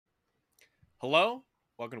Hello,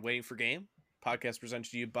 welcome to Waiting for Game, podcast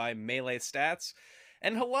presented to you by Melee Stats.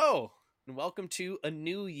 And hello, and welcome to a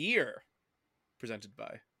new year presented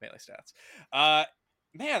by Melee Stats.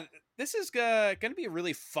 Man, this is going to be a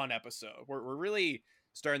really fun episode. We're really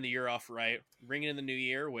starting the year off right, ringing in the new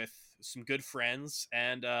year with some good friends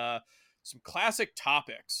and some classic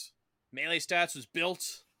topics. Melee Stats was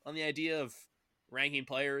built on the idea of ranking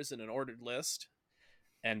players in an ordered list,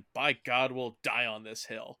 and by God, we'll die on this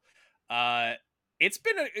hill. Uh, it's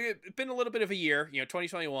been a little bit of a year.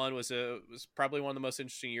 2021 was probably one of the most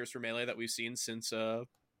interesting years for Melee that we've seen since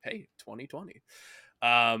 2020.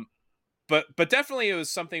 But definitely it was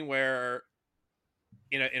something where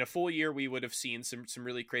in a full year we would have seen some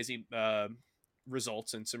really crazy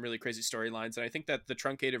results and some really crazy storylines, and I think that the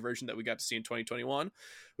truncated version that we got to see in 2021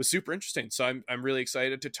 was super interesting. So I'm really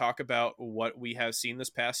excited to talk about what we have seen this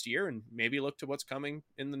past year and maybe look to what's coming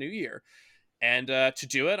in the new year. And to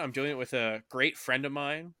do it, I'm doing it with a great friend of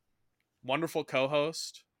mine, wonderful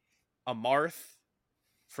co-host, Amarth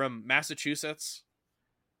from Massachusetts,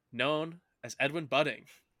 known as Edwin Budding.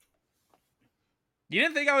 You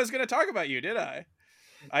didn't think I was going to talk about you, did I?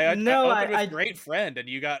 I opened with great friend, and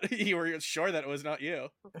you were sure that it was not you.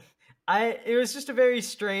 It was just a very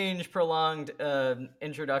strange, prolonged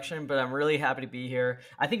introduction, but I'm really happy to be here.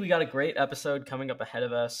 I think we got a great episode coming up ahead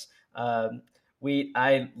of us.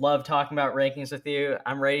 I love talking about rankings with you.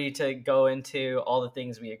 I'm ready to go into all the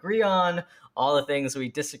things we agree on, all the things we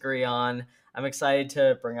disagree on. I'm excited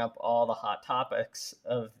to bring up all the hot topics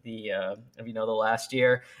of the last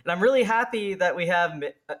year, and I'm really happy that we have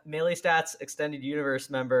Melee Stats Extended Universe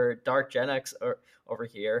member Dark Genex over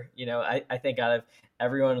here. I think out of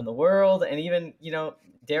everyone in the world, and even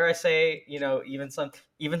dare I say, even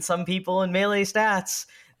some people in Melee Stats,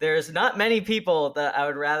 there's not many people that I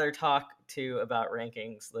would rather talk to about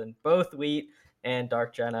rankings than both Wheat and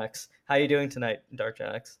Dark Genex. How you doing tonight, Dark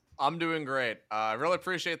Genex? I'm doing great. I really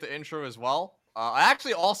appreciate the intro as well. I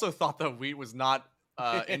actually also thought that Wheat was not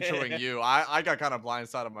introing you. I got kind of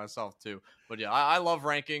blindsided myself too. But yeah, I love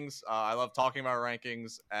rankings. I love talking about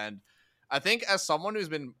rankings, and I think as someone who's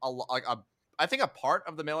been I think a part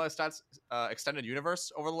of the Melee Stats extended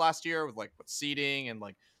universe over the last year with seeding and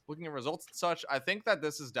looking at results and such, I think that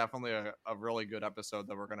this is definitely a really good episode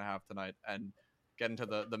that we're going to have tonight and get into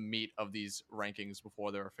the meat of these rankings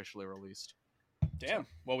before they're officially released. Damn.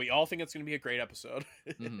 Well, we all think it's going to be a great episode.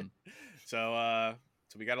 Mm-hmm. So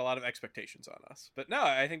we got a lot of expectations on us. But no,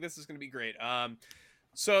 I think this is going to be great.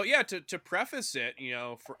 So yeah, to preface it,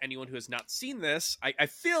 for anyone who has not seen this, I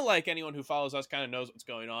feel like anyone who follows us kind of knows what's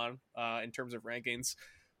going on in terms of rankings.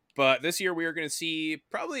 But this year we are going to see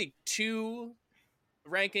probably two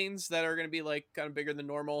rankings that are going to be kind of bigger than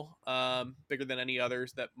normal, bigger than any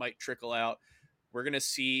others that might trickle out. We're going to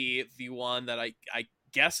see the one that I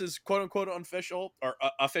guess is quote unquote unofficial or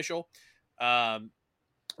official,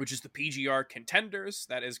 which is the PGR contenders.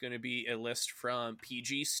 That is going to be a list from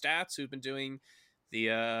PG Stats, who've been doing the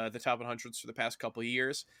top 100s for the past couple of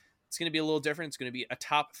years. It's going to be a little different. It's going to be a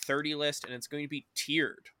top 30 list, and it's going to be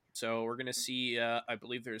tiered. So we're going to see, I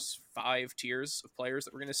believe there's 5 tiers of players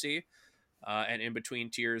that we're going to see. And in between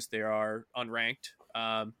tiers, there are unranked.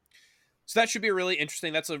 So that should be really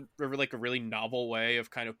interesting. That's a really novel way of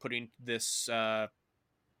kind of putting this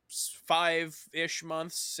 5-ish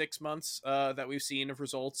months, 6 months that we've seen of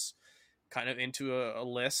results kind of into a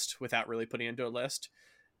list without really putting into a list.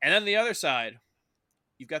 And then the other side,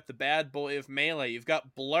 you've got the bad boy of Melee. You've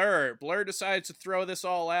got Blur. Blur decides to throw this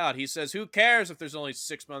all out. He says, who cares if there's only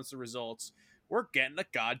 6 months of results? We're getting a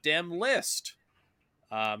goddamn list.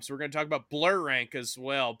 So we're going to talk about Blur rank as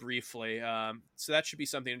well briefly. So that should be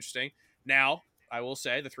something interesting. Now, I will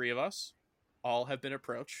say the three of us all have been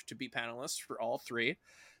approached to be panelists for all 3.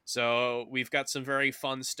 So we've got some very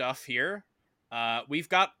fun stuff here. We've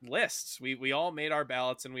got lists. We all made our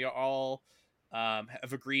ballots, and we all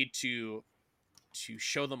have agreed to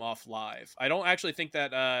show them off live. I don't actually think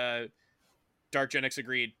that Dark Genex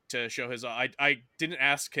agreed to show his. I didn't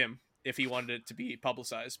ask him if he wanted it to be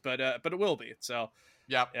publicized, but it will be. So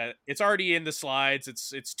yeah, it's already in the slides.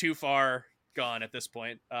 It's too far gone at this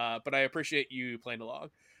point. But I appreciate you playing along.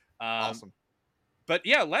 Awesome. But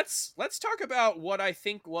yeah, let's talk about what I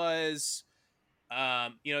think was,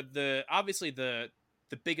 obviously the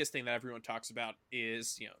biggest thing that everyone talks about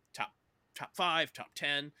is top 5, top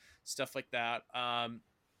 10, stuff like that.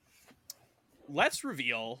 Let's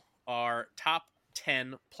reveal our top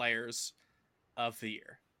 10 players of the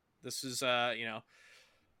year. This is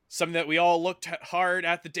something that we all looked hard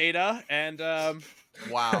at the data, and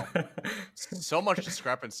wow, so much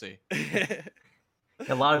discrepancy.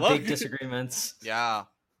 A lot of big disagreements. Yeah.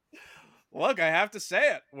 Look, I have to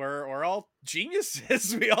say it. We're all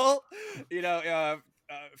geniuses. We all,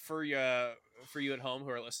 for you at home who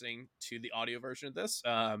are listening to the audio version of this,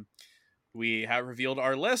 we have revealed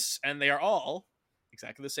our lists, and they are all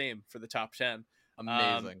exactly the same for the top 10.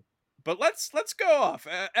 Amazing. But let's go off.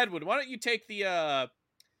 Edwin, why don't you take the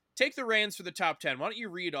reins for the top 10? Why don't you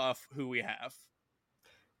read off who we have?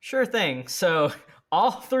 Sure thing. So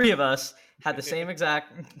all three of us had the same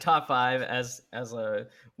exact top 5 as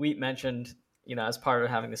Wheat mentioned, as part of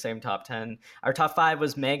having the same top 10. Our top 5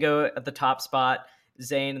 was Mango at the top spot,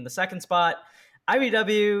 Zane in the second spot,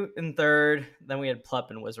 IBW in third, then we had Plup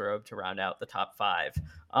and Wizrobe to round out the top 5.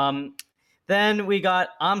 Then we got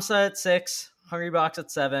Amsa at 6, Hungrybox at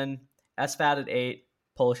 7, SFAT at 8,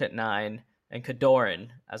 Polish at 9, and Kadoran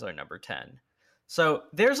as our number 10. So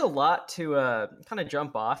there's a lot to kind of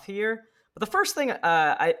jump off here. But the first thing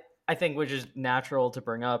I think, which is natural to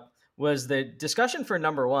bring up, was the discussion for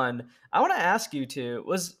number 1. I want to ask you two,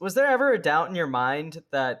 was there ever a doubt in your mind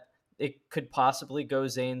that it could possibly go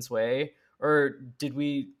Zane's way? Or did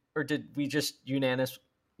we just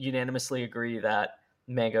unanimously agree that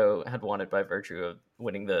Mango had won it by virtue of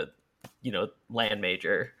winning the, land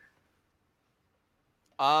major?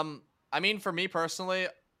 I mean, for me personally,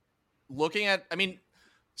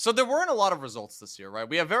 so there weren't a lot of results this year, right?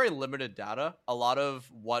 We have very limited data. A lot of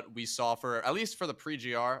what we saw at least for the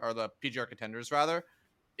pre-GR, or the PGR contenders rather,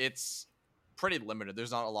 it's pretty limited.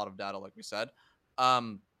 There's not a lot of data, like we said.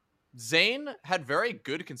 Zane had very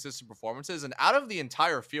good, consistent performances, and out of the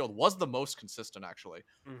entire field was the most consistent, actually.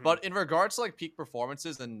 Mm-hmm. But in regards to peak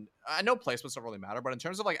performances, and I know placements don't really matter, but in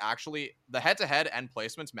terms of actually the head-to-head and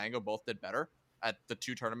placements, Mango both did better at the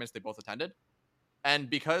 2 tournaments they both attended. And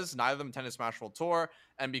because neither of them attended Smash World Tour,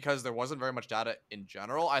 and because there wasn't very much data in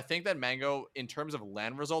general, I think that Mango, in terms of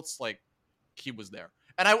LAN results, he was there.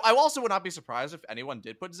 And I also would not be surprised if anyone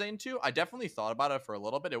did put Zane 2. I definitely thought about it for a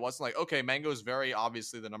little bit. It wasn't okay, Mango is very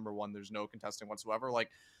obviously the number 1. There's no contesting whatsoever.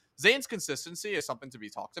 Zane's consistency is something to be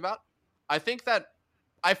talked about. I think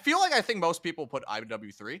most people put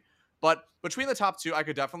IBW 3, but between the top 2, I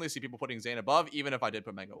could definitely see people putting Zane above, even if I did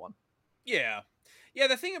put Mango 1. Yeah. Yeah,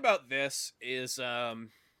 the thing about this is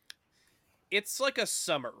it's like a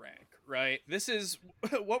summer rank, right? This is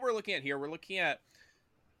what we're looking at here. We're looking at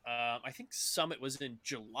I think Summit was in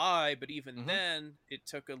July, but even then it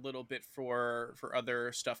took a little bit for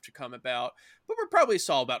other stuff to come about. But we probably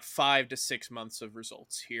saw about 5 to 6 months of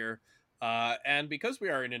results here. And because we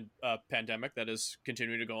are in a pandemic that is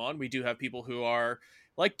continuing to go on, we do have people who are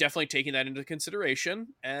definitely taking that into consideration.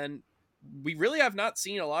 And we really have not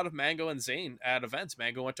seen a lot of Mango and Zane at events.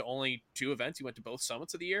 Mango went to only 2 events. He went to both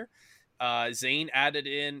summits of the year. Zane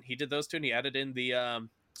he did those 2, and he added in the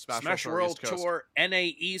Smash World Tour NA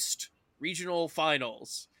East Regional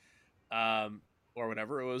Finals, or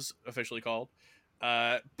whatever it was officially called.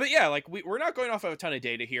 But yeah, we're not going off of a ton of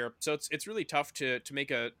data here, so it's really tough to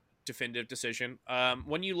make a definitive decision.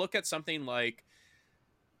 When you look at something like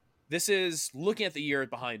this, is looking at the year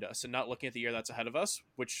behind us and not looking at the year that's ahead of us,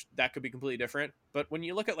 which that could be completely different. But when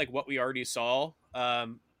you look at what we already saw,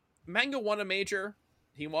 Mango won a major.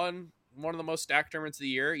 He won one of the most stacked tournaments of the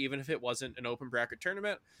year, even if it wasn't an open bracket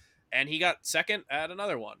tournament, and he got second at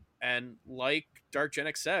another one. And like Dark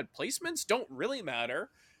Genix said, placements don't really matter,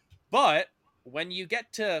 but when you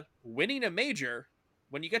get to winning a major,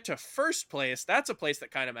 when you get to first place, that's a place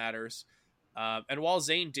that kind of matters. And while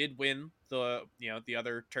Zane did win the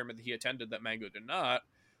other tournament that he attended that Mango did not,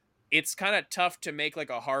 it's kind of tough to make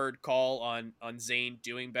a hard call on Zane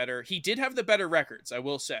doing better. He did have the better records, I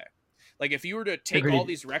will say. If you were to take all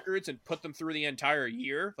these records and put them through the entire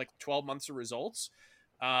year, 12 months of results,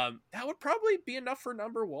 that would probably be enough for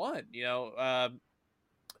number 1.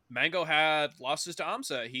 Mango had losses to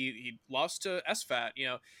Amsa. He lost to SFAT.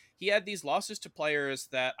 He had these losses to players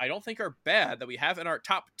that I don't think are bad, that we have in our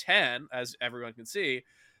top 10, as everyone can see,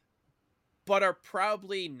 but are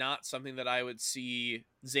probably not something that I would see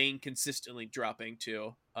Zane consistently dropping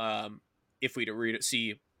to if we were to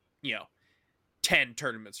see, 10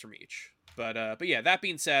 tournaments from each. But yeah, that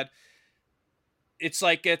being said, it's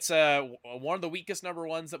one of the weakest number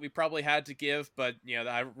 1s that we probably had to give, but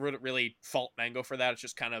I wouldn't really fault Mango for that. It's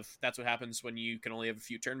just that's what happens when you can only have a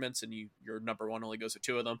few tournaments and your number 1 only goes to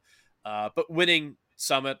 2 of them. But winning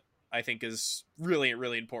Summit, I think, is really,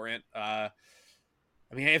 really important.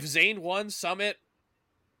 If Zane won Summit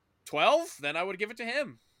 12, then I would give it to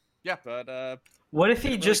him. Yeah. But what if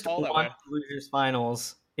he just won Losers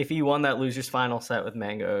Finals? If he won that Losers Final set with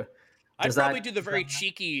Mango, I'd probably do the very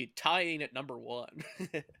cheeky tying at number 1.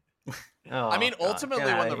 Ultimately,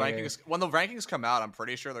 when the rankings come out, I'm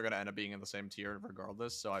pretty sure they're going to end up being in the same tier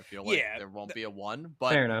regardless. So I feel there won't be a 1.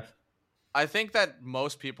 But fair enough. I think that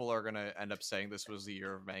most people are gonna end up saying this was the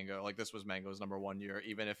year of Mango. Like this was Mango's #1 year,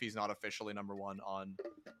 even if he's not officially #1 on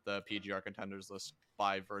the PGR contenders list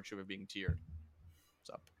by virtue of being tiered.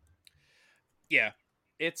 So Yeah,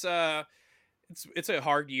 it's it's a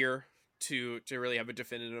hard year to really have a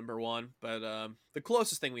definitive #1, but the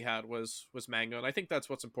closest thing we had was Mango, and I think that's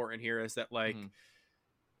what's important here is that like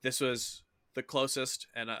this was the closest,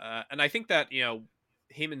 and I think that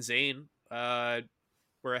him and Zayn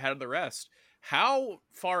were ahead of the rest. How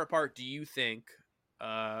far apart do you think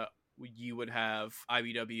you would have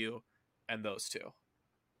IBW and those two?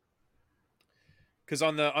 Because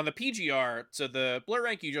on the PGR, so the blur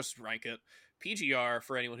rank, you just rank it. PGR,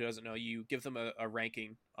 for anyone who doesn't know, you give them a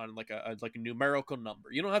ranking on like a numerical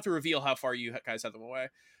number. You don't have to reveal how far you guys have them away.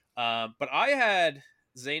 But I had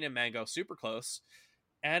Zayn and Mango super close,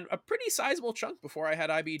 and a pretty sizable chunk before I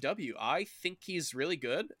had IBW. I think he's really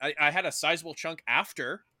good. I had a sizable chunk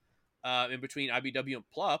after, in between IBW and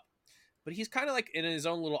Plup, but he's kind of like in his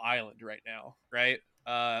own little island right now, right?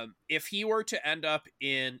 If he were to end up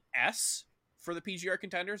in S for the PGR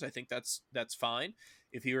contenders, I think that's fine.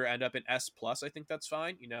 If he were to end up in S plus, I think that's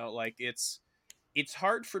fine. Like it's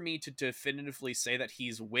hard for me to definitively say that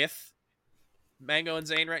he's with Mango and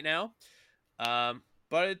Zayn right now.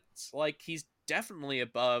 But it's like he's definitely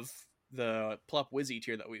above the Plup Wizzy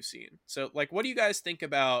tier that we've seen. So like, what do you guys think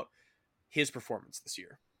about his performance this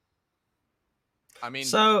year? I mean,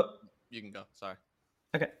 so you can go. Sorry.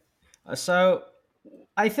 Okay. So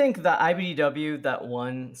I think the IBDW that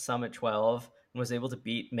won Summit 12 and was able to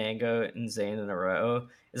beat Mango and Zayn in a row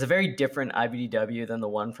is a very different IBDW than the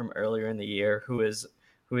one from earlier in the year, who is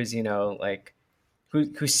who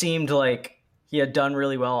seemed like he had done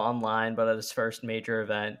really well online, but at his first major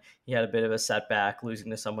event, he had a bit of a setback, losing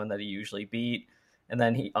to someone that he usually beat. And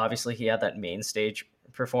then he had that main stage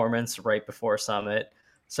performance right before Summit.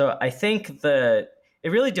 So I think that it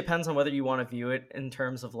really depends on whether you want to view it in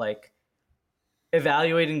terms of like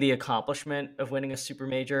evaluating the accomplishment of winning a super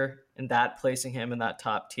major and that placing him in that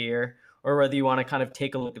top tier, or whether you want to kind of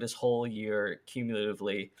take a look at his whole year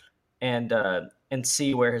cumulatively and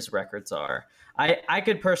see where his records are. I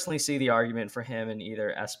could personally see the argument for him in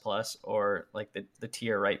either S plus or like the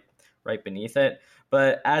tier right beneath it.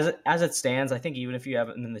 But as it stands, I think even if you have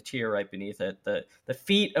him in the tier right beneath it, the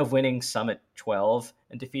feat of winning Summit 12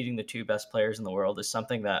 and defeating the two best players in the world is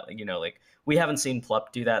something that like we haven't seen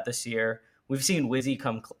Plup do that this year. We've seen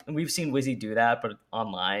Wizzy do that, but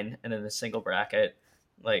online and in a single bracket,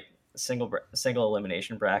 like single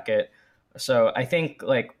elimination bracket. So I think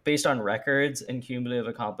like based on records and cumulative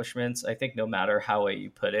accomplishments, I think no matter how way you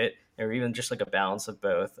put it, or even just like a balance of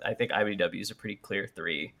both, I think IBW is a pretty clear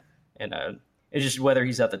 3. And it's just whether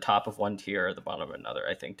he's at the top of one tier or the bottom of another,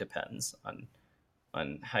 I think depends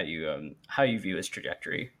on how you view his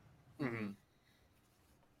trajectory. Mm-hmm.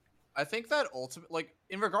 I think that ultimately, like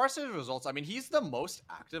in regards to his results, I mean, he's the most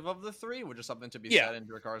active of the 3, which is something to be said in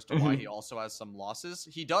regards to why he also has some losses.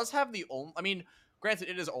 He does have the only, I mean, granted,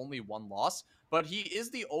 it is only one loss, but he is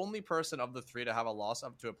the only person of the 3 to have a loss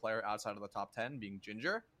up to a player outside of the top 10, being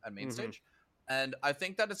Ginger at main stage. And I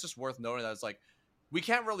think that it's just worth noting that it's like, we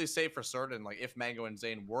can't really say for certain, like, if Mango and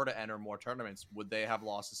Zayn were to enter more tournaments, would they have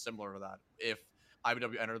losses similar to that? If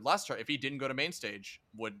IBW entered less, if he didn't go to main stage,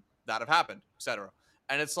 would that have happened, etc.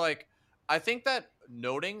 And it's like, I think that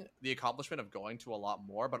noting the accomplishment of going to a lot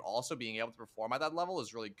more, but also being able to perform at that level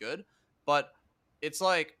is really good. But it's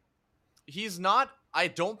like, he's not, I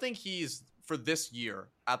don't think he's, for this year,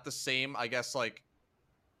 at the same, I guess, like,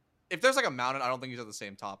 if there's like a mountain, I don't think he's at the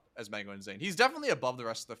same top as Mango and Zayn. He's definitely above the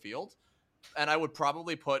rest of the field. And I would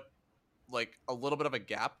probably put like a little bit of a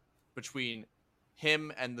gap between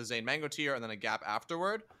him and the Zayn Mango tier and then a gap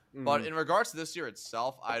afterward. But in regards to this year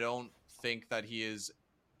itself, I don't think that he is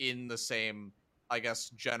in the same, I guess,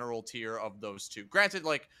 general tier of those two. Granted,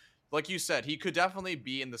 like you said, he could definitely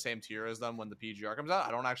be in the same tier as them when the PGR comes out.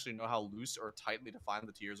 I don't actually know how loose or tightly defined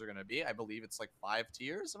the tiers are going to be. I believe it's like 5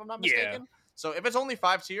 tiers, if I'm not mistaken. Yeah. So if it's only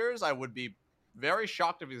 5 tiers, I would be very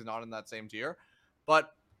shocked if he's not in that same tier.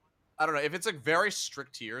 But I don't know, if it's like very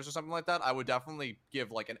strict tiers or something like that, I would definitely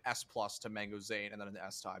give like an S plus to Mango Zayn and then an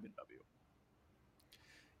S to IBW.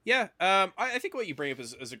 Yeah, I think what you bring up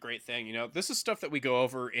is a great thing. This is stuff that we go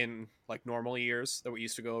over in like normal years that we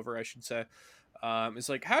used to go over, I should say. It's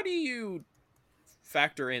like, how do you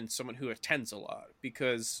factor in someone who attends a lot?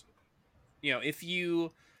 Because,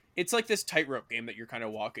 it's like this tightrope game that you're kind of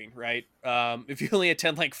walking, right? If you only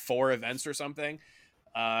attend like 4 events or something,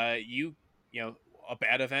 a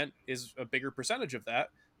bad event is a bigger percentage of that.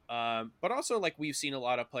 But also, like, we've seen a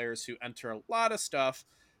lot of players who enter a lot of stuff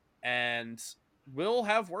and will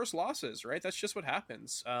have worse losses, right? That's just what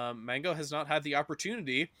happens. Mango has not had the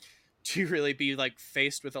opportunity to really be like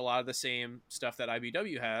faced with a lot of the same stuff that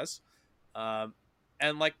IBW has.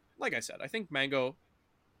 And like I said, I think Mango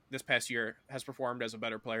this past year has performed as a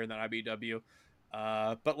better player than IBW.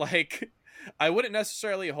 But like, I wouldn't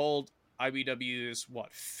necessarily hold IBW's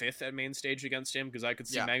fifth at main stage against him, because I could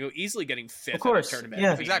see Mango easily getting fifth of course. at a tournament.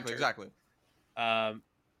 Yeah, exactly.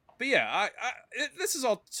 But yeah, this is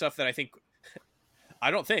all stuff that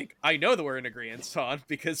I know that we're in agreement on,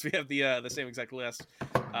 because we have the same exact list.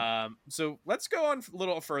 So let's go on a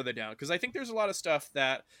little further down, because I think there's a lot of stuff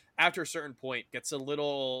that after a certain point gets a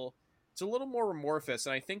little more amorphous,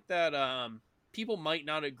 and I think that people might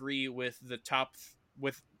not agree with the top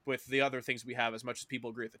with the other things we have as much as people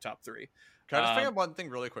agree with the top three. Can I just bring up one thing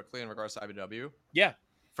really quickly in regards to IBW? Yeah.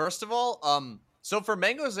 First of all, so for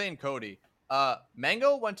Mango, Zane, Cody,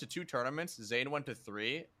 Mango went to 2 tournaments, Zane went to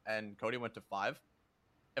 3, and Cody went to 5,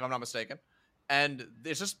 if I'm not mistaken. And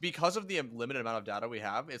it's just because of the limited amount of data we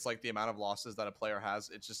have, it's like the amount of losses that a player has,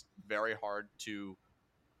 it's just very hard to,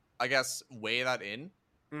 I guess, weigh that in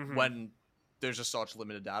when there's just such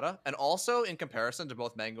limited data. And also in comparison to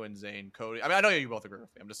both Mango and Zane, Cody, I mean, I know you both agree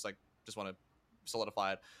with me. I'm just want to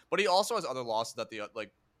solidify it. But he also has other losses that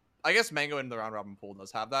I guess Mango in the round robin pool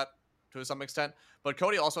does have that to some extent. But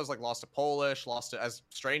Cody also has lost to Polish, lost to, as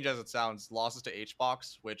strange as it sounds, losses to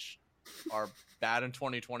HBox, which are bad in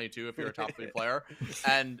 2022 if you're a top 3 player.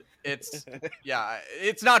 And it's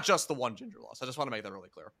not just the one Ginger loss. I just want to make that really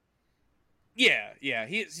clear. Yeah,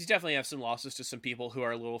 he's definitely have some losses to some people who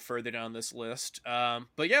are a little further down this list.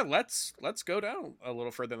 But yeah, let's go down a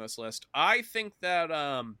little further on this list. I think that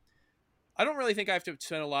I don't really think I have to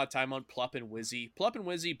spend a lot of time on Plup and Wizzy. Plup and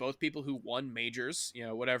Wizzy, both people who won majors,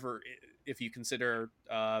 whatever, if you consider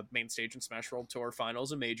main stage and Smash World Tour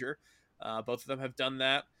finals a major. Both of them have done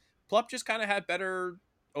that. Plup just kind of had better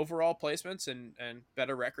overall placements and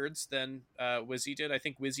better records than Wizzy did. I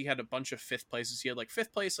think Wizzy had a bunch of 5th places. He had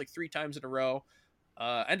 5th place 3 times in a row.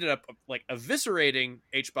 Ended up eviscerating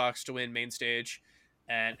HBox to win main stage,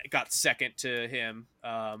 and got 2nd to him.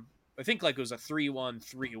 I think it was a 3-1,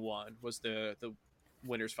 3-1 was the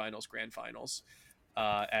winners finals, grand finals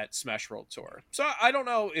at Smash World Tour. So I don't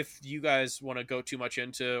know if you guys want to go too much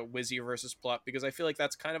into Wizzy versus Plup, because I feel like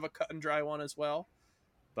that's kind of a cut and dry one as well.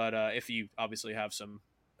 But if you obviously have some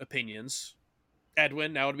opinions,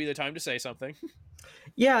 Edwin, now would be the time to say something.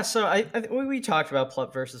 Yeah, so I we talked about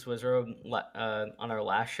Plup versus Wizrobe on our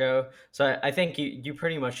last show. So I think you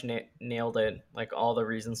pretty much nailed it, all the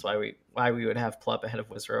reasons why we would have Plup ahead of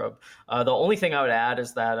Wizrobe. The only thing I would add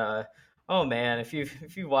is that oh man, if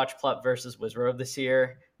you watch Plup versus Wizrobe this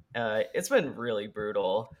year, it's been really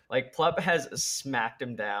brutal. Plup has smacked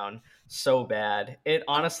him down so bad. It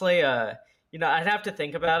honestly, I'd have to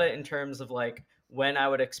think about it in terms of when I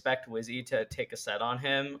would expect Wizzy to take a set on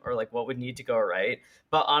him, or what would need to go right.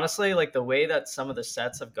 But honestly, the way that some of the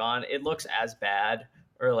sets have gone, it looks as bad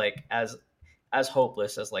or as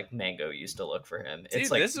hopeless as Mango used to look for him. Dude, It's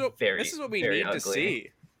this is what we need ugly to see.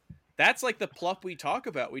 That's the Plup we talk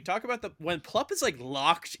about. We talk about when Plup is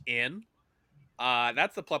locked in.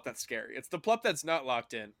 That's the Plup that's scary. It's the Plup that's not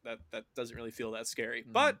locked in that doesn't really feel that scary.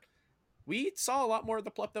 But we saw a lot more of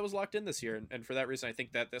the Plup that was locked in this year, and for that reason, I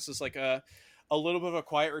think that this is a little bit of a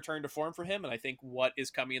quiet return to form for him, and I think what is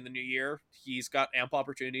coming in the new year, he's got ample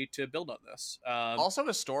opportunity to build on this. Also,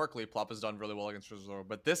 historically, Plup has done really well against Wizrobe,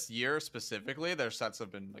 but this year specifically, their sets have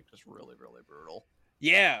been just really, really brutal.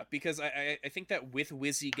 Yeah, because I think that with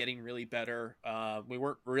Wizzy getting really better, we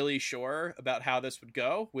weren't really sure about how this would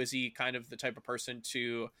go. Wizzy kind of the type of person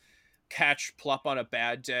to catch Plup on a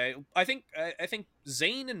bad day. I think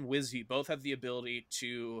Zane and Wizzy both have the ability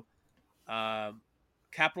to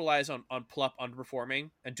capitalize on Plup underperforming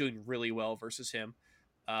and doing really well versus him,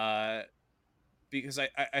 because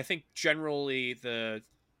I think generally the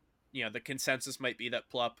consensus might be that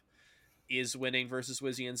Plup is winning versus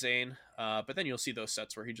Wizzy and Zane, but then you'll see those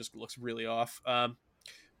sets where he just looks really off.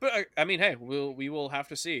 But I mean, hey, we will have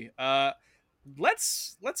to see.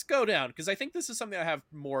 Let's go down, because I think this is something I have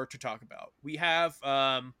more to talk about. We have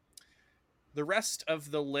the rest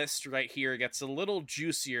of the list right here gets a little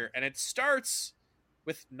juicier, and it starts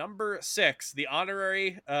with number 6, the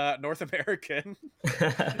honorary North American.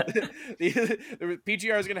 the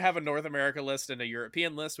PGR is going to have a North America list and a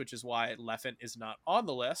European list, which is why Leffen is not on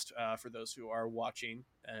the list, for those who are watching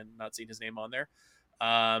and not seeing his name on there.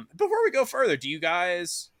 Before we go further, do you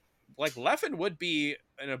guys Leffen would be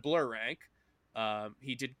in a blur rank?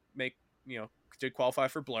 He did did qualify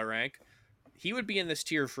for blur rank. He would be in this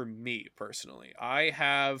tier for me personally. I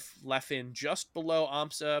have Leffen just below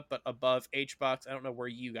AMSA, but above HBox. I don't know where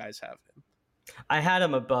you guys have him. I had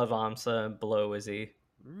him above Amsa and below Wizzy.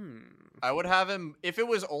 I would have him, if it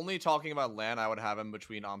was only talking about LAN, I would have him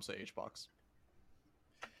between Amsa HBox.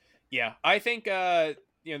 Yeah, I think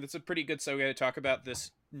that's a pretty good segue to talk about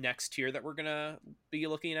this next tier that we're gonna be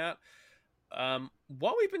looking at.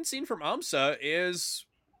 What we've been seeing from Amsa is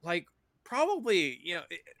like probably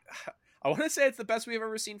I want to say it's the best we've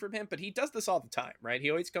ever seen from him, but he does this all the time, right?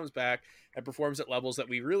 He always comes back and performs at levels that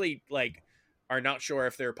we really like are not sure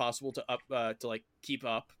if they're possible to keep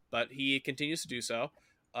up, but he continues to do so.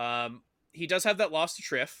 He does have that loss to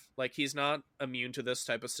Triff, like he's not immune to this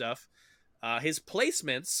type of stuff. His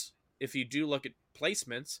placements, if you do look at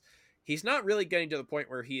placements, he's not really getting to the point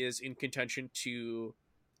where he is in contention to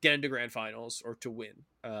get into grand finals or to win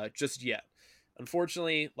just yet.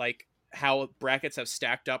 Unfortunately, like how brackets have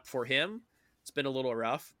stacked up for him, it's been a little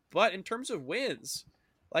rough. But in terms of wins,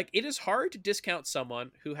 like it is hard to discount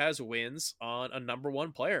someone who has wins on a number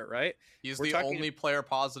one player, right? He's the only player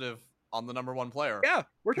positive on the number one player. Yeah,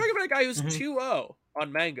 we're talking about a guy who's 2-0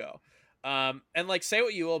 on Mango. And like say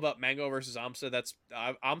what you will about Mango versus Amsa, that's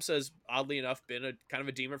Amsa has oddly enough been a kind of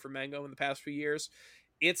a demon for Mango in the past few years.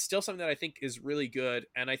 It's still something that I think is really good,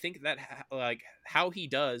 and I think that like how he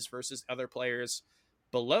does versus other players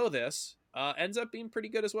below this ends up being pretty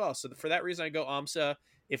good as well. So for that reason, I go Amsa.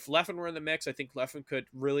 If Leffen were in the mix, I think Leffen could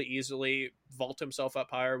really easily vault himself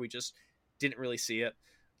up higher. We just didn't really see it.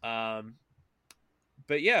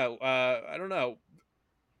 But yeah, I don't know.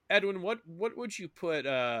 Edwin, what would you put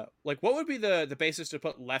what would be the basis to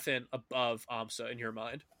put Leffen above Amsa in your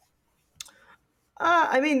mind?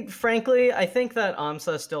 I mean, frankly, I think that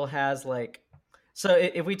Amsa still has like. So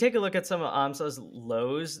if we take a look at some of Amsa's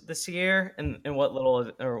lows this year and what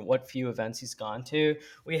little or what few events he's gone to,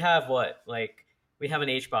 we have we have an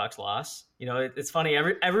HBox loss. You know, it's funny.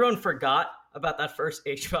 Everyone forgot about that first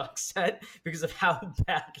HBox set because of how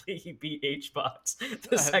badly he beat HBox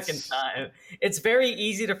the second time. It's very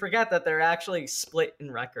easy to forget that they're actually split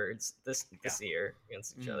in records this year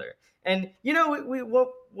against each other. And you know,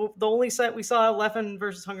 the only set we saw Leffen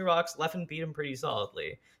versus Hungrybox, Leffen beat him pretty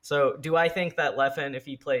solidly. So do I think that Leffen, if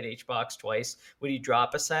he played HBox twice, would he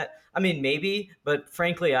drop a set? I mean, maybe, but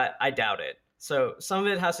frankly, I doubt it. So some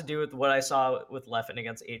of it has to do with what I saw with Leffen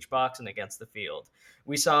against HBox and against the field.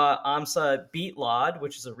 We saw Amsa beat Laud,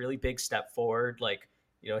 which is a really big step forward, like,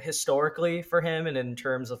 you know, historically for him and in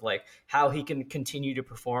terms of like how he can continue to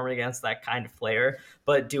perform against that kind of player.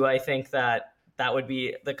 But do I think that that would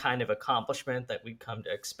be the kind of accomplishment that we'd come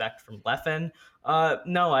to expect from Leffen?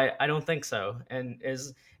 No, I don't think so.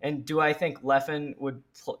 And do I think Leffen would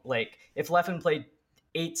if Leffen played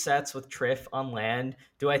 8 sets with Triff on land,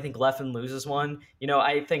 do I think Leffen loses one? You know,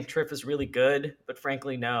 I think Triff is really good, but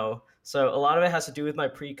frankly, no. So a lot of it has to do with my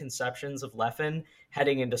preconceptions of Leffen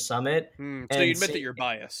heading into Summit. So you admit that you're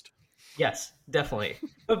biased. Yes, definitely.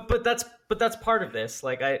 but that's part of this.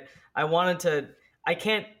 Like I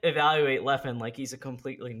can't evaluate Leffen like he's a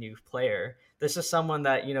completely new player. This is someone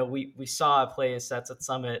that, you know, we saw play his sets at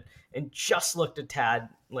Summit and just looked a tad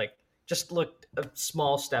just looked a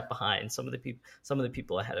small step behind some of the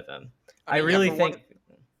people ahead of him. I really think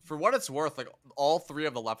for what it's worth, like all 3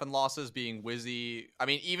 of the Leffen losses being Wizzy, I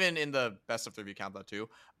mean, even in the best of 3, if you count that too,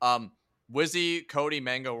 Wizzy, Cody,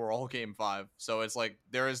 Mango were all game 5. So it's like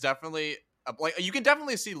there is definitely you can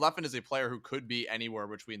definitely see Leffen as a player who could be anywhere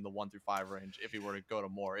between the 1 through 5 range if he were to go to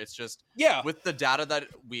more. It's just with the data that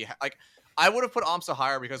we I would have put Amsa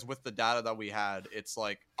higher because with the data that we had, it's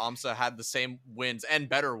like Amsa had the same wins and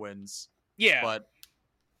better wins. Yeah, but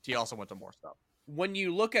he also went to more stuff. When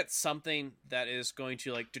you look at something that is going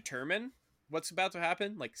to like determine what's about to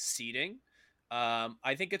happen, like seeding,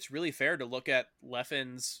 I think it's really fair to look at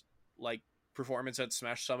Leffen's like performance at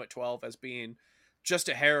Smash Summit 12 as being just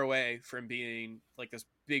a hair away from being like this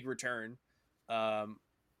big return. And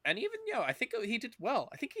even, you know, I think he did well.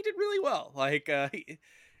 I think he did really well. Like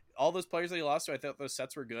all those players that he lost to, I thought those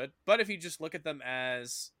sets were good. But if you just look at them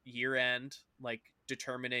as year-end, like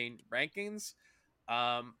determining rankings,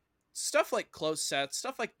 stuff like close sets,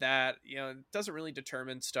 stuff like that, you know, doesn't really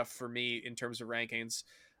determine stuff for me in terms of rankings.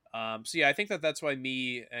 So yeah, I think that's why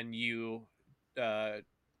me and you,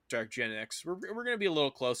 Dark Gen X, we're going to be a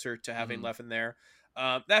little closer to having Leffen there.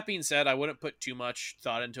 That being said, I wouldn't put too much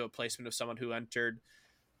thought into a placement of someone who entered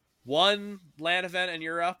one LAN event in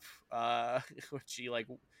Europe, which he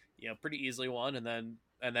pretty easily won, and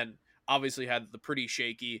then obviously had the pretty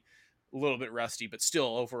shaky, a little bit rusty, but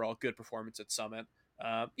still overall good performance at Summit.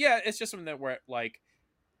 Yeah, it's just something that where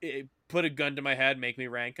put a gun to my head, make me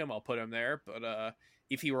rank him, I'll put him there. But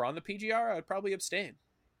if he were on the PGR, I'd probably abstain.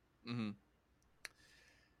 Mm-hmm.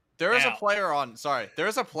 There is a player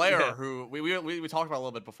who we talked about a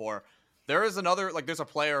little bit before. there is another, like, there's a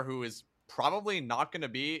player who is probably not going to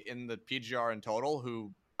be in the PGR in total,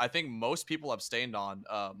 who I think most people abstained on,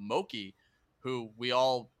 Moki, who we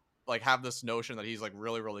all like have this notion that he's like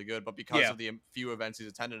really, really good, but because of the few events he's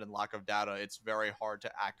attended and lack of data, it's very hard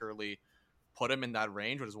to accurately put him in that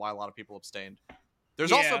range, which is why a lot of people abstained.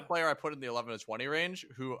 There's also a player I put in the 11 to 20 range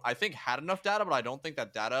who I think had enough data, but I don't think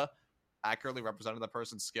that data accurately represented that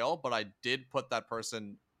person's skill, but I did put that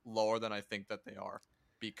person lower than I think that they are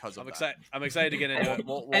because of that. I'm excited to get into it.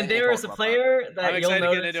 And there is a player that you'll notice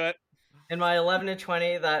to get into it. in my 11 to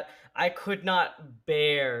 20 that I could not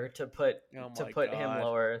bear to put him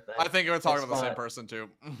lower. I think you're talking about the same person too.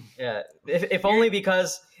 Yeah, if only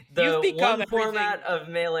because the one format of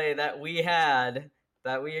Melee that we had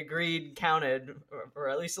that we agreed counted, or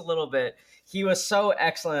at least a little bit, he was so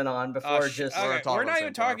excellent on before we're not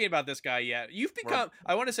even talking about this guy yet. You've become,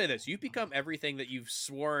 I want to say this, you've become everything that you've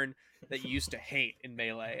sworn that you used to hate in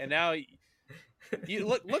Melee. And now you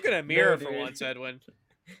look at a mirror for once, Edwin.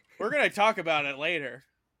 We're going to talk about it later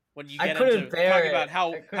when you get into talking about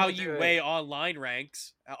how you weigh online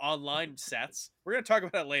ranks, online sets. We're going to talk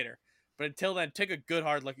about it later. But until then, take a good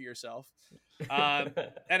hard look at yourself. And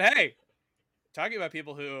hey, talking about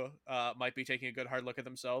people who might be taking a good hard look at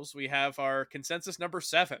themselves, we have our consensus number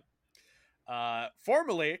 7.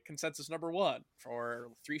 Formerly consensus number 1 for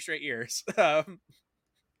 3 straight years.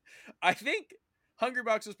 I think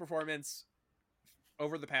Hungrybox's performance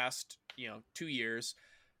over the past 2 years,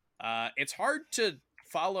 it's hard to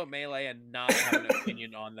follow Melee and not have an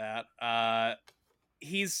opinion on that.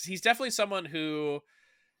 He's definitely someone who,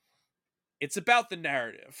 it's about the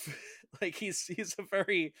narrative. Like he's a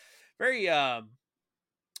very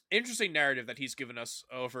interesting narrative that he's given us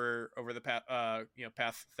over the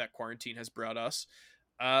path that quarantine has brought us.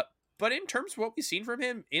 But in terms of what we've seen from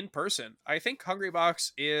him in person, I think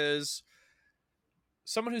Hungrybox is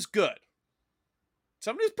someone who's good.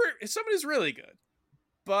 Someone who's really good,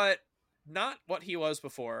 but not what he was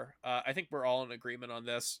before. I think we're all in agreement on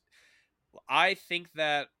this. I think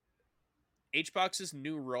that HBox's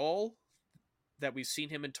new role that we've seen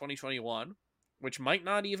him in 2021, which might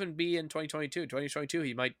not even be in 2022. 2022,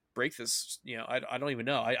 he might break this. I don't even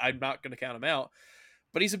know. I'm not going to count him out.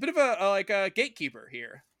 But he's a bit of a gatekeeper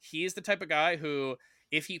here. He is the type of guy who,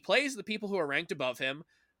 if he plays the people who are ranked above him,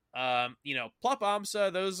 Plop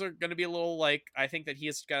Amsa, those are going to be a little I think that he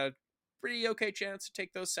has got a pretty okay chance to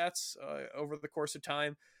take those sets over the course of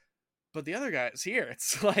time. But the other guys here,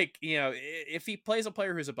 it's if he plays a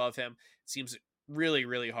player who's above him, it seems really,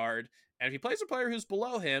 really hard. And if he plays a player who's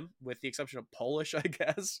below him, with the exception of Polish, I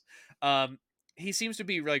guess, he seems to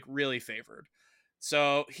be really favored.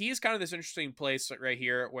 So he's kind of this interesting place right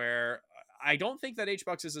here where I don't think that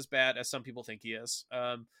HBox is as bad as some people think he is.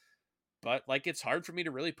 But it's hard for me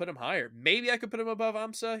to really put him higher. Maybe I could put him above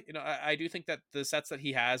Amsa. I do think that the sets that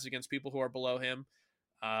he has against people who are below him,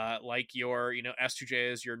 like your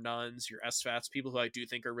S2Js, your Nuns, your SFATs, people who I do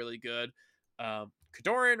think are really good.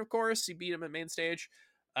 Kadoran, of course, he beat him at main stage.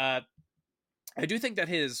 I do think that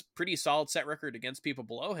his pretty solid set record against people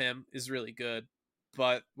below him is really good,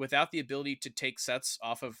 but without the ability to take sets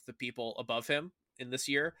off of the people above him in this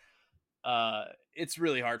year, it's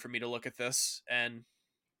really hard for me to look at this and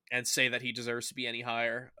say that he deserves to be any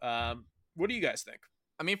higher. What do you guys think?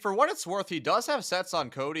 I mean, for what it's worth, he does have sets on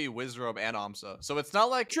Cody, Wizrobe, and Amsa. So it's not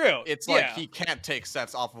like he can't take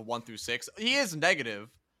sets off of 1 through 6. He is negative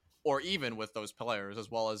or even with those players, as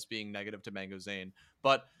well as being negative to Mango Zane.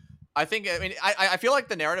 But I feel like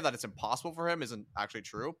the narrative that it's impossible for him isn't actually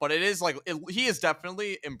true, but it is he has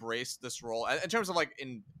definitely embraced this role in terms of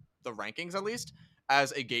in the rankings, at least,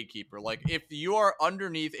 as a gatekeeper. If you are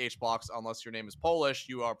underneath HBox, unless your name is Polish,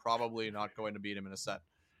 you are probably not going to beat him in a set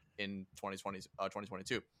in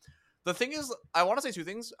 2022. The thing is, I want to say 2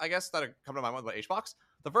 things, I guess, that come to my mind about HBox.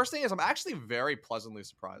 The first thing is I'm actually very pleasantly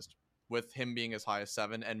surprised with him being as high as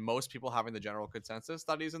 7 and most people having the general consensus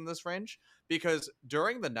that he's in this range, because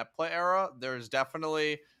during the net play era, there's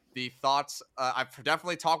definitely the thoughts. I've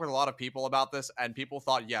definitely talked with a lot of people about this, and people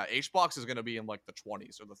thought, yeah, HBox is going to be in the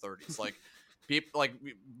 20s or the 30s. People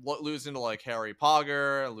losing to Harry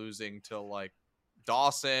Pogger, losing to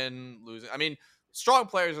Dawson, strong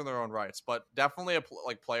players in their own rights, but definitely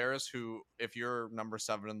players who, if you're number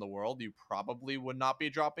 7 in the world, you probably would not be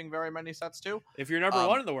dropping very many sets to. If you're number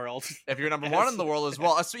 1 in the world. If you're number 1 in the world as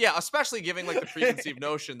well. Yeah, especially giving the preconceived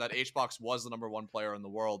notion that HBox was the number 1 player in the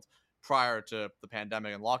world prior to the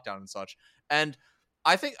pandemic and lockdown and such. And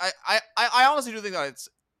I think, I honestly do think that it's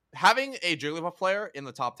having a Jigglypuff player in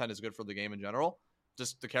the top 10 is good for the game in general.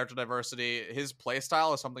 Just the character diversity. His play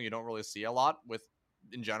style is something you don't really see a lot with,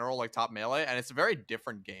 in general, top Melee, and it's a very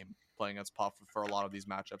different game playing against Puff for a lot of these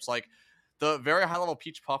matchups. the very high level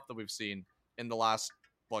Peach Puff that we've seen in the last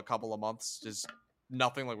couple of months is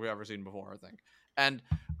nothing like we've ever seen before, I think. And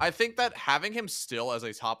I think that having him still as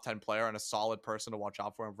a top 10 player and a solid person to watch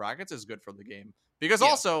out for in brackets is good for the game. Because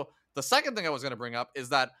also, the second thing I was going to bring up is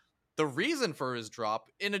that the reason for his drop,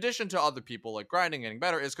 in addition to other people like grinding, getting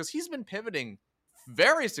better, is because he's been pivoting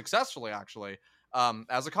very successfully, actually,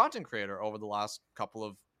 as a content creator over the last couple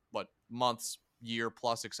of months, year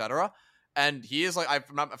plus, etc. And he is like, if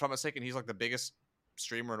I'm not mistaken, he's like the biggest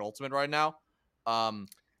streamer in Ultimate right now.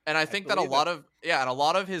 And I think that a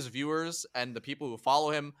lot of his viewers and the people who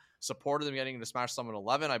follow him supported him getting into Smash Summit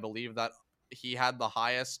 11. I believe that he had the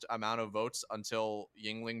highest amount of votes until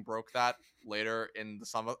Yingling broke that later in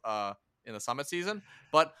the Summit season.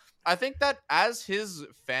 But I think that as his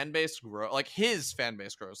fan base grows, like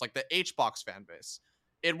the HBox fan base,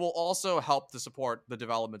 it will also help to support the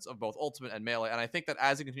developments of both Ultimate and Melee. And I think that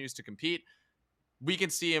as he continues to compete, we can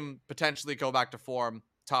see him potentially go back to form,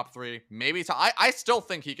 top 3, maybe I still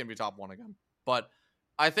think he can be top 1 again. But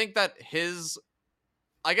I think that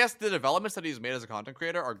the developments that he's made as a content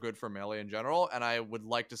creator are good for Melee in general, and I would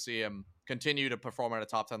like to see him continue to perform at a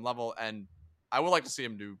top 10 level, and I would like to see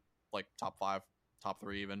him do like top 5, top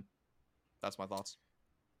 3 even. That's my thoughts.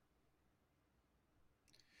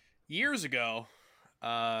 Years ago,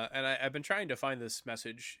 and I've been trying to find this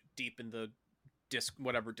message deep in the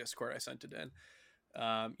Discord I sent it in.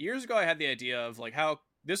 Years ago, I had the idea of like how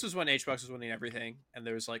this was when HBox was winning everything, and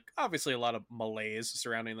there was like obviously a lot of malaise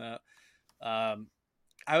surrounding that. I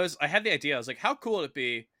had the idea. I was like, how cool would it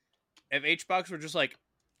be if HBox were just like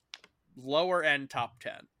lower end top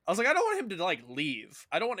 10? I was like, I don't want him to like leave.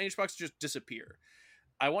 I don't want HBox to just disappear.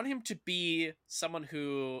 I want him to be someone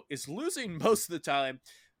who is losing most of the time,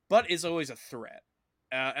 but is always a threat.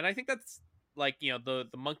 And I think that's like, the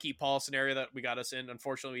Monkey Paul scenario that we got us in.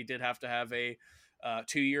 Unfortunately, we did have to have a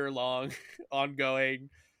 2-year long ongoing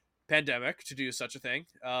pandemic to do such a thing.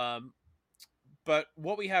 But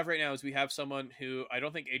what we have right now is we have someone who I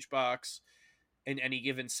don't think HBox in any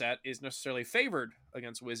given set is necessarily favored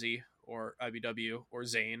against Wizzy or IBW or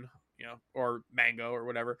Zane, or Mango or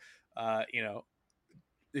whatever, et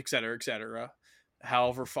cetera, et cetera.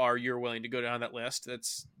 However far you're willing to go down that list,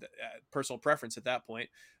 that's personal preference at that point.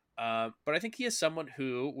 But I think he is someone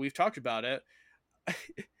who, we've talked about it,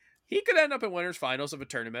 he could end up in winners finals of a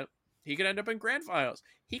tournament. He could end up in grand finals.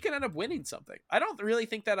 He could end up winning something. I don't really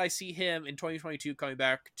think that I see him in 2022 coming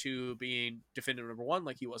back to being definitive number 1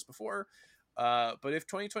 like he was before. But if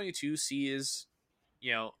 2022 sees,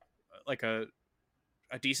 like a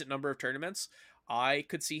decent number of tournaments, I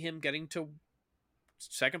could see him getting to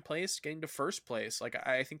second place, getting to first place. Like,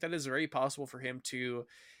 I think that is very possible for him to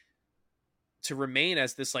remain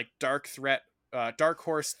as this like dark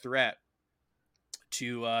horse threat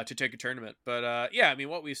to take a tournament. But I mean,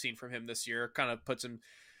 what we've seen from him this year kind of puts him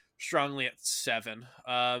strongly at 7.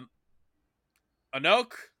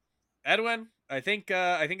 Anok, Edwin, I think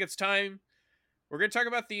it's time. We're gonna talk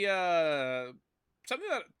about the something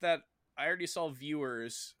that I already saw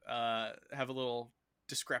viewers have a little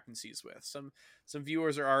discrepancies with. Some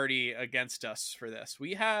viewers are already against us for this.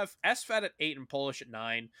 We have SFAT at 8 and Polish at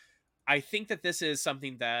 9. I think that this is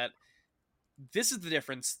something that this is the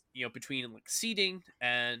difference, between like seeding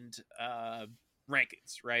and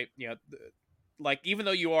rankings, right? Like even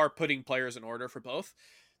though you are putting players in order for both,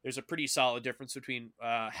 there's a pretty solid difference between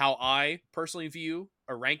how I personally view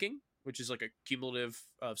a ranking, which is like a cumulative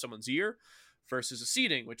of someone's year, versus a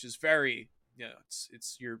seeding, which is very,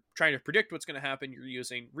 it's you're trying to predict what's going to happen. You're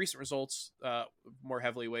using recent results, more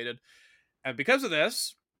heavily weighted, and because of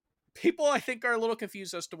this, people I think are a little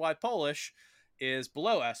confused as to why Polish is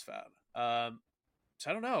below SFAT. So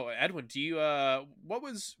I don't know, Edwin, do you what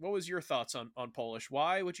was your thoughts on Polish?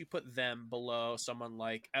 Why would you put them below someone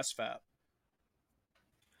like SFAT?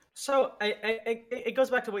 So it goes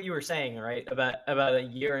back to what you were saying, right? About a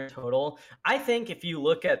year in total. I think if you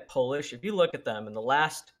look at Polish, if you look at them in the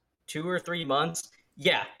last 2 or 3 months,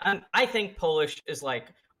 I think Polish is like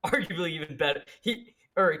arguably even better.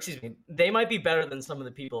 They might be better than some of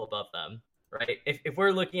the people above them, right? If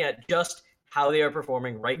we're looking at just how they are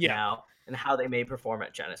performing right now and how they may perform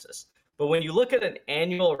at Genesis. But when you look at an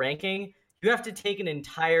annual ranking, you have to take an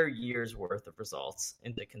entire year's worth of results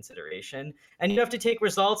into consideration. And you have to take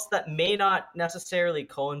results that may not necessarily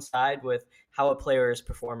coincide with how a player is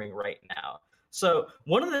performing right now. So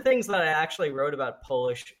one of the things that I actually wrote about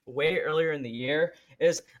Polish way earlier in the year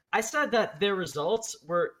is I said that their results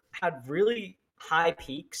had really high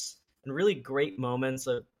peaks and really great moments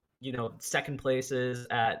of, second places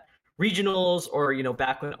at regionals, or,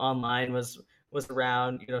 back when online was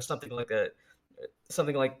around, something like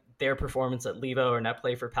their performance at Levo or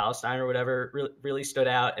Netplay for Palestine or whatever really stood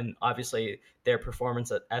out, and obviously their performance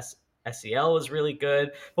at SEL was really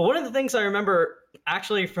good. But one of the things I remember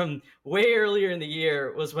actually from way earlier in the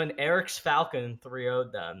year was when Eric's Falcon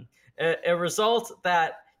 3-0'd them. A result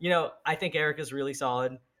that, I think Eric is really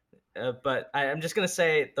solid. But I'm just going to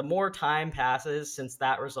say the more time passes since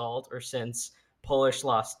that result, or since Polish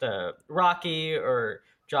lost Rocky or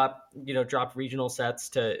dropped regional sets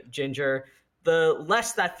to Ginger, the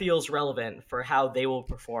less that feels relevant for how they will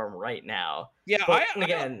perform right now. Yeah, but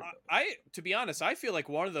I to be honest, I feel like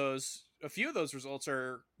a few of those results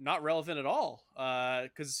are not relevant at all.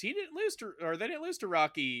 Because they didn't lose to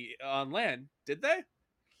Rocky on land, did they?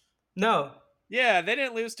 No. Yeah, they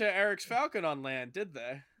didn't lose to Eric's Falcon on land, did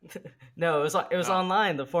they? No, it was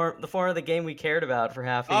online. The form of the game we cared about for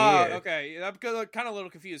half a year. Oh, okay. I'm kind of a little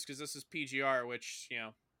confused because this is PGR, which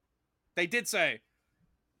they did say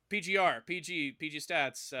PG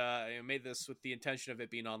stats made this with the intention of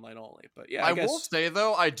it being online only. But yeah, I guess... will say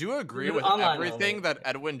though, I do agree with everything that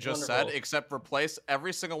Edwin just said, except replace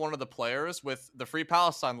every single one of the players with the Free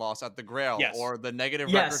Palestine loss at the Grail, or the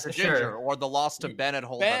negative record to Ginger, or the loss to Ben at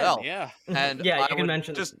Hole.l. Yeah, and yeah, you can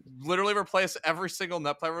mention just literally replace every single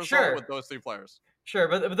Netplay result with those 3 players. Sure,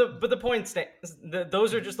 but the point stands.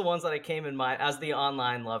 Those are just the ones that I came in mind as the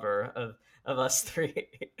online lover of us 3.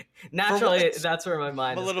 Naturally, that's where my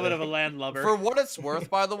mind is. A little bit of a land lover. For what it's worth,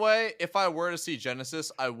 by the way, if I were to see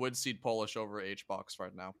Genesis, I would seed Polish over HBox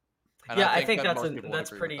right now. And I think that's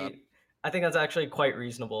pretty. I think that's actually quite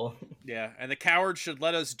reasonable. Yeah, and the cowards should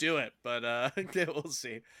let us do it, but we'll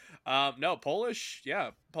see. No,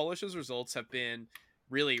 Polish's results have been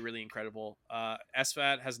really, really incredible.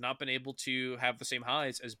 SFAT has not been able to have the same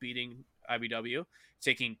highs as beating IBW,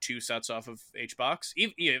 taking 2 sets off of HBox.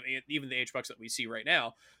 Even the HBox that we see right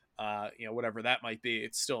now, whatever that might be,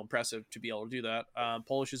 it's still impressive to be able to do that.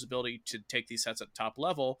 Polish's ability to take these sets at top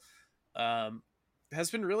level has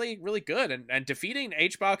been really, really good. And defeating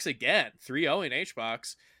HBox again, 3-0 in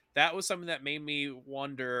HBox, that was something that made me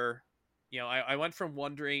wonder. I went from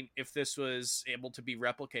wondering if this was able to be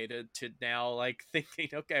replicated to now like thinking,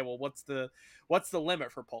 okay, well, what's the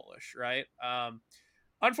limit for Polish, right?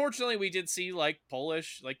 Unfortunately, we did see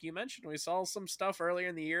Polish, like you mentioned, we saw some stuff earlier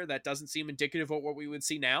in the year that doesn't seem indicative of what we would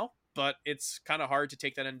see now, but it's kind of hard to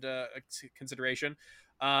take that into consideration.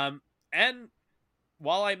 And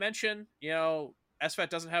while I mention, SFAT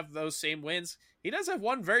doesn't have those same wins, he does have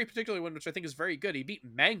one very particular win, which I think is very good. He beat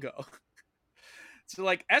Mango. So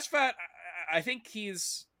SFAT, I think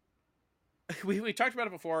he's, we talked about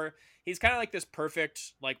it before. He's kind of like this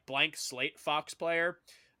perfect, blank slate Fox player.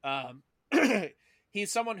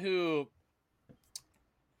 He's someone who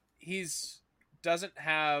doesn't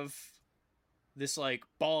have this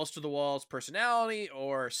balls to the walls personality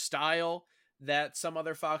or style that some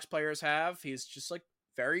other Fox players have. He's just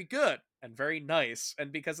very good and very nice.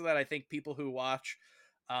 And because of that, I think people who watch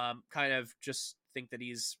kind of just think that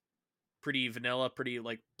he's pretty vanilla, pretty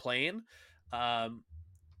plain.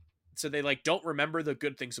 So they don't remember the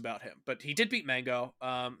good things about him, but he did beat Mango.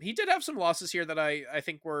 He did have some losses here that I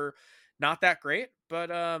think were not that great,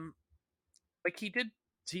 but he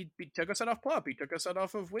took a set off Plop, he took a set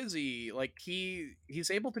off of Wizzy.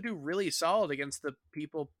 He's able to do really solid against the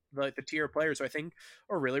people, the tier players who I think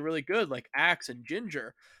are really, really good, like Axe and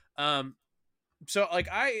Ginger. So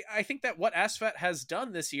I think that what SFAT has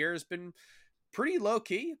done this year has been pretty low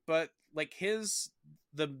key, but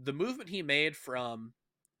the movement he made from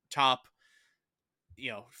top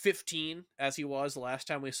 15 as he was the last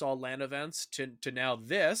time we saw LAN events to now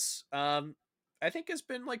this, I think has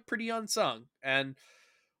been pretty unsung. And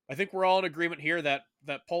I think we're all in agreement here that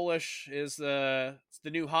Polish is the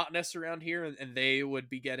new hotness around here, and they would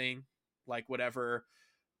be getting whatever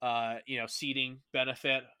seeding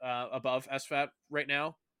benefit above SFAT right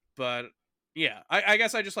now. But yeah, I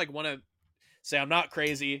guess I just want to say I'm not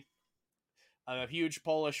crazy. I'm a huge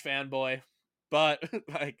Polish fanboy, but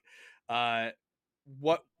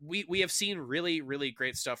what we have seen really, really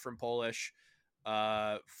great stuff from Polish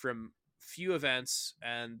from few events,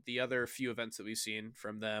 and the other few events that we've seen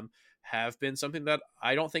from them have been something that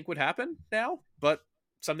I don't think would happen now, but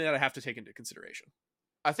something that I have to take into consideration.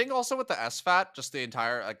 I think also with the SFAT, just the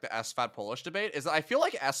entire the SFAT Polish debate, is that I feel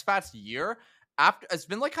like SFAT's year after it's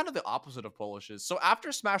been kind of the opposite of Polish's. So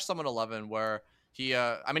after Smash Summit 11, where he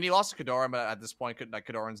lost to Kadoran, but at this point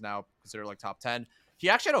Kadoran's now considered top 10. He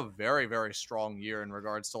actually had a very, very strong year in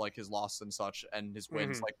regards to his losses and such, and his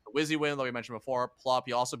wins, like the Wizzy win that we mentioned before. Plop,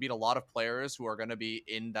 he also beat a lot of players who are going to be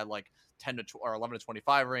in that 10 to or 11 to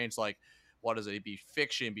 25 range. What is it? He beat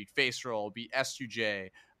Fiction, beat Face Roll, beat S2J,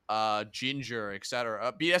 Ginger,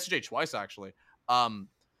 etc. Beat S2J twice actually. And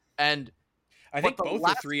And I think but the both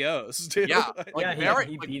last- are 3-0s too. yeah, like Yeah, very,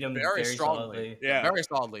 he like, beat him very very strongly. solidly. Yeah. Very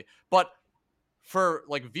solidly. But for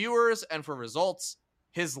like viewers and for results,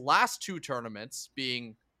 his last two tournaments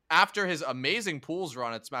being after his amazing pools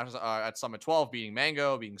run at Smash at Summit 12, beating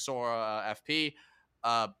Mango, beating Sora, FP.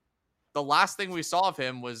 The last thing we saw of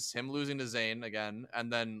him was him losing to Zayn again,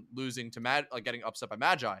 and then losing to getting upset by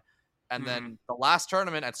Magi, and then the last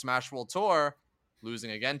tournament at Smash World Tour,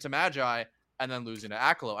 losing again to Magi, and then losing to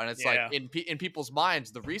Aklo. And it's like in people's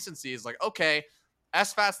minds, the recency is like, okay,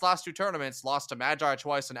 SFAT's last two tournaments lost to Magi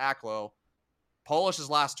twice and Aklo. Polish's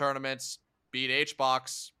last tournaments beat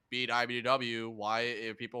HBox, beat IBDW. Why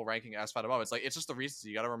are people ranking SFAT above? It's like, it's just the recency.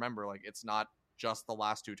 You got to remember, like, it's not just the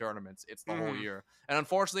last two tournaments, it's the whole year. And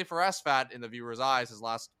unfortunately for SFAT, in the viewers' eyes, his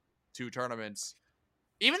last two tournaments,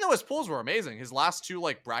 even though his pools were amazing, his last two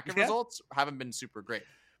like bracket results haven't been super great.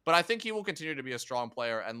 But I think he will continue to be a strong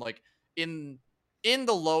player, and like in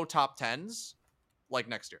the low top 10s like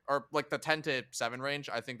next year, or like the 10 to 7 range.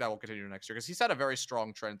 I think that will continue next year because he's had a very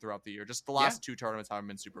strong trend throughout the year. Just the last two tournaments haven't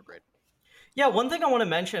been super great. Yeah, one thing I want to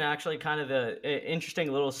mention, actually, kind of the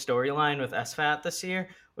interesting little storyline with SFAT this year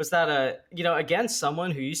was that, against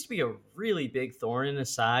someone who used to be a really big thorn in his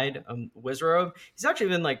side, Wizrobe, he's actually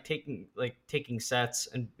been taking sets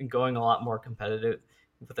and going a lot more competitive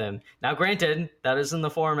with him. Now, granted, that is in the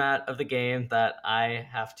format of the game that I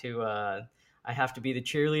have to be the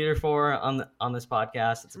cheerleader for on this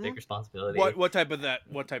podcast. It's a big responsibility. What type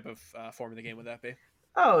of form of the game would that be?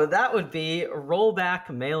 Oh, that would be rollback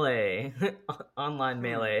melee, online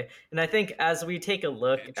melee. And I think as we take a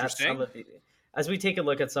look at some of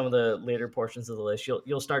the later portions of the list,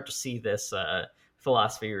 you'll start to see this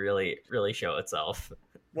philosophy really show itself.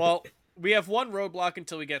 Well, we have one roadblock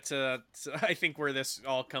until we get to I think where this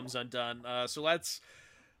all comes undone. So let's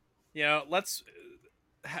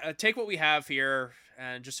take what we have here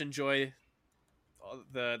and just enjoy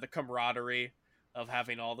the camaraderie of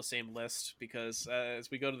having all the same list, because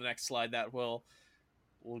as we go to the next slide, that will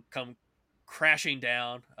come crashing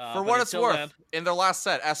down. For what it's worth, in their last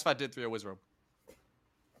set, SFAT did 3-0 Wizrobe.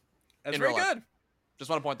 That's very good. Just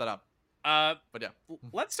want to point that out. But yeah,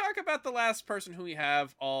 let's talk about the last person who we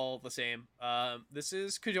have all the same. This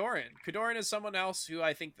is Kodorin. Kodorin is someone else who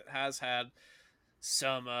I think that has had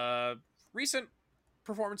some recent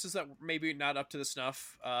performances that maybe not up to the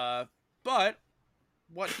snuff. But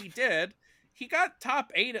what he did, he got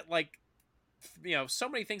top 8 at so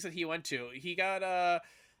many things that he went to. He got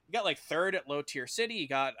like 3rd at Low Tier City. He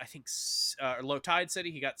got, I think, Low Tide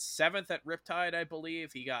City. He got 7th at Riptide, I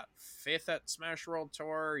believe. He got 5th at Smash World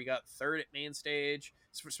Tour. He got 3rd at Main Stage,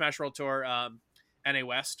 Smash World Tour, NA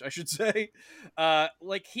West, I should say.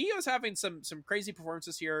 He was having some crazy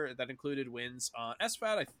performances here that included wins on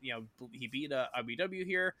SFAT. He beat IBW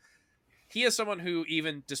here. He is someone who,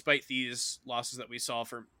 even despite these losses that we saw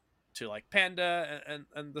to like Panda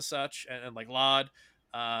and the such, and like Lod,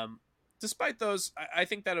 despite those, I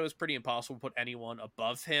think that it was pretty impossible to put anyone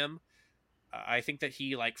above him. I think that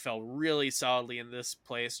he fell really solidly in this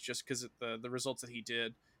place just because the results that he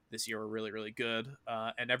did this year were really, really good.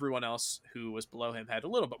 And everyone else who was below him had a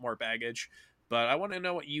little bit more baggage. But I want to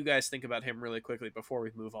know what you guys think about him really quickly before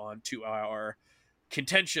we move on to our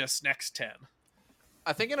contentious next 10.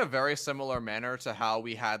 I think in a very similar manner to how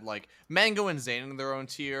we had Mango and Zayn in their own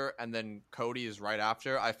tier, and then Cody is right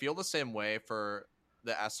after. I feel the same way for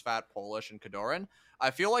the SFAT, Polish, and Kodorin. I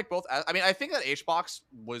feel like both. I mean, I think that HBox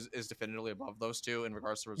is definitively above those two in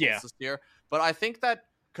regards to results this year. But I think that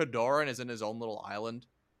Kodorin is in his own little island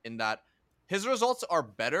in that his results are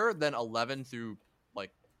better than 11 through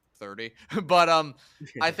 30. But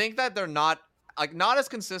I think that they're not as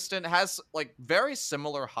consistent, has very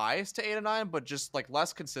similar highs to 8 and 9, but just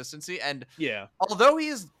less consistency. And although he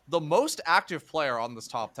is the most active player on this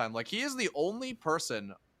top 10, he is the only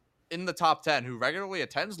person in the top 10 who regularly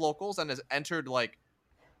attends locals and has entered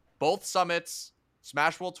both summits,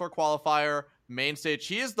 Smash World Tour qualifier, main stage.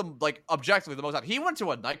 He is the objectively the most active. He went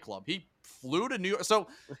to a nightclub. He flew to New York. So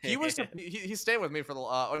he was he stayed with me for the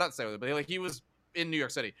or not stay with me, but he was in New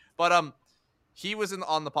York City. But he was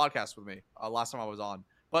on the podcast with me last time I was on.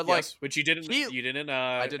 But which you didn't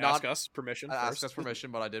I did not ask us permission. Ask us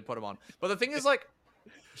permission, but I did put him on. But the thing is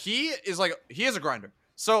he is a grinder.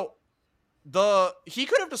 So he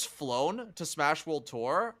could have just flown to Smash World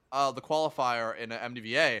Tour, the qualifier in an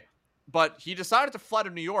MDVA, but he decided to fly to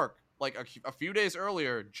New York a few days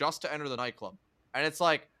earlier just to enter the nightclub. And it's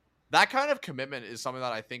that kind of commitment is something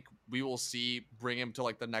that I think we will see bring him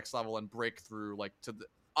to the next level and break through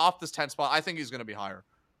off this 10 spot. I think he's going to be higher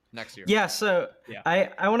next year. Yeah, so I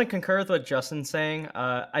want to concur with what Justin's saying.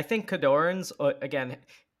 I think Kodorin's, again,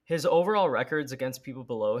 his overall records against people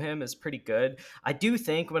below him is pretty good. I do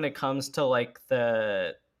think when it comes to like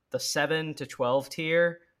the 7 to 12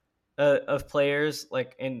 tier of players,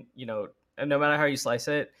 like and no matter how you slice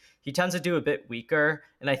it, he tends to do a bit weaker.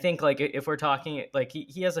 And I think like if we're talking like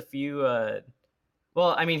he has a few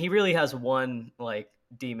well, I mean, he really has one like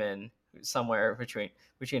demon somewhere between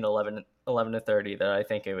 11 to 30 that I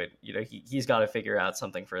think it would, he's got to figure out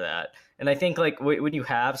something for that. And I think like when you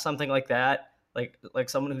have something like that, like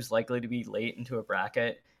someone who's likely to be late into a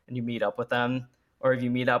bracket and you meet up with them, or if you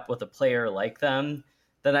meet up with a player like them,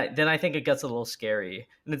 then I think it gets a little scary.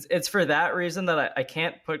 And it's for that reason that I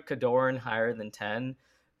can't put Kadoran higher than 10,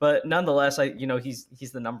 but nonetheless,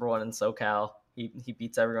 he's the number one in SoCal. He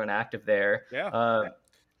beats everyone active there. Yeah.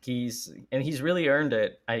 He's really earned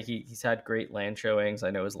it. He's had great land showings.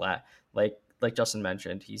 I know his like Justin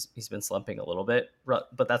mentioned, he's been slumping a little bit,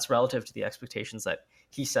 but that's relative to the expectations that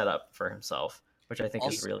he set up for himself, which I think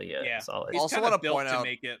is really solid. He's also want to point out, to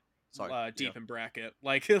make it deep in bracket,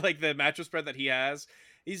 like the matchup spread that he has.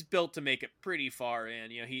 He's built to make it pretty far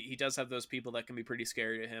in. He does have those people that can be pretty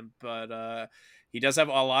scary to him, but he does have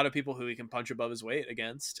a lot of people who he can punch above his weight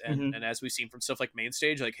against. And and as we've seen from stuff like Main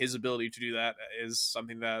Stage, like his ability to do that is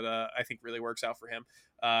something that I think really works out for him.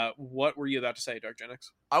 What were you about to say, Dark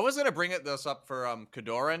Genix? I was going to bring this up for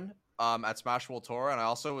Kadoran at Smash World Tour, and I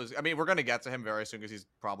also we're going to get to him very soon because he's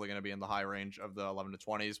probably going to be in the high range of the 11 to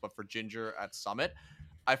 20s, but for Ginger at Summit,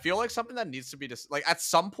 I feel like something that needs to be at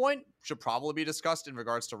some point should probably be discussed in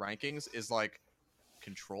regards to rankings is like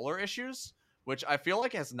controller issues, which I feel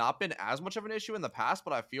like has not been as much of an issue in the past,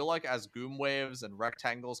 but I feel like as Goom Waves and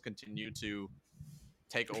Rectangles continue to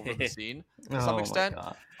take over the scene to some extent,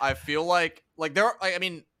 I feel like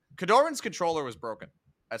Kadoran's controller was broken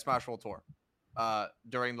at Smash World Tour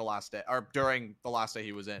during the last day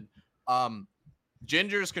he was in.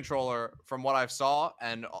 Ginger's controller, from what I saw,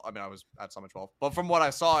 and I mean I was at Summit 12, but from what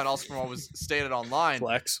I saw and also from what was stated online,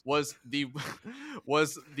 was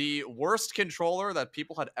the worst controller that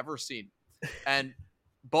people had ever seen, and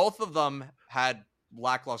both of them had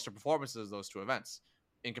lackluster performances those two events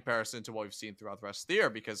in comparison to what we've seen throughout the rest of the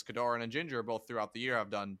year, because Kadoran and Ginger both throughout the year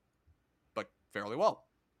have done like fairly well,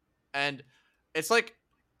 and it's like,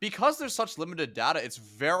 because there's such limited data, it's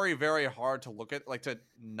very, very hard to look at, like, to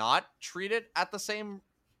not treat it at the same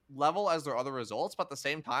level as their other results, but at the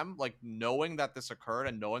same time, like, knowing that this occurred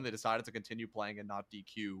and knowing they decided to continue playing and not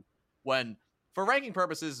DQ, when, for ranking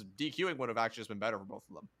purposes, DQing would have actually just been better for both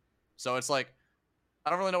of them. So it's like, I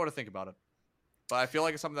don't really know what to think about it. But I feel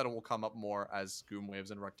like it's something that will come up more as Goom Waves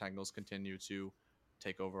and Rectangles continue to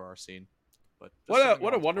take over our scene. But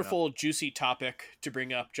what a wonderful, juicy topic to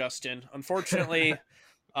bring up, Justin. Unfortunately...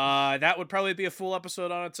 that would probably be a full episode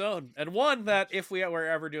on its own, and one that if we were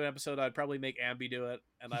ever doing an episode, I'd probably make Ambi do it,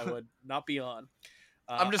 and I would not be on.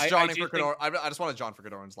 I'm just joining for Kadoran. I just want to join for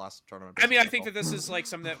Kadoran's last tournament. I mean, I think that this is like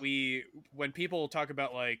something that when people talk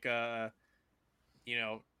about like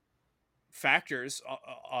factors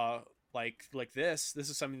like this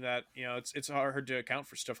is something that it's hard to account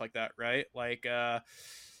for stuff like that, right? Like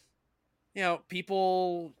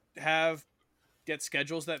people get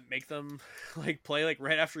schedules that make them like play like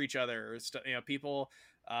right after each other, or people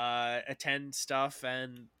attend stuff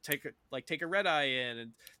and take a red eye in,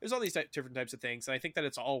 and there's all these different types of things, and I think that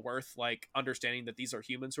it's all worth like understanding that these are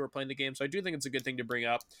humans who are playing the game. So I do think it's a good thing to bring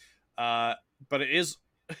up, but it is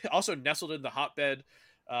also nestled in the hot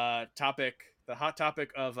topic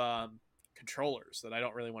of controllers that I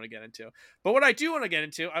don't really want to get into. But what I do want to get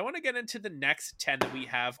into, I want to get into the next 10 that we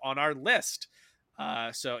have on our list.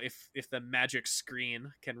 So if the magic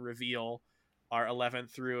screen can reveal our 11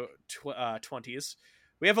 through 20s,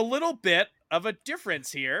 we have a little bit of a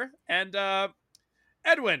difference here. And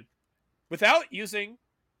Edwin, without using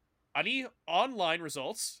any online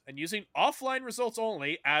results and using offline results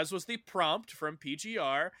only, as was the prompt from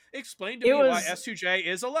PGR, explain to me why S2J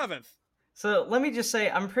is 11th. So let me just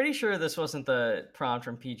say, I'm pretty sure this wasn't the prompt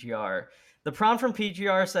from PGR. The prompt from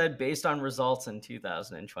PGR said based on results in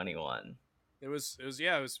 2021. It was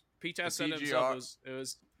P-Test said himself. It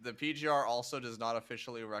was the PGR also does not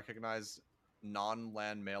officially recognize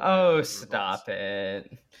non-land mail. Oh, stop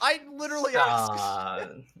it! I literally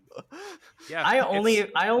asked. Yeah,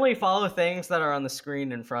 I only follow things that are on the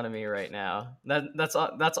screen in front of me right now. That's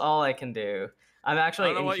all I can do. I'm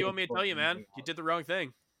actually. I don't know what you want me to tell you, man. You did the wrong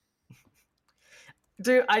thing,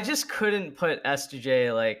 dude. I just couldn't put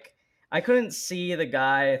S2J like. I couldn't see the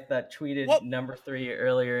guy that tweeted number 3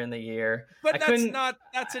 earlier in the year. But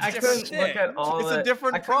that's a different thing. Look at all it's a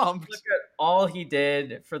different prompt. Look at all he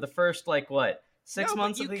did for the first 6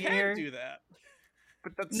 months of the year. You can do that.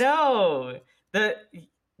 But that's... No,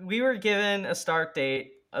 we were given a start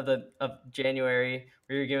date of January,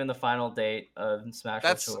 we were given the final date of Smash World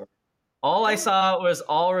That's- Tour. All I saw was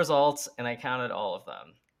all results, and I counted all of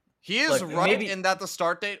them. He is Look, right maybe- in that the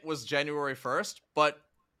start date was January 1st, but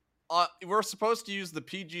we're supposed to use the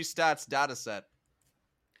PG Stats data set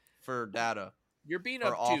for data, You're being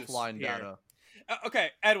or obtuse offline here. data.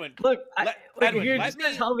 Okay, Edwin. Look, Edwin, you're let just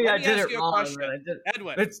gonna me- tell me let I me did ask it you a wrong. question. but I did-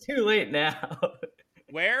 Edwin, It's too late now.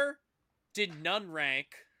 where did none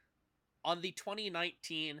rank on the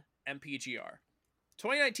 2019 MPGR?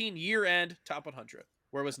 2019 year-end top 100.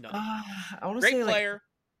 Where was none? I want to Great say player,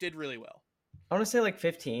 did really well. I want to say like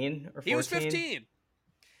 15 or 14. He was 15.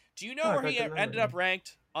 Do you know Oh, I where got he that number. ended up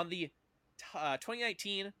ranked on the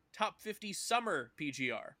 2019 top 50 summer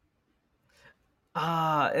PGR?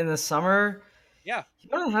 In the summer. Yeah. He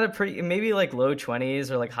might have had a pretty, maybe like low 20s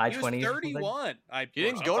or like high He 20s. was or something. 31. He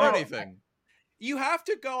didn't go to anything. You have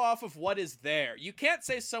to go off of what is there. You can't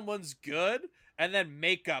say someone's good and then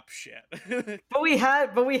make up shit. But we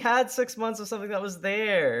had 6 months of something that was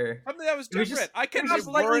there. Something that was It was different. just- I it was cannot just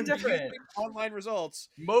slightly learn different. using online results.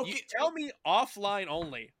 Moki, You tell me offline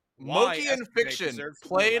only. why Moki and SJ Fiction deserves to be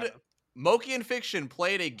played. allowed. Moki and Fiction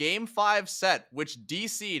played a Game 5 set, which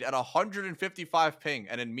DC'd at 155 ping,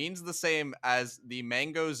 and it means the same as the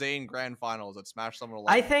Mango Zane Grand Finals at Smash Summer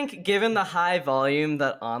 11. I think given the high volume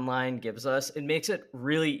that online gives us, it makes it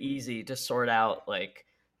really easy to sort out like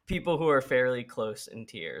people who are fairly close in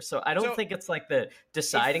tier. So I don't So- think it's like the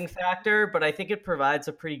deciding factor, but I think it provides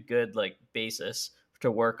a pretty good like basis to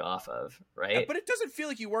work off of, right? Yeah, but it doesn't feel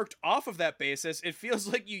like you worked off of that basis. It feels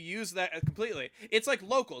like you use that completely. It's like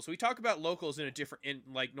locals. We talk about locals in a different in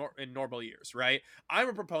normal years, right? I'm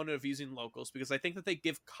a proponent of using locals because I think that they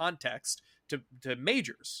give context to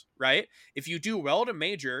majors, right? If you do well at a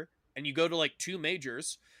major and you go to like 2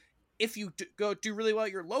 majors, if you do really well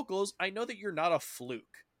at your locals, I know that you're not a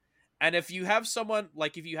fluke. And if you have someone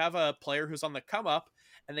like if you have a player who's on the come up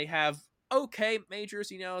and they have okay majors,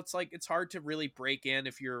 it's like it's hard to really break in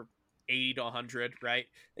if you're 80 to 100, right?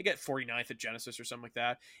 They get 49th at Genesis or something like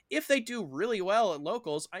that. If they do really well at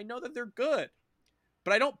locals, I know that they're good,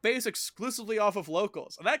 but I don't base exclusively off of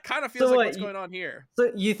locals, and that kind of feels So like what's going on here.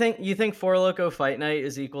 So you think Four Loco Fight Night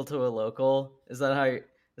is equal to a local? Is that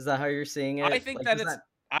how you're seeing it? I think Like, that is it's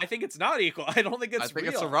I think it's not equal. I don't think it's I think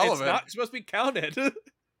real. it's irrelevant. It's not supposed to be counted.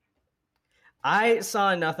 I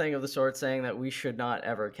saw nothing of the sort saying that we should not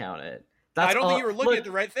ever count it. I don't think you were looking look, at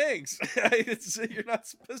the right things. You're not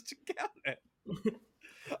supposed to count it.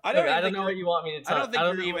 I look, don't, I even don't think know what you want me to tell. I don't think know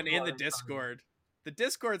you're what even you in want the me to tell you. Discord. The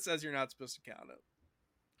Discord says you're not supposed to count it.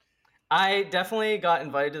 I definitely got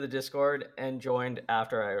invited to the Discord and joined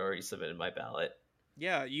after I already submitted my ballot.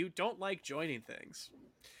 Yeah, you don't like joining things.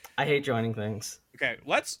 I hate joining things. Okay,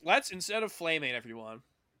 let's instead of flaming everyone,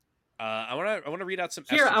 I want to read out some.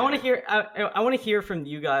 Here, I SJ. want to hear. I want to hear from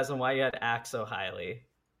you guys on why you had Axe so highly.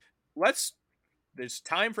 There's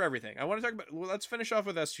time for everything. I want to talk about. Well, let's finish off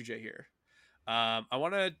with S2J here. I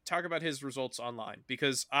want to talk about his results online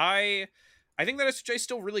because I think that S2J is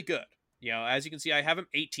still really good. As you can see, I have him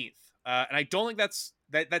 18th, and I don't think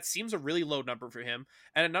that seems a really low number for him,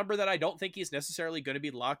 and a number that I don't think he's necessarily going to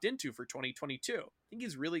be locked into for 2022. I think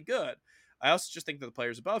he's really good. I also just think that the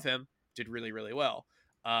players above him did really, really well.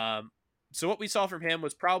 So what we saw from him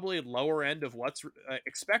was probably lower end of what's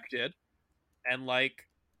expected, and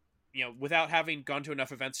without having gone to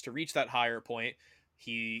enough events to reach that higher point,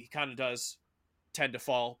 he kind of does tend to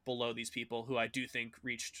fall below these people who I do think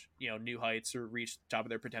reached new heights or reached the top of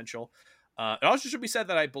their potential. It also should be said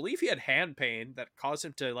that I believe he had hand pain that caused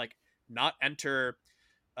him to not enter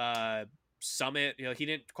Summit. He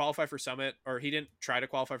didn't qualify for Summit, or he didn't try to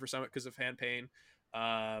qualify for Summit because of hand pain.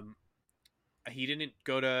 He didn't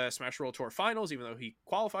go to Smash World Tour Finals, even though he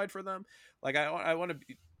qualified for them. I want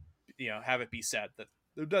to, have it be said that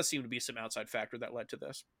there does seem to be some outside factor that led to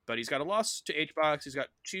this. But he's got a loss to HBox. He's got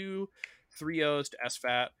 2 3-0s to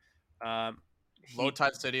SFAT. Low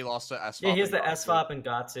Tide City lost to SFOP. Yeah, he has the and SFOP and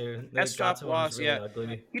Gatsu. The SFOP Gatsu one loss, was really yeah.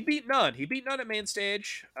 ugly. He beat none. He beat none at main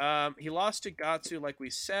stage. He lost to Gatsu, like we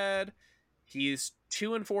said. He's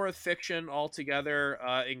 2-4 with Fiction altogether,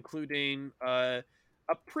 including a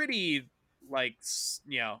pretty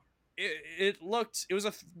it was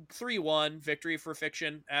a 3-1 victory for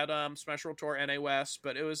Fiction at Smash World Tour NA West,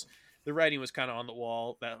 but the writing was kind of on the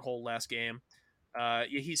wall that whole last game. He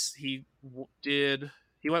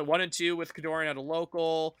went 1-2 with Kadorian at a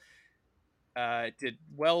local. Did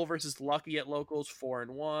well versus Lucky at locals,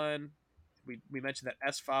 4-1. We mentioned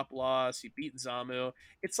that SFOP loss. He beat Zamu.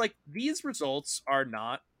 It's like these results are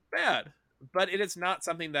not bad, but it is not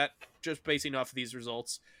something that just basing off of these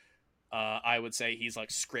results, I would say he's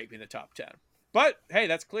scraping the top 10. But hey,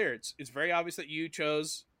 that's clear. It's very obvious that you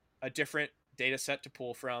chose a different data set to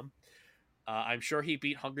pull from. I'm sure he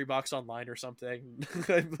beat Hungrybox online or something.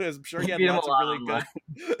 I'm sure he had Beat him lots a of lot really online.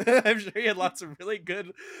 good. I'm sure he had lots of really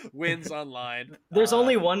good wins online. There's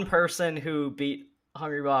only one person who beat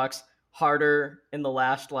Hungrybox harder in the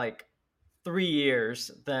last like 3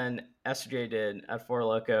 years than SJ did at Four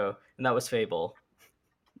Loko, and that was Fable.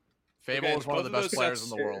 Fable Okay, is one of the both of best those players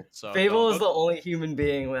sets- in the world. So Fable don't- is the only human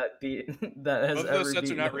being that has Both of ever those sets are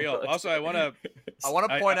beaten not real. Overlord. Also, I want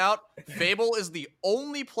to point out, Fable is the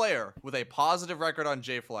only player with a positive record on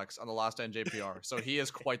JFlex on the last NJPR, so he is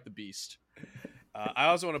quite the beast. I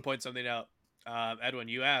also want to point something out. Edwin,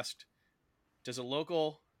 you asked, does a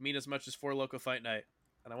local mean as much as Four Loko Fight Night?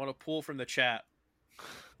 And I want to pull from the chat.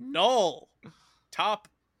 Null, top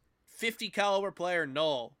 50 caliber player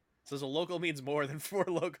Null says a local means more than Four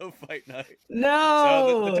Loko Fight Night.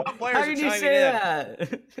 No, So the top players how are can you chiming say in.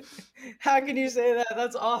 that? How can you say that?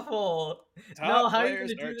 That's awful. Top No, how are you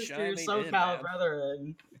players gonna are do this to your chiming in, SoCal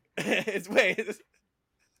man. brethren? Wait.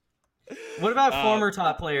 What about former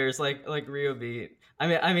top players like Rio Beat?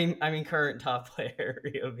 I mean current top player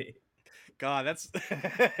Rio Beat. God, that's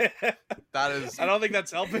That is. I don't think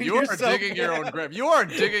that's helping. You are yourself digging your now. own grave. You are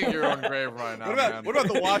digging your own grave right now, man. What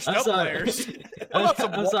about the washed I'm up sorry. players? What about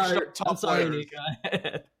some I'm washed sorry. up top I'm sorry, players?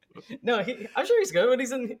 Nika. No, I'm sure he's good when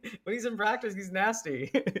he's in practice. He's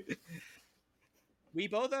nasty. We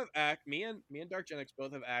both have Axe. Me and Dark Gen X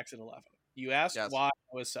both have Axe in 11. You asked Yes. why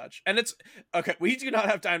it was such, and it's okay. We do not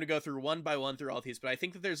have time to go through one by one through all these, but I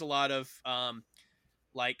think that there's a lot of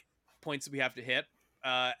like points that we have to hit.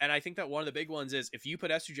 And I think that one of the big ones is if you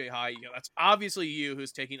put SUJ high, that's obviously you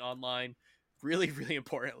who's taking online really, really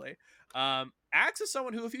importantly. Axe is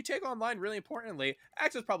someone who, if you take online really importantly,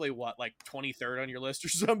 Axe is probably what, like 23rd on your list or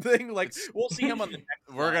something. Like we'll see him on the next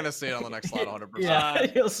We're slide. gonna see it on the next slide, 100%. Yeah,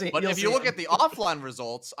 you'll see. But you'll if see you look him. at the offline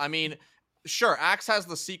results, I mean, sure, Axe has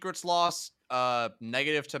the secrets loss,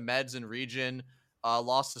 negative to Meds and Region,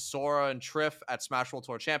 lost to Sora and Triff at Smash World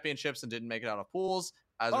Tour Championships and didn't make it out of pools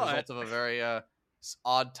as a But- result of a very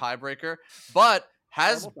odd tiebreaker, but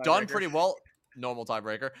has Normal done tiebreaker. pretty well. Normal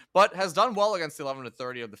tiebreaker, but has done well against the 11 to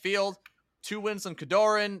 30 of the field. 2 wins on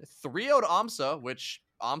Kadoran, 3-0'd Amsa, which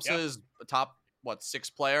Amsa is a top 6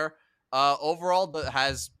 player. Overall,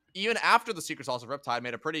 has even after the Secret Sauce of Riptide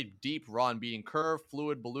made a pretty deep run, beating Curve,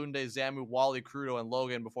 Fluid, Balloonde, Zamu, Wally, Crudo, and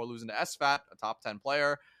Logan before losing to SFAT, a top 10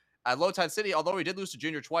 player. At Low Tide City, although he did lose to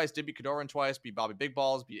Junior twice, did beat Kadoran twice, beat Bobby Big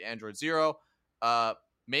Balls, beat Android Zero.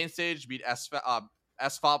 Main stage beat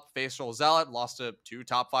SFOP, Facial Zealot, lost to 2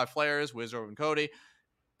 top 5 players, Wizard and Cody.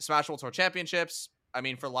 Smash World Tour Championships, I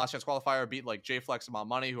mean, for the last chance qualifier, beat like JFlex and Mount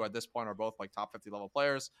Money, who at this point are both like top 50 level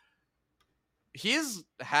players. He's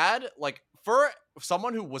had, like, for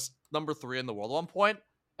someone who was number 3 in the world at one point,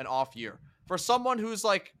 an off year. For someone who's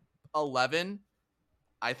like 11,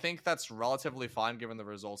 I think that's relatively fine given the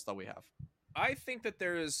results that we have. I think that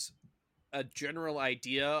there is a general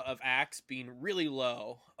idea of Axe being really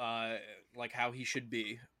low, like how he should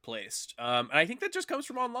be placed. And I think that just comes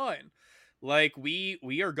from online. Like we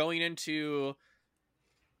are going into,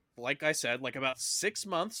 like I said, like about 6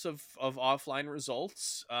 months of offline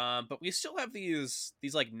results, but we still have these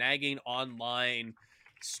like nagging online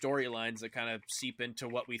storylines that kind of seep into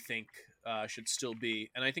what we think should still be.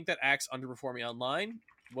 And I think that Axe underperforming online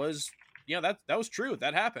was, that was true.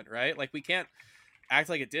 That happened, right? Like we can't act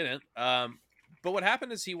like it didn't. But what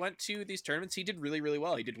happened is he went to these tournaments. He did really, really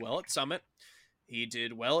well. He did well at Summit. He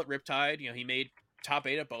did well at Riptide. He made top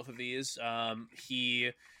 8 at both of these.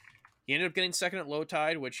 He ended up getting second at Low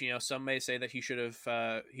Tide, which, some may say that he should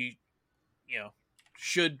have,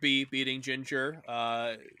 should be beating Ginger.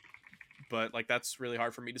 But like, that's really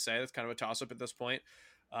hard for me to say. That's kind of a toss up at this point.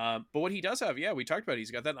 But what he does have, we talked about it.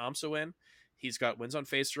 He's got that Amsa win. He's got wins on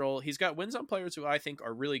face roll. He's got wins on players who I think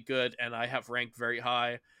are really good and I have ranked very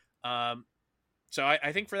high. So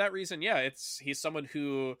I think for that reason, he's someone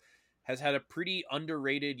who has had a pretty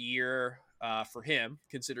underrated year for him,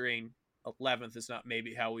 considering 11th is not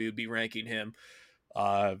maybe how we would be ranking him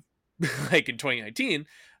like in 2019.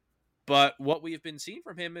 But what we've been seeing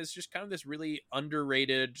from him is just kind of this really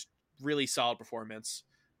underrated, really solid performance,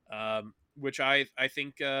 which I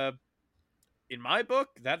think in my book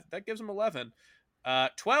that gives him 11.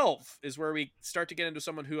 12 is where we start to get into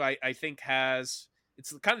someone who I think has,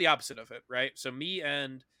 it's kind of the opposite of it, right? So me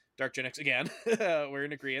and Dark Gen X again, we're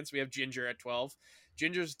in agreement. We have Ginger at 12.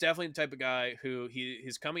 Ginger's definitely the type of guy who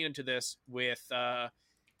he's coming into this with,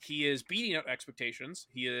 he is beating out expectations.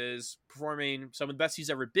 He is performing some of the best he's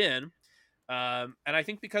ever been. And I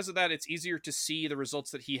think because of that, it's easier to see the results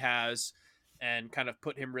that he has and kind of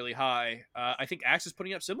put him really high. I think Axe is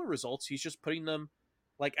putting up similar results. He's just putting them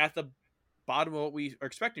like at the bottom of what we are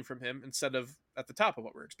expecting from him instead of at the top of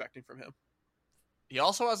what we're expecting from him. He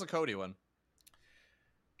also has a Cody win.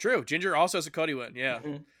 True. Ginger also has a Cody win. Yeah.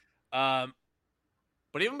 Mhm.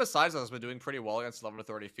 But even besides that, has been doing pretty well against level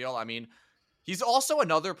 30 field. I mean, he's also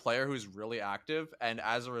another player who's really active, and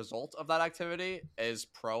as a result of that activity, is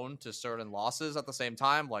prone to certain losses at the same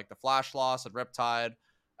time, like the Flash loss at Riptide,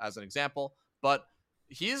 as an example. But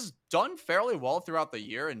he's done fairly well throughout the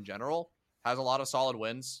year in general. Has a lot of solid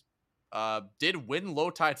wins. Did win Low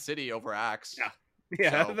Tide City over Axe.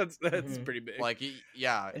 Yeah, So- that's Mhm. pretty big. Like, And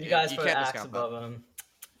you guys you put can't Axe discount that. above him.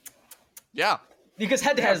 Yeah. Because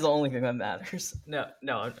head to head is the only thing that matters. No,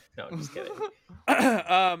 I'm just kidding.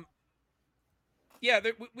 Yeah,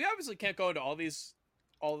 we obviously can't go into all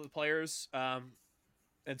the players,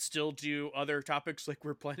 and still do other topics like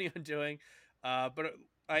we're planning on doing. But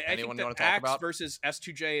I Anyone think you wanna that talk Axe about? versus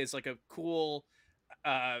S2J is like a cool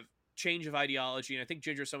change of ideology, and I think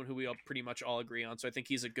Ginger's someone who we all pretty much all agree on. So I think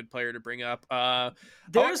he's a good player to bring up.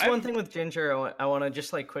 There's I- one thing with Ginger I want to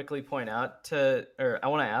just like quickly point out or I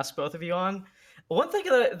want to ask both of you on. One thing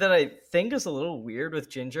that I think is a little weird with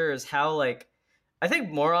Ginger is how like I think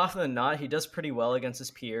more often than not he does pretty well against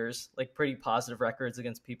his peers, like pretty positive records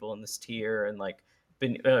against people in this tier and like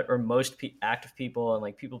or most active people and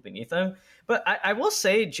like people beneath him. But I will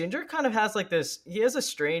say Ginger kind of has like this. He has a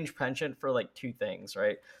strange penchant for like two things,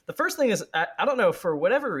 right? The first thing is I don't know, for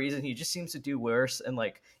whatever reason he just seems to do worse in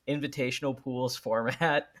like invitational pools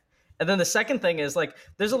format. And then the second thing is like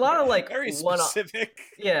there's a lot of like very one-off. specific.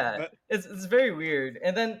 Yeah, but- it's very weird.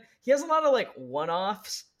 And then he has a lot of like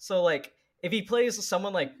one-offs. So like if he plays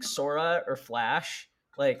someone like Sora or Flash,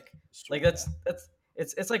 like that's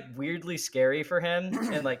it's like weirdly scary for him,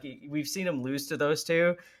 and like we've seen him lose to those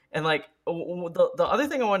two. And like the other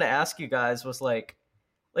thing I wanted to ask you guys was like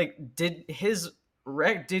did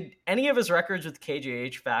any of his records with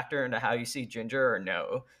KJH factor into how you see Ginger or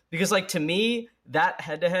no? Because like to me that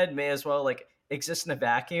head to head may as well like exist in a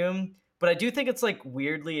vacuum, but I do think it's like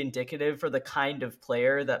weirdly indicative for the kind of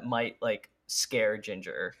player that might like scare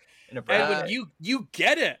Ginger in a bracket. Edwin, you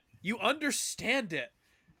get it. You understand it.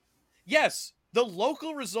 Yes, the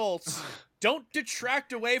local results don't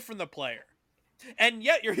detract away from the player. And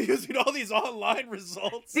yet you're using all these online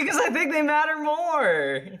results. Because I think they matter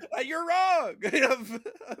more. You're wrong.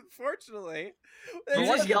 Unfortunately. You're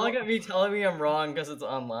just yelling at me, telling me I'm wrong because it's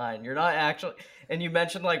online. You're not actually, and you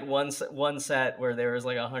mentioned like one set where there was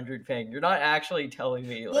like 100 ping. You're not actually telling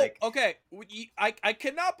me like. Well, okay, I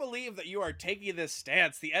cannot believe that you are taking this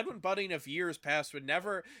stance. The Edwin Budding of years past would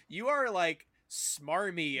never. You are like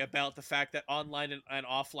smarmy about the fact that online and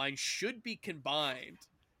offline should be combined.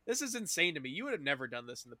 This is insane to me. You would have never done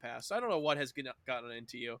this in the past. I don't know what has gotten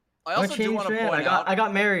into you. I also do want to point out. I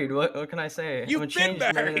got married. What can I say? You've I'm a been changed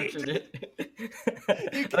man of married.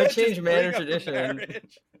 I'm I'm a changed man of tradition.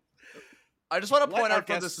 I just want to Let point our out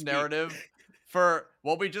for guests this speak. narrative, for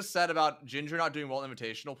what we just said about Ginger not doing well in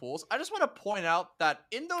invitational pools. I just want to point out that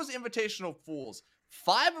in those invitational pools,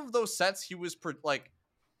 5 of those sets he was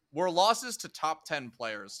were losses to top 10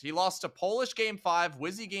 players. He lost to Polish game 5,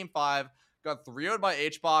 Wizzy game 5, got 3-0'd by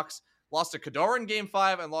HBox, lost to Kadora in game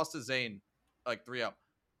 5, and lost to Zane like 3-0.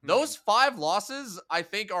 Those 5 losses, I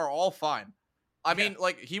think, are all fine. I mean,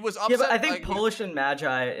 like he was upset. Yeah, but I think like, Polish and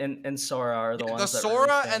Magi and Sora are the ones. the that Sora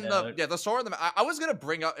really and stand the out. the Sora and the I was gonna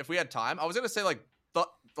bring up, if we had time, I was gonna say like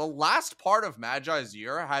the last part of Magi's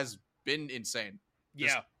year has been insane.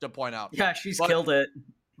 Just Yeah. to point out. Yeah, she's But- killed it.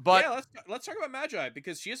 But yeah, let's talk about Magi,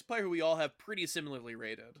 because she is a player who we all have pretty similarly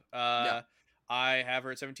rated. Yeah. I have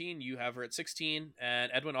her at 17, you have her at 16, and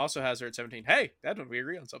Edwin also has her at 17. Hey, Edwin, we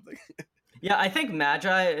agree on something. Yeah, I think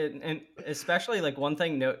Magi, and especially like one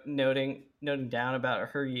thing noting down about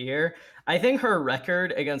her year, I think her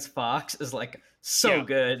record against Fox is like so Yeah.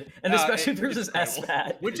 good, and especially it's versus incredible.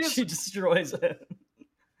 SFAT, Which is- she destroys him.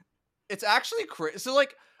 it's actually crazy. So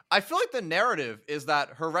like I feel like the narrative is that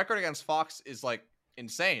her record against Fox is like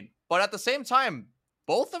insane. But at the same time,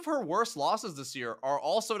 both of her worst losses this year are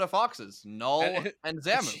also to Foxes, Null and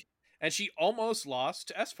Zamu. And she almost lost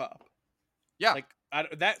to SPOP. Yeah. Like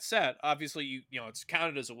that said, obviously you know it's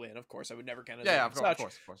counted as a win. Of course, I would never count it. Yeah, as of such,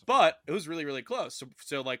 course. But it was really, really close.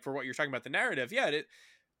 So like for what you're talking about, the narrative, yeah,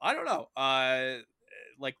 I don't know.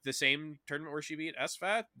 Like the same tournament where she beat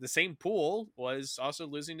SFAT, the same pool was also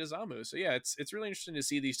losing to Zamu. So yeah, it's really interesting to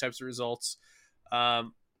see these types of results. But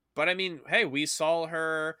I mean, hey, we saw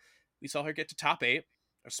her get to top 8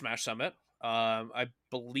 of Smash Summit. I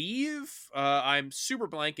believe I'm super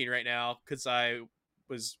blanking right now because I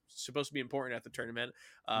was supposed to be important at the tournament.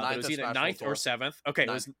 But it was Ninth at either Smash 9th or World Tour. 7th. Okay,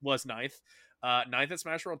 Ninth. it was 9th. ninth at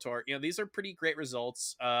Smash World Tour. You know, these are pretty great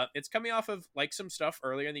results. It's coming off of like some stuff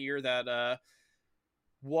earlier in the year that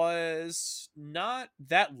was not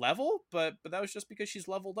that level, but that was just because she's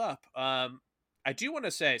leveled up. I do want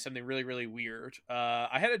to say something really, really weird.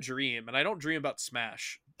 I had a dream, and I don't dream about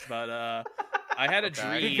Smash, but I had a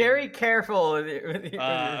dream. Be very careful with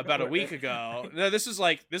about a week ago. No, this is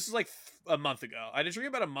like a month ago. I had a dream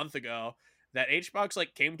about a month ago that HBox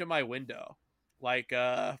like came to my window, like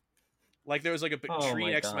there was like a big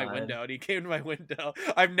tree next to my window, and he came to my window.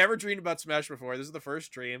 I've never dreamed about Smash before. This is the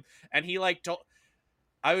first dream, and he like told.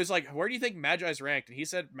 I was like, "Where do you think Magi's ranked?" And he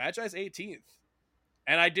said Magi's 18th.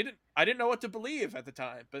 And I didn't know what to believe at the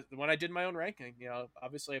time, but when I did my own ranking, you know,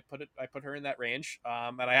 obviously I put her in that range,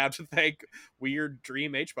 and I have to thank Weird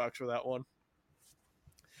Dream HBox for that one.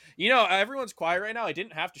 You know, everyone's quiet right now. I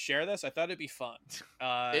didn't have to share this. I thought it'd be fun.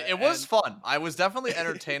 It was fun. I was definitely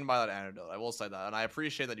entertained by that anecdote. I will say that, and I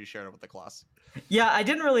appreciate that you shared it with the class. Yeah, I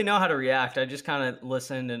didn't really know how to react. I just kind of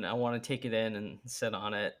listened, and I want to take it in and sit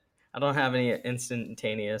on it. I don't have any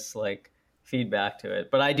instantaneous like feedback to it,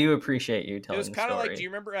 but I do appreciate you telling the story. It was kind of like, do you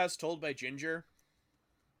remember As Told by Ginger?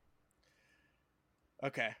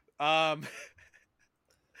 Okay. I'm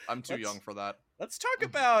too young for that. Let's talk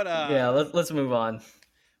about yeah, let's move on.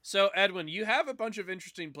 So Edwin, you have a bunch of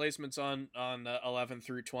interesting placements on 11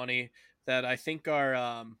 through 20 that I think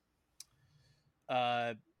are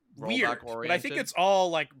weird, but I think it's all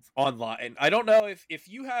like online. I don't know if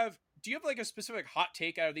you have, do you have like a specific hot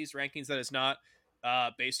take out of these rankings that is not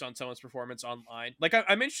based on someone's performance online? Like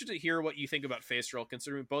I'm interested to hear what you think about Faceroll,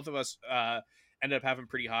 considering both of us ended up having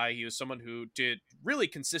pretty high. He was someone who did really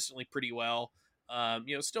consistently pretty well.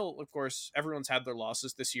 You know, still, of course, everyone's had their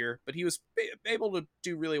losses this year, but he was able to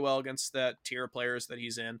do really well against that tier of players that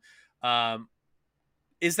he's in.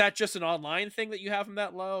 Is that just an online thing that you have him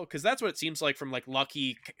that low? Because that's what it seems like from like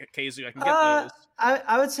Lucky, KZ. I can get those.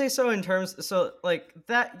 I would say so in terms, so like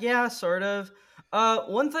that, yeah, sort of.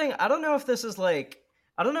 One thing, I don't know if this is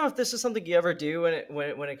something you ever do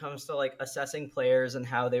when it comes to like assessing players and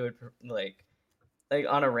how they would like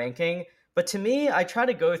on a ranking. But to me, I try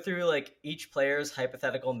to go through like each player's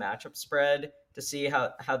hypothetical matchup spread to see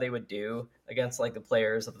how they would do against like the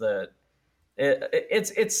players of the.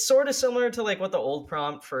 It's sort of similar to like what the old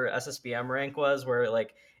prompt for SSBM rank was, where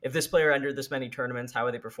like if this player entered this many tournaments, how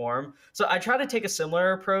would they perform? So I try to take a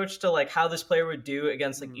similar approach to like how this player would do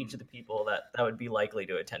against like each of the people that would be likely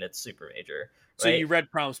to attend its super major. Right? So you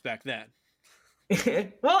read prompts back then.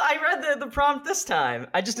 Well, I read the prompt this time.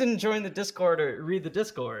 I just didn't join the Discord or read the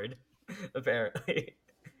Discord. Apparently,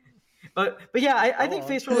 but yeah, I think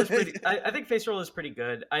Faceroll is pretty. I think Faceroll is pretty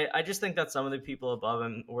good. I just think that some of the people above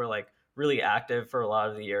him were like really active for a lot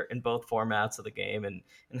of the year in both formats of the game and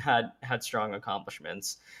had strong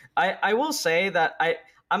accomplishments. I will say that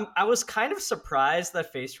I was kind of surprised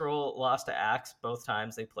that Faceroll lost to Axe both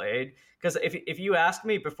times they played, because if you asked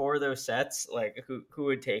me before those sets like who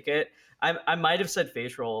would take it, I might have said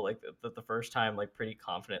Faceroll like the first time like pretty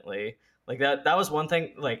confidently. Like that was one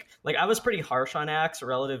thing, like I was pretty harsh on Axe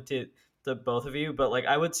relative to both of you, but like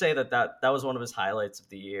I would say that was one of his highlights of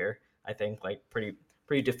the year. I think like pretty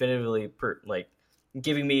definitively like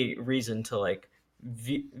giving me reason to like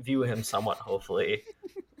view him somewhat hopefully.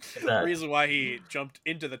 The reason why he jumped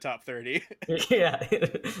into the top 30. Yeah,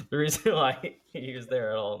 the reason why he was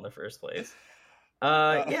there at all in the first place.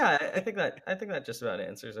 Yeah, I think that just about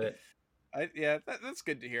answers it. That's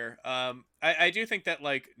good to hear. I do think that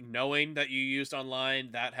like knowing that you used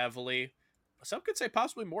online that heavily, some could say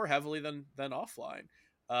possibly more heavily than offline.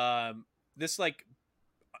 This like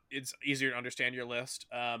it's easier to understand your list.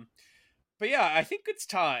 But yeah, I think it's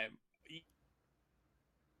time.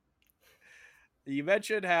 You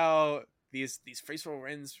mentioned how these Faceroll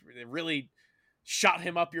wins really shot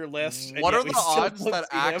him up your list. What are the odds that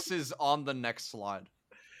Axe is on the next slide?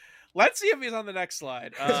 Let's see if he's on the next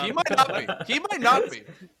slide. He might not be. He might not be.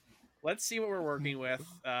 Let's see what we're working with.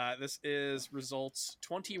 This is results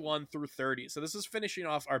 21 through 30. So this is finishing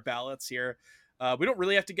off our ballots here. We don't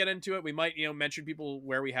really have to get into it. We might, mention people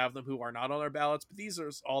where we have them who are not on our ballots, but these are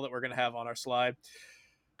all that we're going to have on our slide.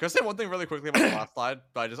 Can I say one thing really quickly about the last slide?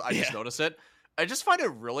 But I just noticed it. I just find it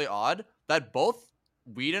really odd that both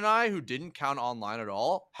Weed and I, who didn't count online at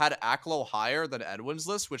all, had Aklo higher than Edwin's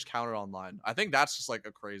list, which counted online. I think that's just like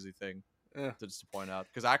a crazy thing to point out,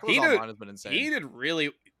 because Aklo's online has been insane. He did really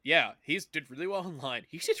well online.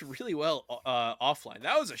 He did really well offline.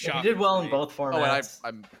 That was a shock. He did well in both formats. Oh,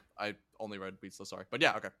 and I only read Beats, so sorry. But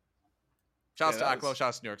yeah, okay. Shouts to Aklo,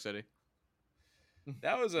 shouts to New York City.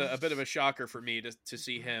 That was a bit of a shocker for me to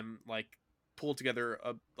see him like pull together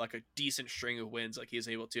a decent string of wins like he was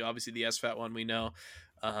able to. Obviously the SFAT one we know,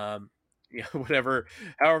 whatever,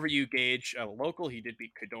 however you gauge a local, he did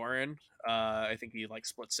beat Kadoran. I think he like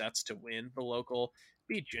split sets to win the local.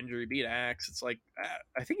 Beat Ginger, he beat Axe. It's like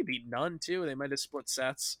I think he beat None too. They might have split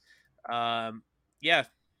sets. Yeah,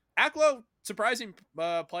 Aklo, surprising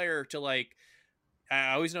player to like.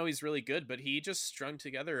 I always know he's really good, but he just strung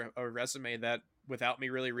together a resume that, without me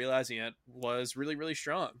really realizing it, was really, really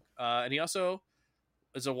strong. And he also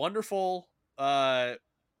is a wonderful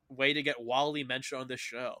way to get Wally mentioned on this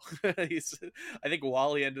show. I think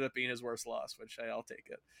Wally ended up being his worst loss, which I'll take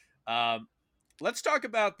it. Let's talk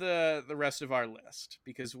about the rest of our list,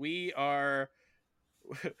 because we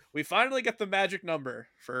finally get the magic number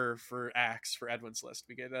for Axe for Edwin's list.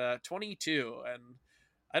 We get 22, and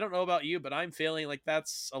I don't know about you, but I'm feeling like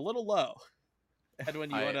that's a little low.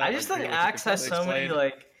 Edwin, you want to? I just think Axe has so many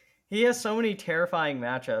he has so many terrifying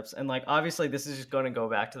matchups, and like obviously this is just going to go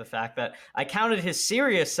back to the fact that I counted his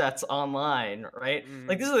serious sets online, right?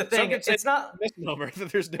 Like this is the thing. It's not misnomer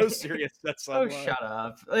that there's no serious sets online. Oh, shut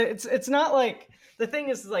up! It's not like the thing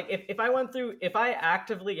is like if I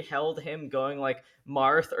actively held him going like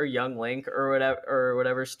Marth or Young Link or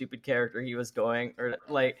whatever stupid character he was going, or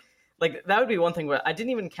like that would be one thing, but I didn't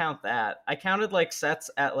even count that. I counted like sets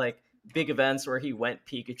at like big events where he went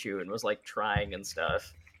Pikachu and was like trying and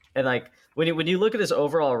stuff. And like when you look at his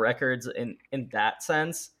overall records in that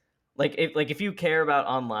sense, if you care about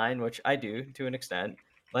online, which I do to an extent,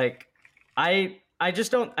 like I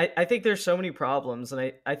just don't. I think there's so many problems,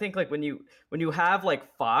 and I think like when you have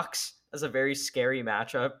like Fox as a very scary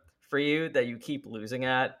matchup for you that you keep losing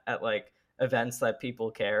at like events that people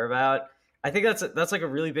care about, I think that's like a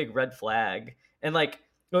really big red flag. And like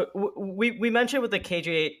we mentioned with the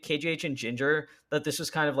KGH and Ginger that this was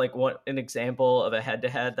kind of like an example of a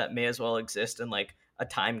head-to-head that may as well exist in like a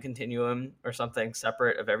time continuum or something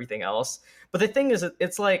separate of everything else. But the thing is,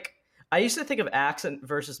 it's like I used to think of Axe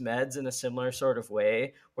versus Meds in a similar sort of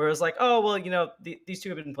way, where it was like, oh well, these two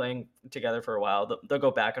have been playing together for a while. They'll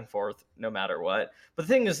go back and forth no matter what. But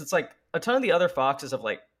the thing is, it's like a ton of the other Foxes have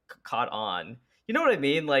like caught on. You know what I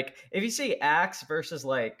mean? Like if you see Axe versus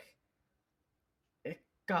like,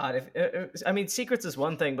 God, Secrets is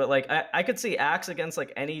one thing, but like I could see Axe against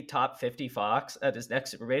like any top 50 Fox at his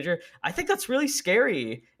next Super Major. I think that's really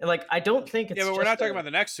scary, and like I don't think it's. Yeah, but we're not talking about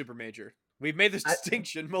the next Super Major. We've made this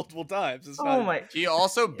distinction multiple times. He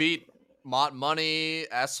also beat Mont Money,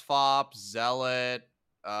 SFOP, Zealot.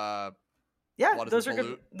 Yeah, those are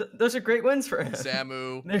good. Those are great wins for him.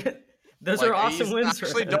 Samu. Those are awesome wins for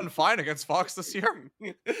him. He's actually done fine against Fox this year.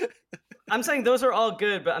 I'm saying those are all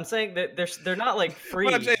good, but I'm saying that they're not like free.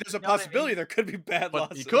 But I'm saying there's a possibility there could be bad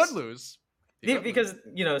losses. He could lose. Because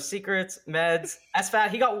Secrets, Meds,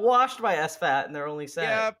 SFAT, he got washed by SFAT in their only set.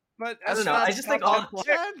 Yeah, but I don't know. I just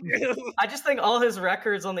think all his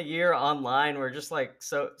records on the year online were just like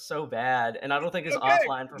so bad, and I don't think his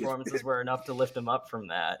offline performances were enough to lift him up from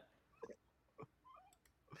that.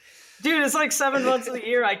 Dude, it's like 7 months of the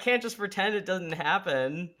year. I can't just pretend it doesn't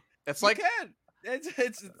happen. It's like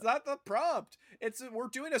it's not the prompt. We're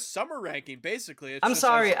doing a summer ranking basically. I'm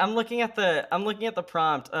sorry. I'm looking at the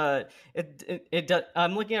prompt. I'm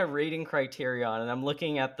looking at rating criterion, and I'm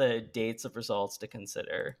looking at the dates of results to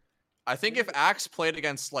consider. I think if Axe played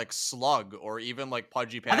against like Slug or even like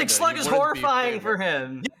Pudgy Panda, I think Slug is horrifying for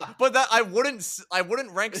him. Yeah, but that I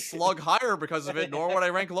wouldn't rank Slug higher because of it, nor would I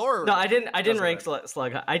rank lower. No, I didn't rank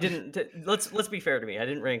Slug. I didn't. Let's be fair to me. I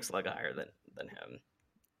didn't rank Slug higher than him.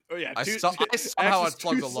 Oh yeah, I somehow had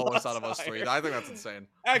Slug the lowest out of us three. I think that's insane.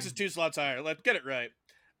 Axe is 2 slots higher. Let's get it right.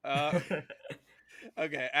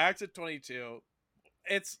 Okay, Axe at 22.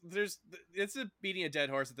 It's beating a dead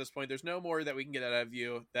horse at this point. There's no more that we can get out of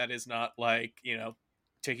you that is not like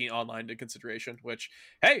taking online into consideration. Which,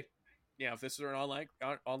 hey, if this is an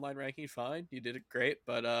online ranking, fine, you did it great.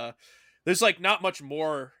 But there's like not much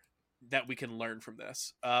more that we can learn from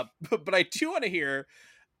this. But I do want to hear.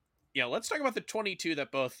 Let's talk about the 22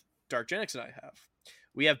 that both Darkgenix and I have.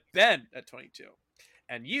 We have Ben at 22,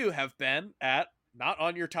 and you have Ben at not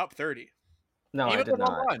on your top 30. No, I did not.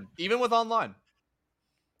 Online. Even with online.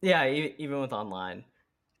 Yeah, even with online.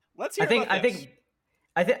 Let's hear about this.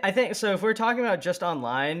 I think so. If we're talking about just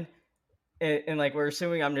online, and like we're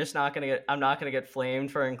assuming I'm not gonna get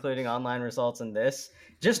flamed for including online results in this.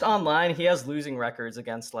 Just online, he has losing records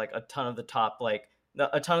against like a ton of the top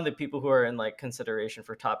a ton of the people who are in like consideration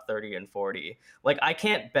for top 30 and 40. Like I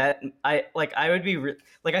can't bet. I would be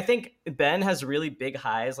I think Ben has really big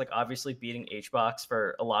highs. Like obviously beating HBox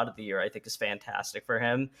for a lot of the year, I think is fantastic for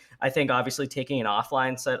him. I think obviously taking an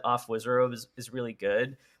offline set off Wizard is really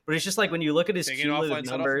good. But it's just like when you look at his cumulative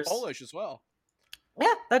numbers, Polish as well.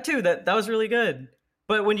 Yeah, that too. That was really good.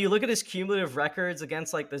 But when you look at his cumulative records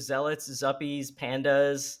against like the Zealots, Zuppies,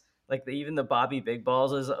 Pandas, like even the Bobby Big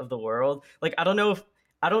Balls of the world, like I don't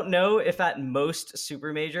know if at most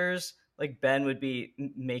super majors like Ben would be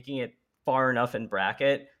making it far enough in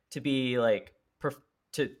bracket to be like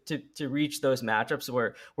to reach those matchups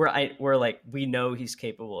where like we know he's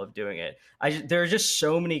capable of doing it. There are just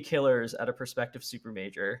so many killers at a prospective super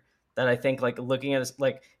major that I think like looking at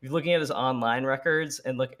his online records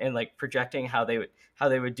and like projecting how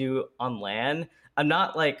they would do on LAN. I'm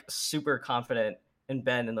not like super confident in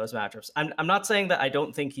Ben in those matchups. I'm not saying that I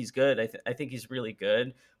don't think he's good. I think he's really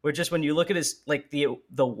good. But just when you look at his like the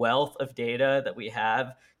wealth of data that we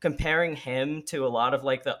have, comparing him to a lot of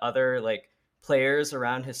like the other like players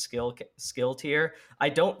around his skill tier, I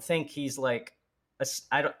don't think he's like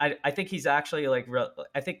I think he's actually like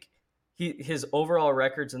I think his overall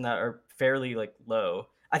records in that are fairly like low.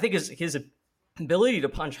 I think his ability to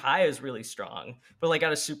punch high is really strong, but like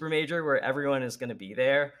at a super major where everyone is going to be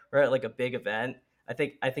there, or at like a big event, I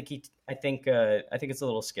think it's a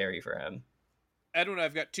little scary for him. Edwin,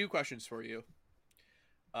 I've got two questions for you.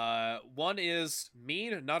 One is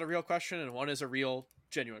mean, not a real question, and one is a real,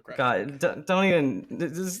 genuine question. God, don't even.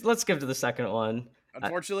 Let's skip to the second one.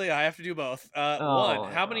 Unfortunately, I have to do both.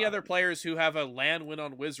 One, how many other players who have a LAN win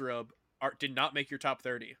on Wizrobe did not make your top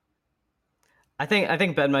 30? I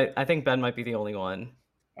think Ben might be the only one.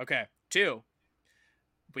 Okay. Two,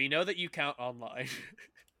 we know that you count online.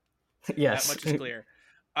 Yes. That much is clear.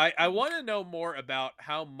 I want to know more about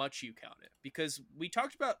how much you count it, because we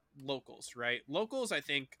talked about locals, right? Locals, I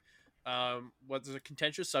think, was a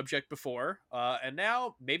contentious subject before, and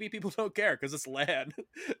now maybe people don't care because it's LAN.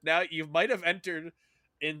 Now you might have entered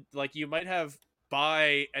in, like, you might have,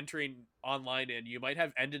 by entering online in, you might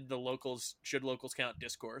have ended the locals, should locals count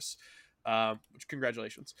discourse, which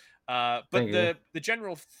congratulations. But the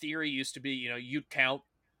general theory used to be, you'd count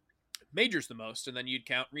majors the most, and then you'd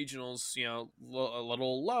count regionals, a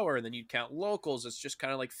little lower, and then you'd count locals. It's just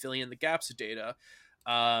kind of like filling in the gaps of data.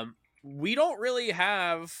 We don't really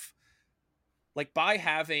have, like, by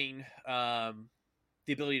having the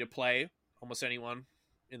ability to play almost anyone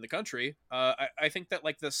in the country, I think that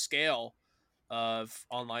like the scale of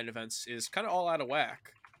online events is kind of all out of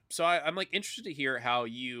whack. So I'm like interested to hear how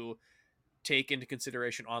you take into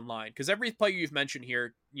consideration online, because every player you've mentioned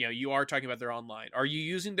here, you are talking about their online. Are you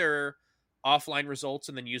using their offline results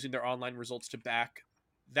and then using their online results to back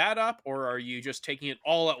that up, or are you just taking it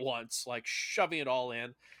all at once, like shoving it all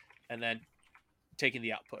in and then taking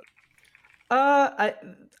the output?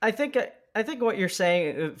 I think what you're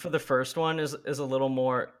saying for the first one is a little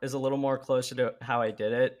more closer to how I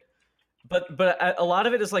did it, but a lot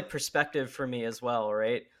of it is like perspective for me as well,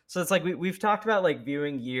 right? So it's like we've talked about like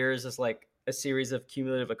viewing years as like a series of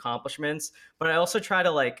cumulative accomplishments, but I also try to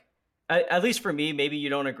like, at least for me, maybe you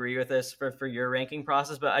don't agree with this for your ranking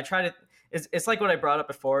process, but I try to, it's like what I brought up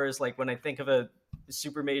before, is like when I think of a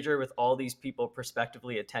super major with all these people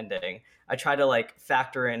prospectively attending, I try to like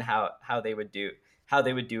factor in how they would do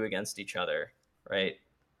against each other, right?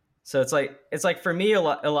 So it's like for me, a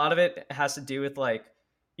lot of it has to do with like,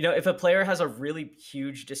 if a player has a really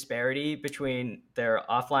huge disparity between their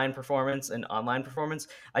offline performance and online performance,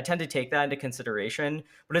 I tend to take that into consideration.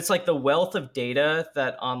 But it's like the wealth of data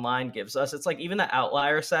that online gives us. It's like even the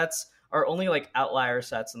outlier sets are only like outlier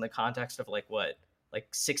sets in the context of like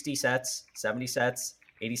 60 sets, 70 sets,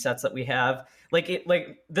 80 sets that we have. Like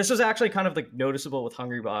this was actually kind of like noticeable with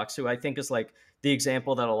Hungrybox, who I think is like the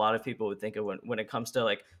example that a lot of people would think of when it comes to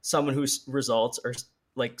like someone whose results are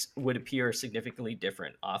like would appear significantly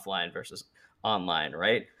different offline versus online,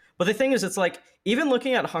 right? But the thing is, it's like, even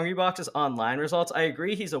looking at Hungrybox's online results, I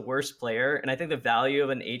agree he's a worse player, and I think the value of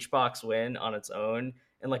an HBox win on its own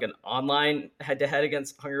and like an online head-to-head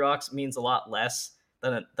against Hungrybox means a lot less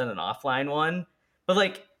than an offline one. But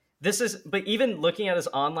like but even looking at his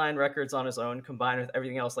online records on his own combined with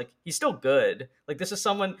everything else, like he's still good. Like this is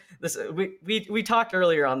someone, we talked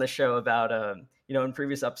earlier on the show about in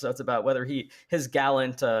previous episodes about whether his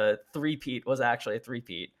Gallant three-peat was actually a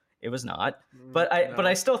three-peat. It was not, but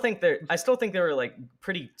I still think there were like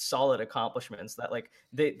pretty solid accomplishments that like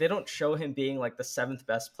they don't show him being like the 7th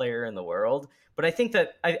best player in the world. But I think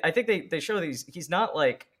that I think they show these, he's not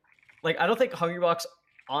like I don't think Hungrybox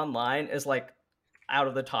online is like out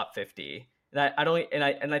of the top 50, and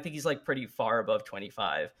I think he's like pretty far above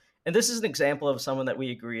 25. And this is an example of someone that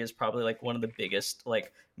we agree is probably like one of the biggest,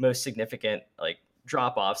 like most significant like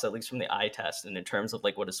drop-offs, at least from the eye test, and in terms of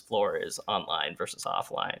like what his floor is online versus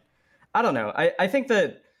offline. I don't know. I think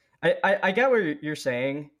that I get what you're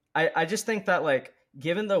saying. I just think that like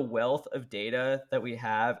given the wealth of data that we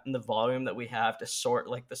have and the volume that we have to sort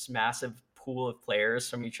like this massive pool of players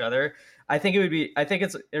from each other. I think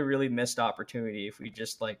it's a really missed opportunity if we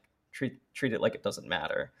just like treat it like it doesn't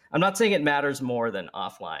matter. I'm not saying it matters more than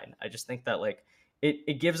offline. I just think that like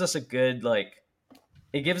it gives us a good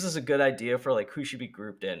idea for like who should be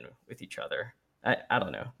grouped in with each other. I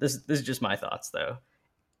don't know. This is just my thoughts though.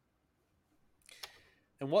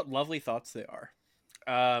 And what lovely thoughts they are.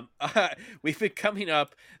 We've been coming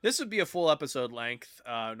up. This would be a full episode length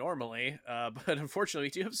normally, but unfortunately,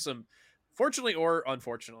 we do have some. Fortunately or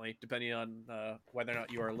unfortunately, depending on whether or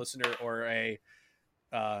not you are a listener or a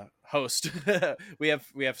host, we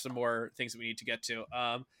have some more things that we need to get to.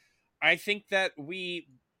 I think that we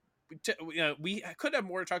could have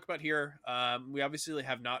more to talk about here. We obviously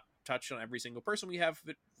have not touched on every single person we have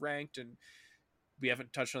ranked, and we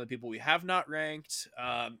haven't touched on the people we have not ranked.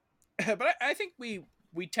 But I think we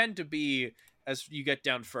tend to be, as you get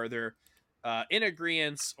down further, in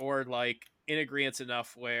agreement, or like in agreement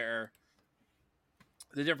enough where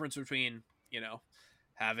the difference between,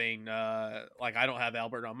 having like I don't have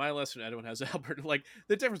Albert on my list and everyone has Albert, like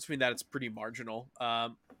the difference between that, it's pretty marginal.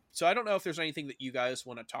 So I don't know if there's anything that you guys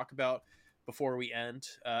want to talk about before we end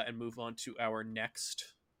and move on to our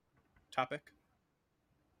next topic.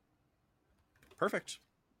 Perfect.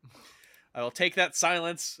 I will take that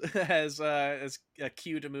silence as a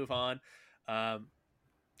cue to move on.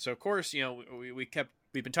 So of course,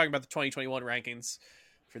 we've been talking about the 2021 rankings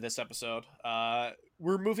for this episode.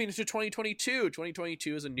 We're moving into 2022.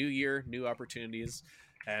 2022 is a new year, new opportunities,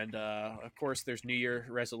 and of course, there's New Year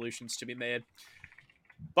resolutions to be made.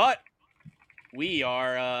 But we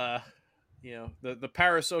are, the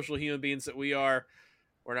parasocial human beings that we are.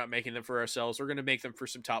 We're not making them for ourselves. We're going to make them for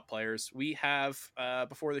some top players. We have,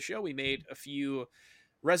 before the show, we made a few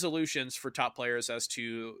resolutions for top players as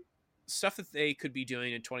to stuff that they could be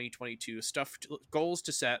doing in 2022, goals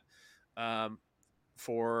to set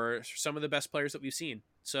for some of the best players that we've seen.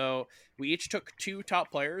 So we each took 2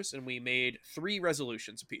 top players and we made 3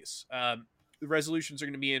 resolutions apiece. The resolutions are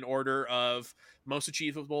going to be in order of most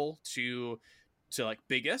achievable to like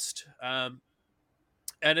biggest.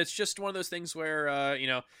 And it's just one of those things where,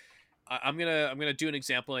 I'm gonna do an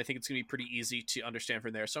example, and I think it's gonna be pretty easy to understand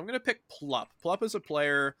from there. So I'm gonna pick Plup. Plup is a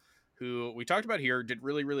player who we talked about here, did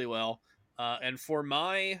really, really well. And for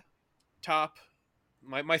my top,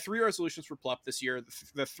 my 3 resolutions for Plup this year,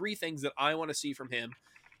 the 3 things that I want to see from him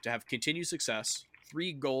to have continued success,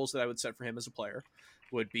 3 goals that I would set for him as a player,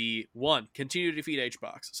 would be 1, continue to defeat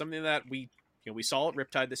HBox. Something that we saw at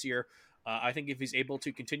Riptide this year. I think if he's able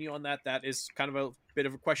to continue on that is kind of a bit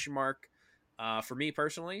of a question mark for me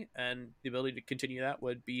personally, and the ability to continue that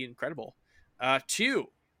would be incredible. 2,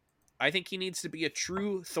 I think he needs to be a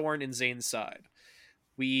true thorn in Zane's side.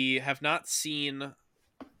 We have not seen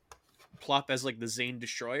Plup as like the Zane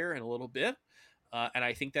destroyer in a little bit, and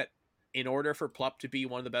I think that in order for Plup to be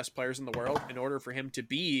one of the best players in the world, in order for him to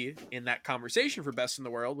be in that conversation for best in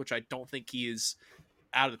the world, which I don't think he is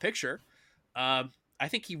out of the picture, I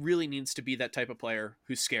think he really needs to be that type of player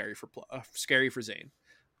who's scary for Zane.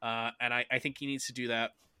 And I think he needs to do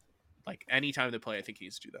that like any time they play. I think he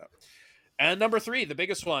needs to do that. And number 3, the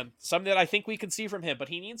biggest one, something that I think we can see from him, but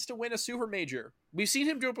he needs to win a super major. We've seen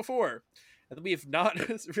him do it before, and we have not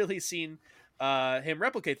really seen him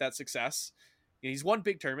replicate that success. He's won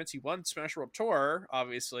big tournaments. He won Smash World Tour,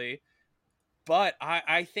 obviously, but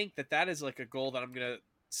I think that is like a goal that I'm going to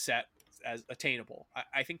set as attainable.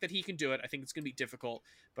 I think that he can do it. I think it's going to be difficult,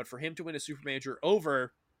 but for him to win a super major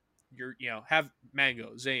over have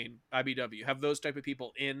Mango, Zane, IBW, have those type of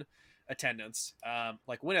people in attendance,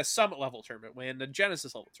 like win a Summit level tournament, win a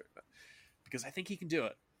Genesis level tournament, because I think he can do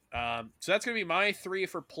it. So that's going to be my 3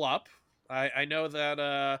 for Plup. I know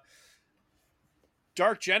that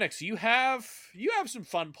Dark Genix, you have some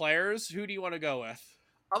fun players. Who do you want to go with?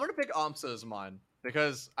 I'm going to pick Amsa as mine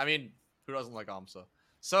because, I mean, who doesn't like Amsa?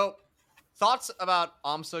 So, thoughts about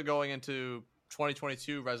Amsa going into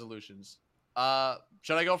 2022 resolutions.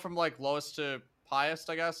 Should I go from like lowest to highest,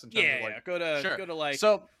 I guess? In terms of, like, go to like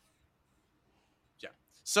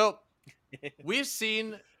So we've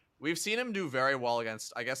seen him do very well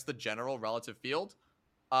against, I guess, the general relative field.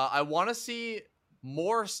 I want to see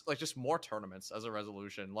more, like, just more tournaments as a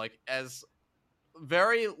resolution, like as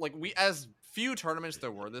few tournaments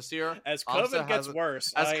there were this year. As COVID gets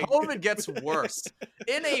worse. COVID gets worse.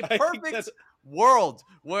 In a perfect world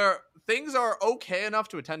where things are okay enough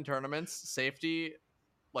to attend tournaments, safety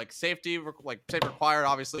required,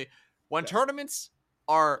 obviously. When tournaments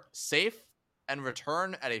are safe and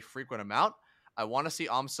return at a frequent amount, I want to see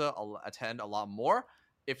Amsa attend a lot more.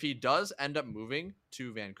 If he does end up moving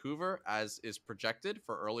to Vancouver, as is projected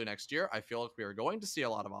for early next year, I feel like we are going to see a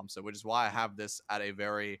lot of Amsa, which is why I have this at a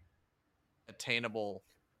very attainable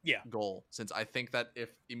Yeah. goal, since I think that if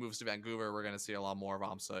he moves to Vancouver, we're going to see a lot more of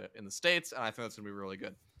Amsa in the States, and I think that's going to be really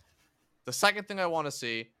good. The second thing I want to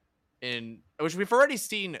see, in which we've already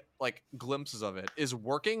seen like glimpses of it, is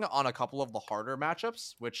working on a couple of the harder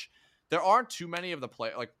matchups, which there aren't too many of the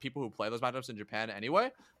people who play those matchups in Japan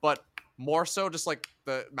anyway, but more so just like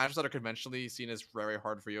the matchups that are conventionally seen as very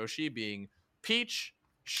hard for Yoshi, being Peach,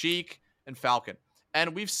 Sheik, and Falcon.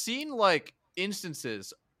 And we've seen like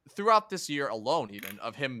instances throughout this year alone, even,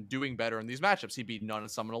 of him doing better in these matchups. He beat None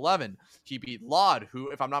at Summon 11. He beat Laud, who,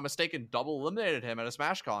 if I'm not mistaken, double eliminated him at a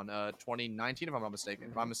SmashCon 2019, if I'm not mistaken.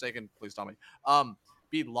 If I'm mistaken, please tell me.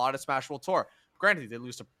 Beat Laud at Smash World Tour. Granted, they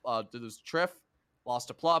lose to Triff, lost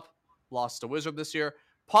to Plup, lost to Wizard this year.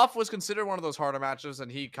 Puff was considered one of those harder matches,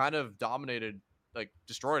 and he kind of dominated, like,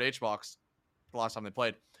 destroyed HBox the last time they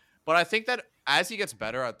played. But I think that as he gets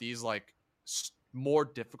better at these, like, more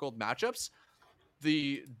difficult matchups,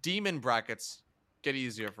 the demon brackets get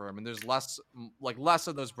easier for him, and there's less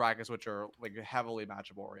of those brackets which are like heavily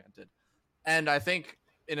matchup oriented. And I think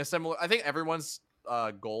I think everyone's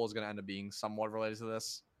goal is going to end up being somewhat related to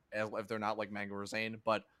this, if they're not like Mango or Zane,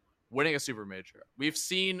 but winning a super major. We've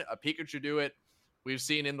seen a Pikachu do it. We've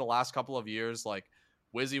seen in the last couple of years, like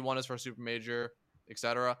Wizzy won his first super major,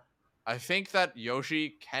 etc. I think that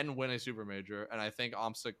Yoshi can win a super major, and I think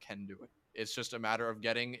Amsa can do it. It's just a matter of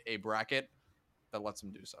getting a bracket that lets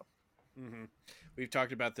him do so. Mm-hmm. We've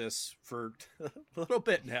talked about this for a little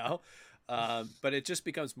bit now, but it just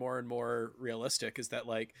becomes more and more realistic. Is that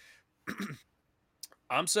like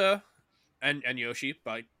Amsa and Yoshi,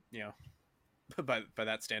 by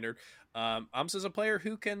that standard, Amsa's a player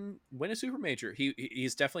who can win a super major.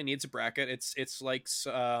 He's definitely needs a bracket. It's like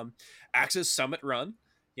Axe's Summit run.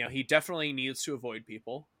 You know, he definitely needs to avoid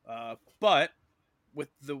people. But with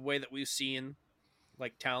the way that we've seen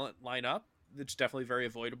like talent line up, it's definitely very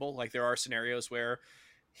avoidable. Like there are scenarios where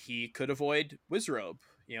he could avoid Wizrobe.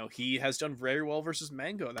 You know, he has done very well versus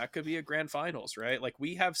Mango. That could be a grand finals, right? Like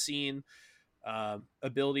we have seen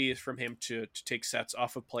abilities from him to take sets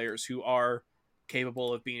off of players who are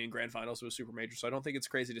capable of being in grand finals with super major. So I don't think it's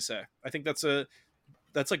crazy to say. I think that's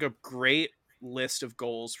like a great list of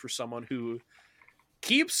goals for someone who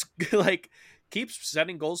keeps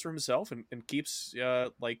setting goals for himself and keeps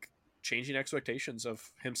like changing expectations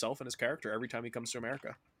of himself and his character every time he comes to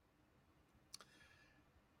America.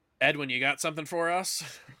 Edwin, you got something for us?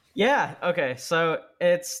 Yeah, okay. So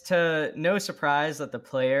it's to no surprise that the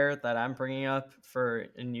player that I'm bringing up for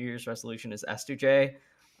a New Year's resolution is S2J.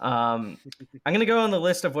 I'm going to go on the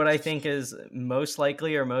list of what I think is most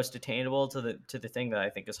likely or most attainable to the thing that I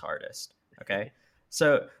think is hardest. Okay.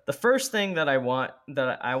 So the first thing that I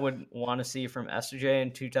would want to see from S2J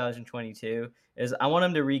in 2022 is I want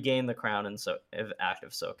him to regain the crown of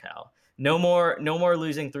active SoCal. No more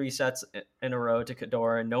losing 3 sets in a row to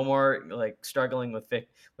Kadora. No more like struggling with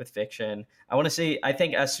Fiction. I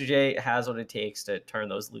think S2J has what it takes to turn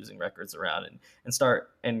those losing records around and start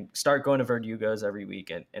going to Verdugos every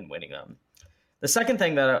week and winning them. The second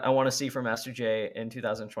thing that I want to see from S2J in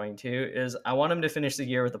 2022 is I want him to finish the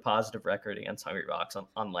year with a positive record against Hungrybox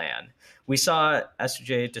on LAN. We saw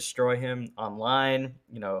S2J destroy him online.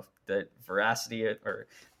 You know, the veracity or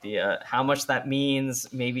the how much that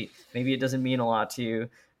means. Maybe it doesn't mean a lot to you,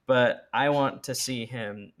 but I want to see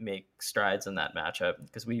him make strides in that matchup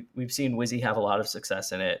because we've seen Wizzy have a lot of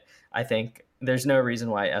success in it. I think there's no reason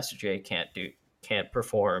why S2J can't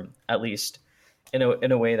perform at least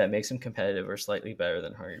in a way that makes him competitive or slightly better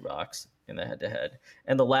than Hungrybox in the head-to-head.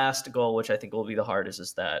 And the last goal, which I think will be the hardest,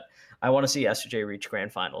 is that I want to see S2J reach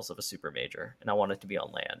grand finals of a super major, and I want it to be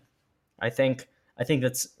on LAN. I think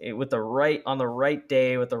that's on the right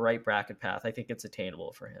day with the right bracket path. I think it's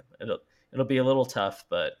attainable for him. It'll be a little tough,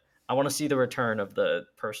 but I want to see the return of the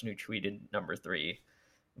person who tweeted number 3.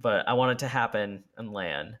 But I want it to happen on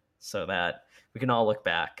LAN so that we can all look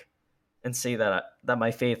back and see that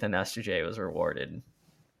my faith in S2J was rewarded.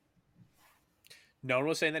 No one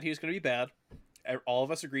was saying that he was going to be bad. All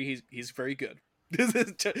of us agree he's very good.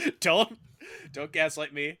 Don't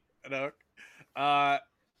gaslight me. No.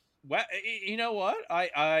 Well, you know what?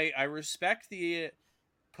 I respect the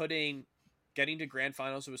getting to grand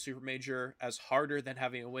finals of a super major as harder than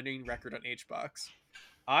having a winning record on HBox.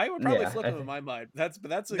 I would probably flip him in my mind. That's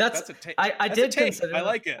a take. I did consider. I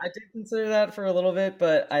like it. I did consider that for a little bit,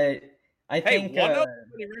 but I think one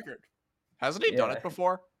winning record. Hasn't he done it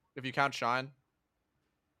before? If you count Shine.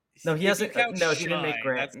 No, he hasn't. No, he didn't make Shine,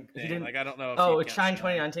 grand. He didn't. Like I don't know. Oh, it's Shine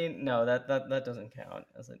 2019. No, that doesn't count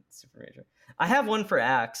as a super major. I have one for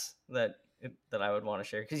Axe that I would want to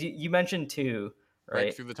share because you mentioned 2,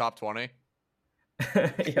 right? Through the top 20.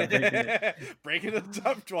 Yeah, breaking the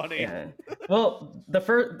top 20. Yeah. Well,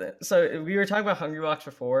 so we were talking about Hungrybox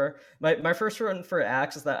before. My first one for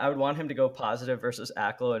Axe is that I would want him to go positive versus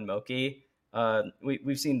Aklo and Moki.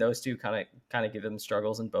 We've seen those two kind of give him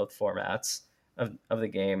struggles in both formats of the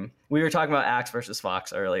game. We were talking about Axe versus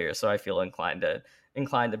Fox earlier, so I feel inclined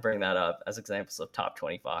to bring that up as examples of top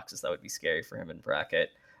 20 Foxes that would be scary for him in bracket.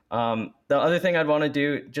 The other thing I'd want to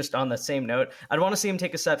do, just on the same note, I'd want to see him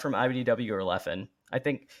take a set from IBDW or Leffen. I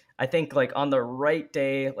think like on the right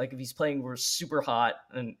day, like if he's playing super hot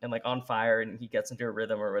and like on fire and he gets into a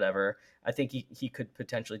rhythm or whatever, I think he could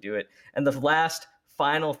potentially do it. And the last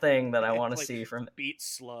final thing that I want to like see from Beat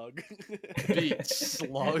Slug. Beat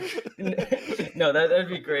Slug. No, that'd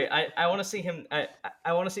be great. I want to see him.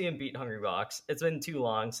 I want to see him beat Hungrybox. It's been too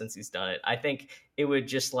long since he's done it. I think it would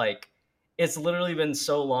just like, it's literally been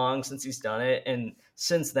so long since he's done it, and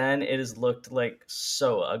since then it has looked like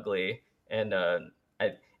so ugly. And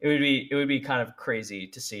it would be kind of crazy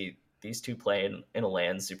to see these two play in a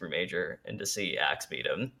LAN super major and to see Axe beat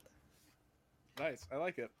him. Nice, I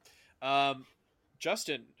like it.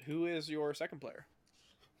 Justin, who is your second player?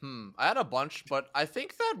 I had a bunch, but I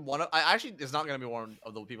think that I actually is not going to be one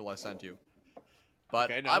of the people I sent you. But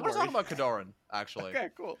Okay, no I was worries. talking about Kadoran, actually. Okay,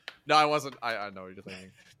 cool. No, I wasn't. I know what you're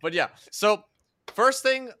thinking. But yeah, so first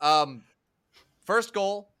thing, first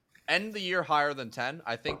goal, end the year higher than 10.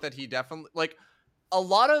 I think that he definitely, like, a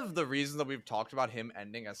lot of the reasons that we've talked about him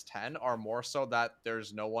ending as 10 are more so that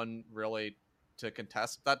there's no one really to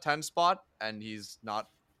contest that 10 spot, and he's not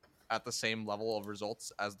at the same level of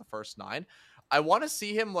results as the first 9. I want to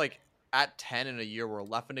see him, like, at 10 in a year where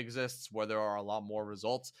Leffen exists, where there are a lot more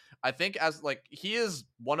results. I think as like he is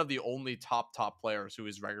one of the only top players who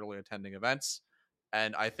is regularly attending events,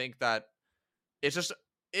 and I think that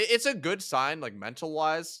it's a good sign, like mental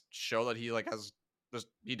wise, show that he like has just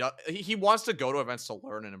he wants to go to events to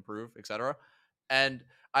learn and improve, etc. And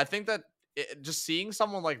I think that just seeing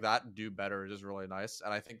someone like that do better is just really nice.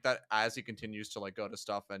 And I think that as he continues to like go to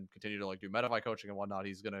stuff and continue to like do MetaVi coaching and whatnot,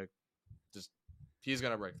 he's gonna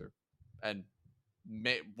break through. And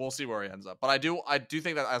we'll see where he ends up. But I do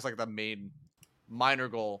think that as like the minor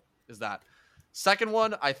goal is that. Second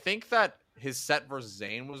one, I think that his set versus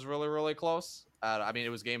Zane was really, really close. I mean, it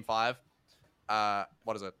was game 5.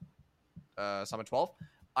 What is it? Summit 12.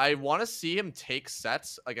 I want to see him take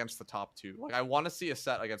sets against the top 2. Like, I want to see a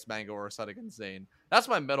set against Mango or a set against Zane. That's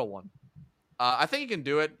my middle one. I think he can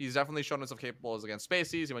do it. He's definitely shown himself capable as against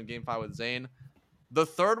Spacies. He went game 5 with Zane. The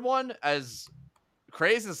third one, as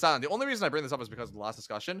crazy as it sounds, the only reason I bring this up is because of the last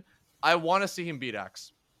discussion. I want to see him beat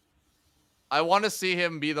X. I want to see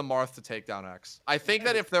him be the Marth to take down X. I think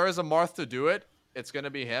that if there is a Marth to do it, it's going to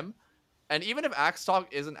be him. And even if Axe stock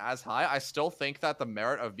isn't as high, I still think that the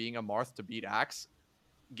merit of being a Marth to beat Axe,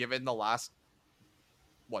 given the last,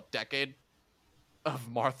 decade of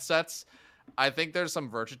Marth sets, I think there's some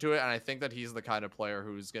virtue to it, and I think that he's the kind of player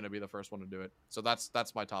who's going to be the first one to do it. So that's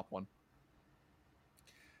my top one.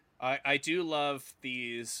 I do love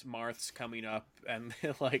these Marths coming up, and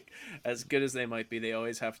like, as good as they might be, they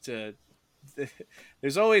always have to.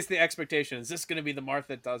 There's always the expectation: is this going to be the Marth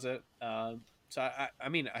that does it? So I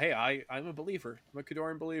mean, hey, I'm a believer. I'm a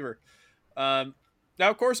Kadoran believer. Now,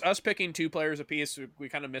 of course, us picking 2 players apiece, we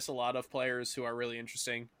kind of miss a lot of players who are really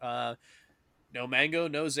interesting. No Mango,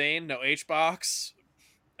 no Zane, no HBox,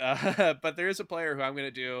 but there is a player who I'm going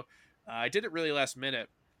to do. I did it really last minute.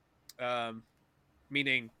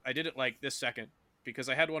 Meaning I did it like this second because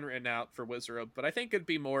I had one written out for Wizard, but I think it'd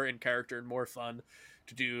be more in character and more fun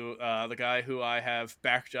to do the guy who I have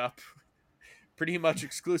backed up pretty much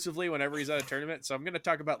exclusively whenever he's at a tournament. So I'm going to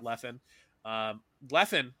talk about Leffen.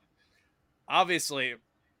 Leffen, obviously,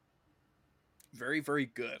 very, very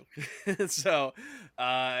good. So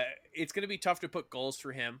it's going to be tough to put goals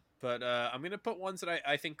for him, but I'm going to put ones that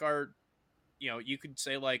I think are, you could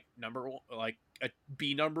say like number one, like a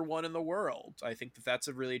B number 1 in the world. I think that that's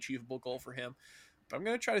a really achievable goal for him, but I'm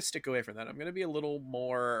going to try to stick away from that. I'm going to be a little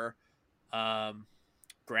more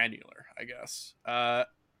granular, I guess.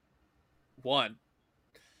 1,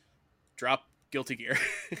 drop Guilty Gear.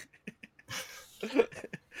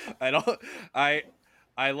 I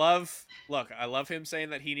love him saying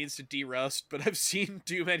that he needs to de-roast, but I've seen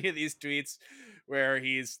too many of these tweets where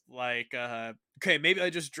he's like, okay, maybe I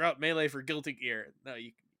just drop Melee for Guilty Gear. No,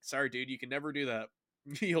 sorry, dude, you can never do that.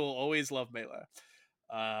 You'll always love Melee.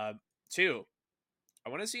 2, I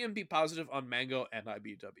want to see him be positive on Mango and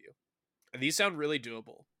IBW. And these sound really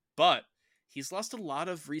doable, but he's lost a lot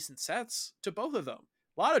of recent sets to both of them.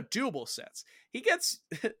 A lot of doable sets. He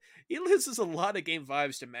loses a lot of game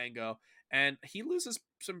 5s to Mango, and he loses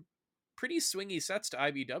some pretty swingy sets to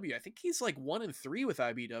IBW. I think he's like 1-3 with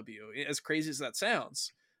IBW, as crazy as that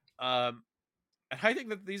sounds. And I think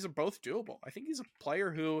that these are both doable. I think he's a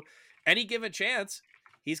player who, any given chance,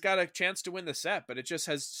 he's got a chance to win the set, but it just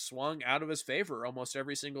has swung out of his favor almost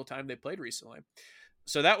every single time they played recently.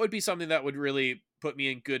 So that would be something that would really put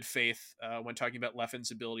me in good faith when talking about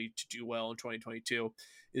Leffen's ability to do well in 2022,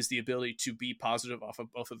 is the ability to be positive off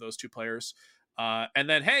of both of those two players. And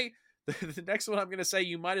then, hey, the next one I'm going to say,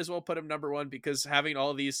 you might as well put him number one, because having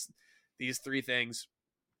all these three things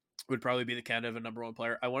would probably be the kind of a number one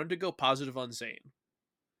player. I wanted to go positive on Zain.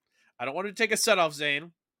 I don't want to take a set off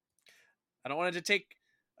Zain. I don't want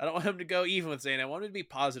him to go even with Zain. I want him to be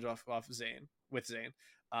positive off Zain with Zain.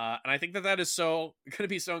 And I think that is going to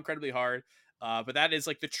be so incredibly hard. But that is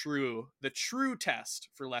like the true test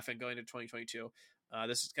for Leffen going into 2022.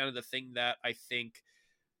 This is kind of the thing that I think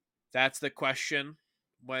that's the question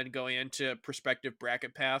when going into prospective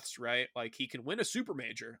bracket paths, right? Like, he can win a super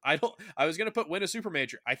major. I was going to put win a super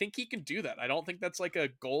major. I think he can do that. I don't think that's like a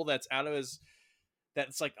goal that's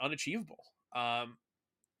that's like unachievable.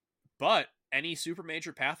 But any super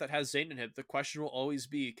major path that has Zain in it, the question will always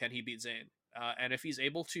be, can he beat Zain? And if he's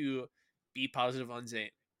able to be positive on Zain,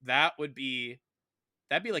 that'd be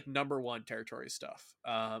like number one territory stuff.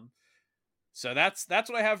 So that's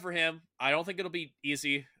what I have for him. I don't think it'll be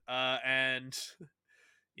easy. And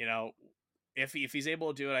you know, if he's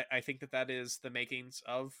able to do it, I think that is the makings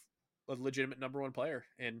of a legitimate number one player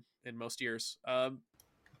in most years.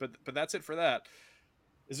 But that's it for that.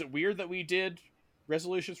 Is it weird that we did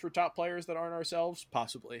resolutions for top players that aren't ourselves?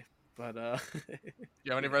 Possibly. But do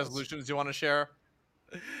you have any resolutions you want to share?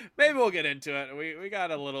 Maybe we'll get into it. We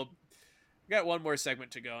got one more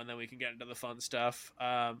segment to go, and then we can get into the fun stuff.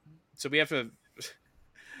 So we have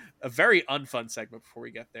a very unfun segment before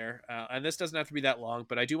we get there. And this doesn't have to be that long,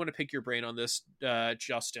 but I do want to pick your brain on this,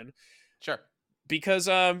 Justin. Sure. Because,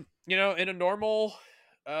 in a normal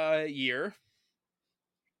year,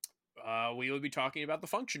 we would be talking about the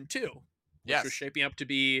Function 2. Which was shaping up to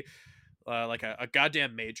be like a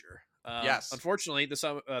goddamn major. Yes. Unfortunately,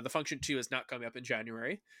 the Function 2 is not coming up in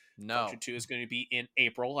January. No. Function 2 is going to be in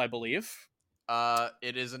April, I believe.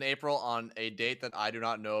 It is in April on a date that I do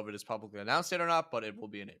not know if it is publicly announced yet or not, but it will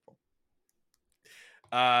be in April.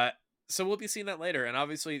 So we'll be seeing that later. And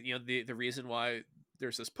obviously, the reason why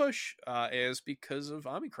there's this push is because of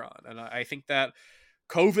Omicron. And I think that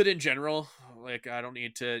COVID in general, like, I don't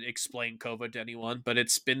need to explain COVID to anyone, but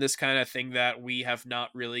it's been this kind of thing that we have not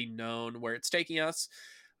really known where it's taking us.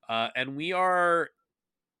 And we are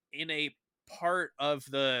in a part of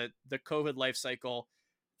the COVID life cycle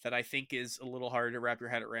that I think is a little harder to wrap your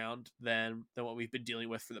head around than what we've been dealing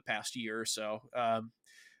with for the past year or so.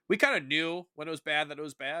 We kind of knew when it was bad that it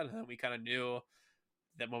was bad, and we kind of knew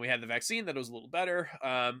that when we had the vaccine that it was a little better.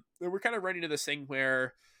 We're kind of running into this thing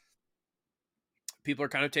where people are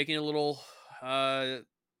kind of taking it a little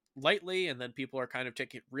lightly, and then people are kind of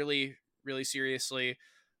taking it really, really seriously.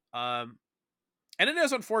 And it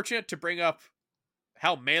is unfortunate to bring up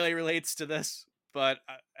how Melee relates to this, but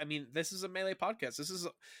I mean, this is a Melee podcast. This is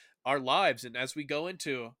our lives. And as we go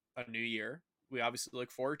into a new year, we obviously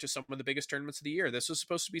look forward to some of the biggest tournaments of the year. This was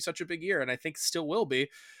supposed to be such a big year, and I think still will be.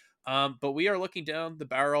 But we are looking down the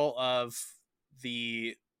barrel of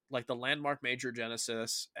the landmark major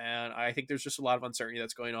Genesis, and I think there's just a lot of uncertainty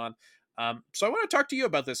that's going on. So I want to talk to you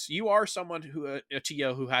about this. You are someone a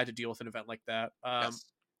TO who had to deal with an event like that. Yes.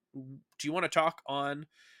 Do you want to talk on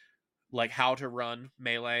like how to run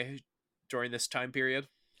Melee during this time period?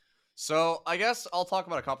 So I guess I'll talk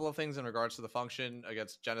about a couple of things in regards to the Function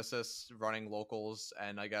against Genesis, running locals,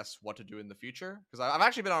 and I guess what to do in the future. Because I've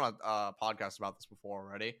actually been on a podcast about this before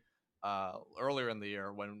already, earlier in the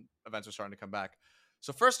year when events are starting to come back.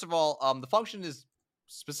 So first of all, the Function is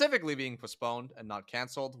specifically being postponed and not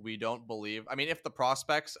canceled. We don't believe, I mean, if the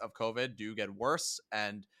prospects of COVID do get worse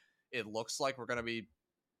and it looks like we're going to be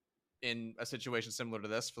in a situation similar to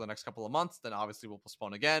this for the next couple of months, then obviously we'll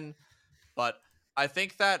postpone again. But I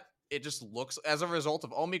think that it just looks, as a result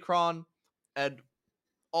of Omicron and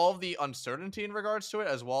all of the uncertainty in regards to it,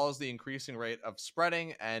 as well as the increasing rate of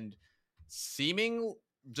spreading and seeming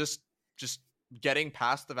just getting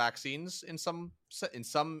past the vaccines in some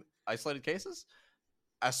isolated cases,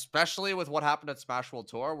 especially with what happened at Smash World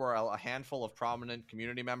Tour, where a handful of prominent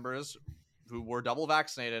community members who were double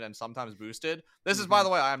vaccinated and sometimes boosted. This is, by the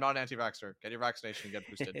way, I am not an anti-vaxxer. Get your vaccination and get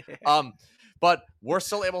boosted. But we're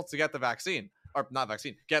still able to get the vaccine, or not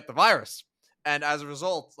vaccine, get the virus. And as a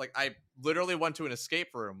result, like, I literally went to an escape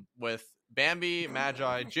room with Bambi,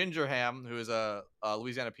 Magi, Gingerham, who is a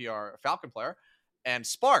Louisiana PR Falcon player, and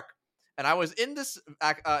Spark. and I was in this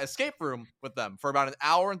escape room with them for about an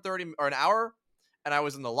hour, and I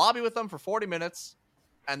was in the lobby with them for 40 minutes,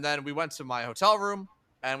 and then we went to my hotel room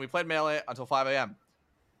and we played Melee until 5 a.m.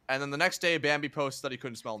 And then the next day, Bambi posted that he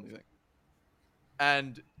couldn't smell anything.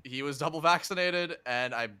 And he was double vaccinated,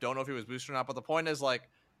 and I don't know if he was boosted or not, but the point is, like,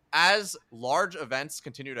 as large events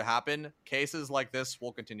continue to happen, cases like this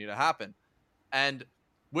will continue to happen. And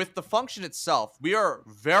with the function itself, we are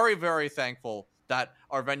very, very thankful that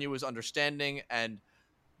our venue is understanding and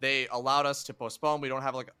they allowed us to postpone. We don't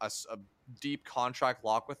have like a deep contract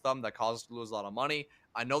lock with them that caused us to lose a lot of money.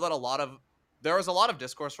 I know that there is a lot of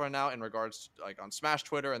discourse right now in regards to, like, on Smash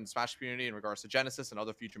Twitter and the Smash community in regards to Genesis and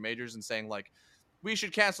other future majors and saying, like, we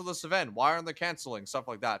should cancel this event. Why aren't they canceling? Stuff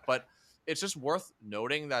like that. But it's just worth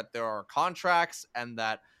noting that there are contracts and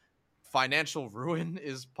that financial ruin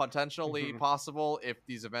is potentially possible if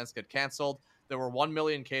these events get canceled. There were 1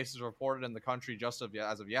 million cases reported in the country just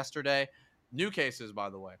as of yesterday. New cases,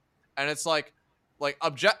 by the way. And it's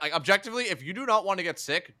objectively, if you do not want to get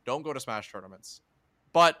sick, don't go to Smash tournaments.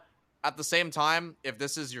 But at the same time, if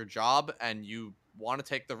this is your job and you want to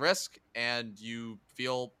take the risk and you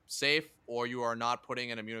feel safe, or you are not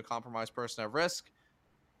putting an immunocompromised person at risk,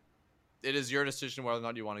 it is your decision whether or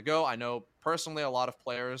not you want to go. I know personally a lot of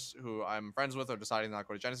players who I'm friends with are deciding not to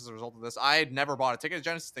go to Genesis as a result of this. I never bought a ticket to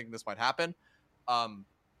Genesis thinking this might happen.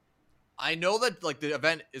 I know that, like, the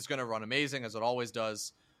event is going to run amazing, as it always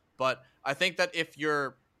does, but I think that if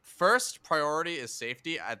your first priority is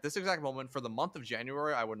safety at this exact moment for the month of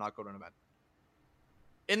January, I would not go to an event.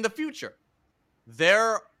 In the future,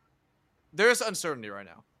 there's uncertainty right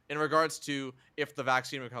now in regards to if the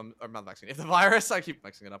vaccine becomes, or not vaccine, if the virus, I keep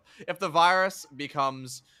mixing it up, if the virus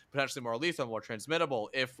becomes potentially more lethal, more transmittable,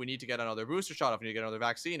 if we need to get another booster shot, if we need to get another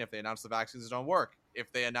vaccine, if they announce the vaccines don't work,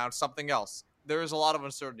 if they announce something else, there is a lot of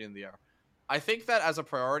uncertainty in the air. I think that as a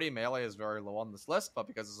priority, Melee is very low on this list, but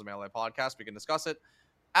because it's a Melee podcast, we can discuss it.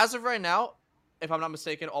 As of right now, if I'm not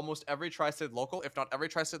mistaken, almost every Tri-State local, if not every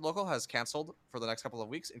Tri-State local, has canceled for the next couple of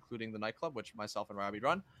weeks, including the nightclub, which myself and Rabi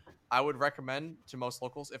run. I would recommend to most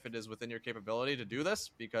locals, if it is within your capability, to do this,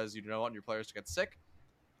 because you don't want your players to get sick.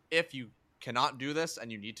 If you cannot do this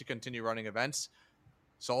and you need to continue running events,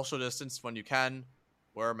 social distance when you can,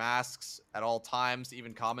 wear masks at all times,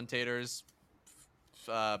 even commentators,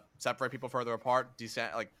 separate people further apart,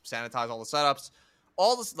 sanitize all the setups,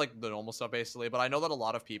 all this, like, the normal stuff basically. But I know that a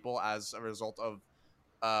lot of people, as a result of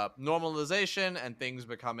normalization and things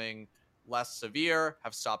becoming less severe,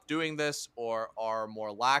 have stopped doing this or are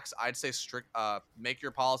more lax. I'd say make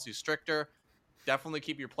your policies stricter. Definitely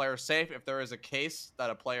keep your players safe. If there is a case that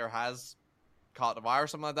a player has caught the virus or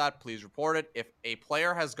something like that, please report it. If a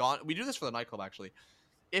player has gone, we do this for the nightclub actually.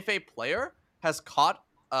 If a player has gone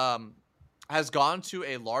to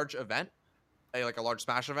a large event, a large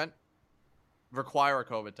Smash event, require a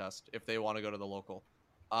COVID test if they want to go to the local.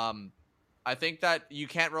 I think that you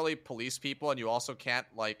can't really police people, and you also can't,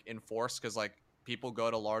 like, enforce, because, like, people go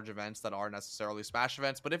to large events that aren't necessarily Smash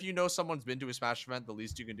events. But if you know someone's been to a Smash event, the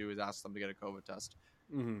least you can do is ask them to get a COVID test.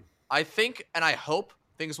 I think, and I hope,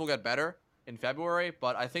 things will get better in February,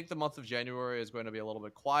 but I think the month of January is going to be a little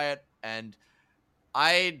bit quiet, and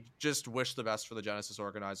I just wish the best for the Genesis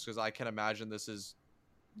organizers, because I can imagine this is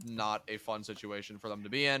not a fun situation for them to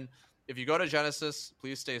be in. If you go to Genesis,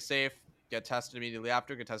 please stay safe. Get tested immediately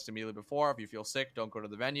after. Get tested immediately before. If you feel sick, don't go to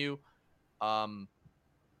the venue.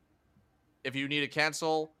 If you need to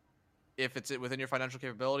cancel, if it's within your financial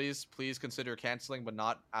capabilities, please consider canceling but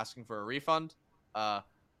not asking for a refund.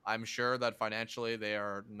 I'm sure that financially they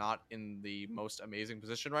are not in the most amazing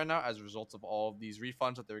position right now as a result of all of these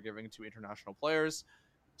refunds that they're giving to international players.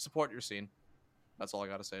 Support your scene. That's all I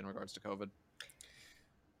got to say in regards to COVID.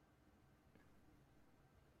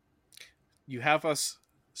 You have us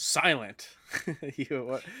silent.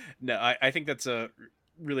 No, I think that's a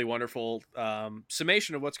really wonderful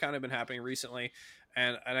summation of what's kind of been happening recently,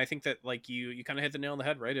 and I think that, like, you kind of hit the nail on the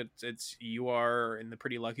head, right? It's you are in the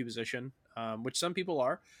pretty lucky position, which some people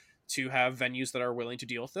are, to have venues that are willing to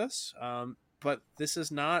deal with this, but this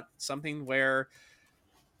is not something where,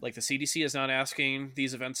 like, the CDC is not asking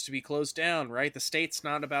these events to be closed down, right? The state's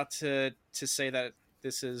not about to say that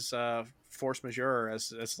this is force majeure,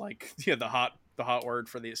 as like, the hot word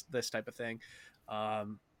for this type of thing.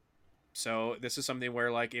 So this is something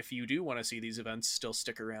where, like, if you do want to see these events still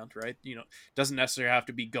stick around, right? Doesn't necessarily have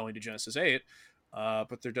to be going to Genesis 8,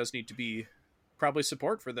 but there does need to be probably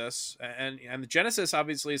support for this. And the Genesis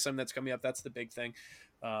obviously is something that's coming up. That's the big thing.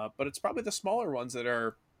 But it's probably the smaller ones that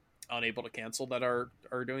are unable to cancel that are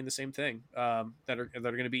doing the same thing, that are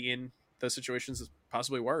going to be in those situations,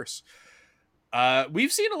 possibly worse.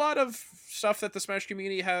 We've seen a lot of stuff that the Smash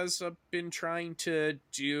community has been trying to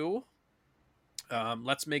do.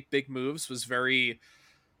 Let's Make Big Moves was very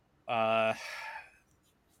they're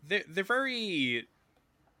very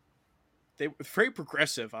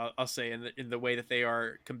progressive, I'll say, in the way that they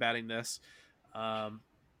are combating this,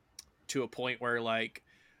 to a point where, like,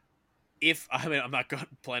 if I'm not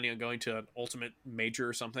planning on going to an ultimate major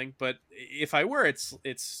or something, but if I were, it's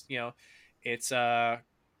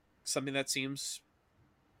something that seems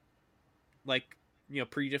like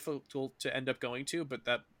pretty difficult to end up going to, but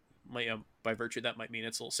that might, by virtue of that, might mean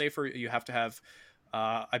it's a little safer. You have to have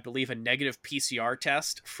I believe a negative PCR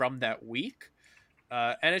test from that week,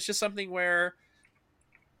 and it's just something where,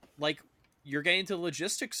 like, you're getting to the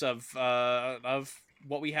logistics of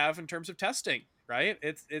what we have in terms of testing, right?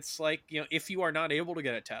 It's like, if you are not able to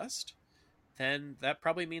get a test, then that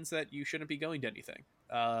probably means that you shouldn't be going to anything.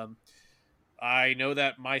 I know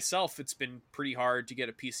that myself, it's been pretty hard to get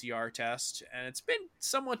a PCR test, and it's been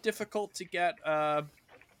somewhat difficult to get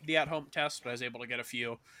the at-home test, but I was able to get a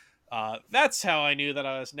few. That's how I knew that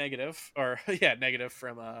I was negative, or negative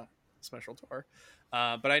from Special Tour.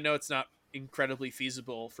 But I know it's not incredibly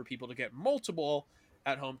feasible for people to get multiple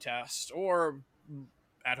at-home tests or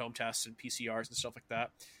at-home tests and PCRs and stuff like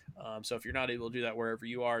that. So if you're not able to do that wherever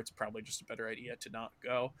you are, it's probably just a better idea to not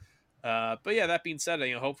go. But yeah, that being said,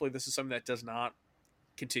 hopefully this is something that does not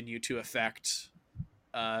continue to affect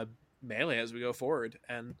Melee as we go forward.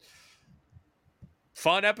 And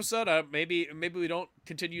fun episode. Maybe we don't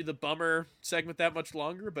continue the bummer segment that much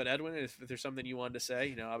longer. But Edwin, if there's something you wanted to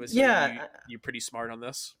say, obviously you're pretty smart on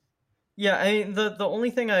this. Yeah, I mean, the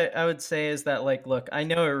only thing I would say is that, like, look, I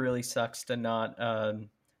know it really sucks to not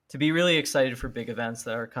to be really excited for big events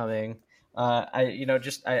that are coming. I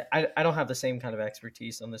don't have the same kind of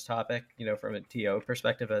expertise on this topic, from a TO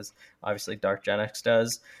perspective as obviously Dark Genex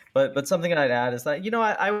does. But something I'd add is that,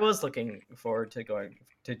 I was looking forward to going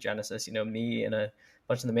to Genesis. Me and a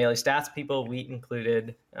bunch of the Melee Stats people, Wheat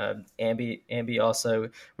included, Ambi also.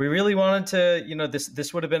 We really wanted to,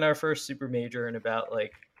 this would have been our first super major in about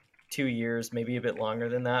like 2 years, maybe a bit longer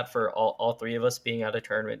than that, for all three of us being at a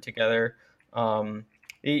tournament together.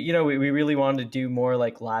 We really wanted to do more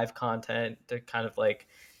like live content to kind of like,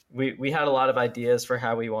 we had a lot of ideas for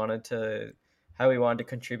how we wanted to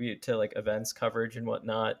contribute to like events coverage and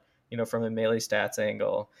whatnot, from a Melee Stats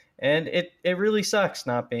angle. And it really sucks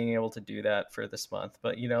not being able to do that for this month.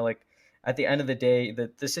 But, like, at the end of the day,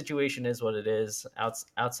 the situation is what it is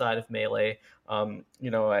outside of Melee.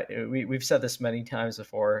 We've said this many times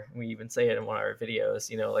before. We even say it in one of our videos,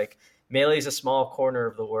 like, Melee is a small corner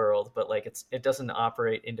of the world, but like it doesn't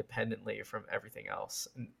operate independently from everything else.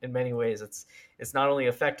 In many ways, it's not only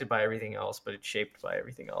affected by everything else, but it's shaped by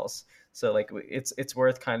everything else. So like it's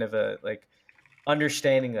worth kind of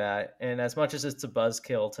understanding that. And as much as it's a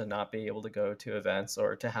buzzkill to not be able to go to events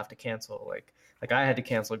or to have to cancel, like I had to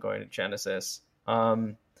cancel going to Genesis.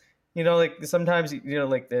 Like sometimes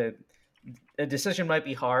like a decision might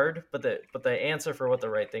be hard, but the answer for what the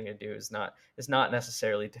right thing to do is not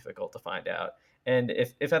necessarily difficult to find out. And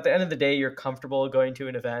if at the end of the day you're comfortable going to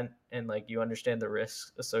an event and like you understand the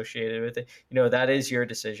risks associated with it, that is your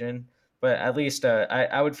decision. But at least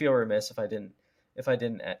I would feel remiss if I didn't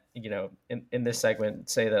in this segment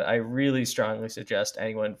say that I really strongly suggest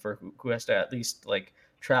anyone who has to at least like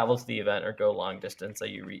travel to the event or go long distance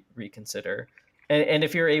that you reconsider. And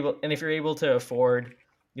if you're able to afford,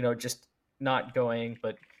 just not going,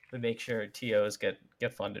 but make sure TOs get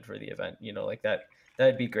funded for the event, like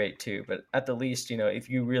that'd be great too. But at the least, if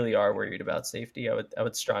you really are worried about safety, I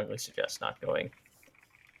would strongly suggest not going.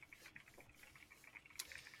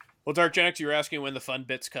 Well, Dark Genex, you were asking when the fun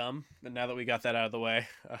bits come, and now that we got that out of the way,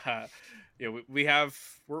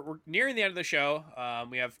 we're nearing the end of the show.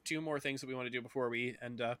 We have 2 more things that we want to do before we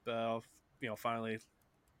end up, finally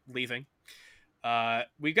leaving.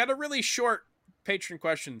 We've got a really short patron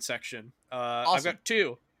question section. Awesome. I've got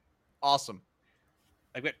 2. Awesome.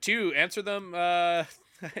 I've got 2. Answer them. I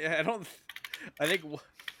don't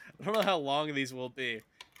know how long these will be,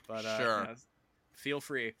 but sure. Feel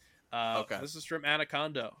free. Okay. This is from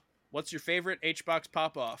Anaconda. What's your favorite H-Box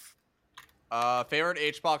pop-off? Favorite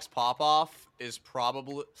H-Box pop-off is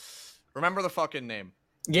probably... Remember the fucking name.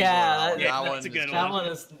 Yeah, that's a good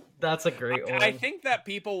one. That's a great one. I think that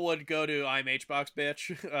people would go to I'm H-Box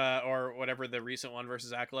bitch, or whatever the recent one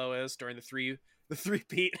versus Aklo is during the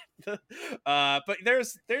three-peat. But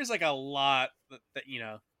there's like a lot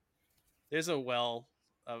that there's a wealth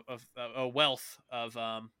of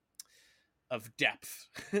depth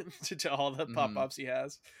to all the pop-ups he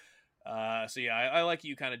has. So yeah, I like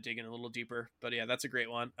you kind of digging a little deeper, but yeah, that's a great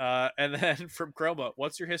one. And then from Chroma,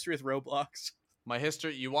 what's your history with Roblox? My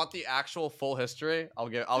history. You want the actual full history? I'll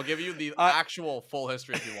give you the Uh, actual full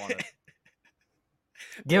history if you want it.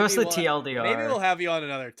 Give us the Maybe TLDR. Maybe we'll have you on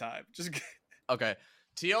another time. Just Okay.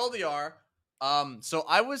 TLDR. So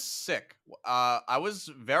I was sick. I was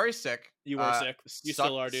very sick. you were sick. You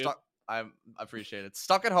still are, dude. I appreciate it.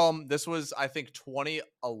 Stuck at home. This was, I think,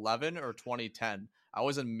 2011 or 2010. I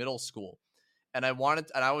was in middle school, and I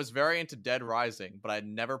was very into Dead Rising, but I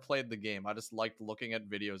never played the game. I just liked looking at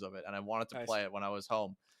videos of it, and I wanted to play it when I was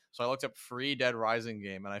home. So I looked up free Dead Rising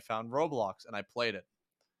game, and I found Roblox, and I played it.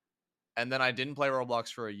 And then I didn't play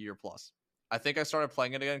Roblox for a year plus. I think I started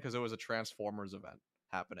playing it again because it was a Transformers event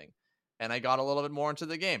happening, and I got a little bit more into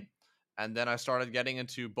the game. And then I started getting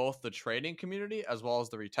into both the trading community as well as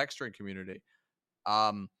the retexturing community.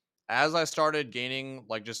 As I started gaining,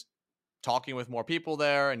 like, just talking with more people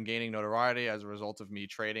there and gaining notoriety as a result of me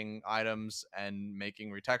trading items and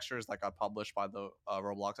making retextures that got published by the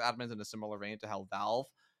Roblox admins in a similar vein to how Valve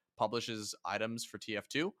publishes items for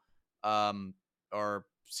TF2 or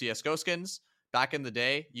CSGO skins. Back in the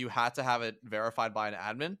day, you had to have it verified by an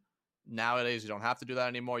admin. Nowadays, you don't have to do that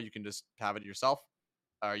anymore. You can just have it yourself,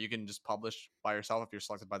 or you can just publish by yourself if you're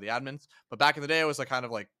selected by the admins. But back in the day, it was like kind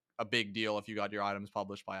of like a big deal if you got your items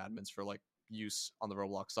published by admins for like use on the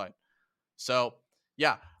Roblox site. So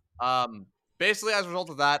yeah, basically as a result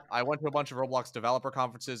of that, I went to a bunch of Roblox developer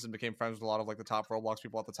conferences and became friends with a lot of like the top Roblox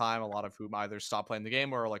people at the time, a lot of whom either stopped playing the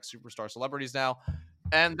game or are like superstar celebrities now.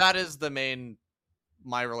 And that is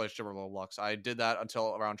my relationship with Roblox. I did that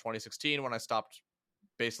until around 2016 when I stopped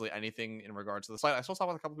basically anything in regards to the site. I still talk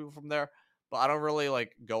with a couple people from there, but I don't really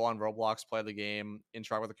like go on Roblox, play the game,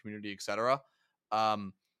 interact with the community, etc.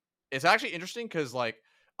 It's actually interesting because like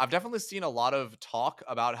I've definitely seen a lot of talk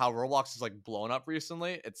about how Roblox is like blown up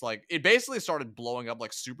recently. It's like it basically started blowing up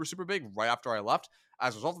like super, super big right after I left.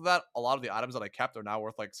 As a result of that, a lot of the items that I kept are now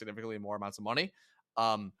worth like significantly more amounts of money.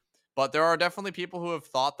 But there are definitely people who have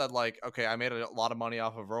thought that like, okay, I made a lot of money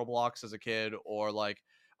off of Roblox as a kid, or like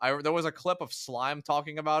there was a clip of Slime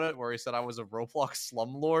talking about it where he said I was a Roblox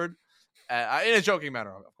slumlord, in a joking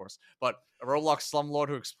manner, of course, but a Roblox slumlord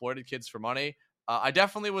who exploited kids for money. I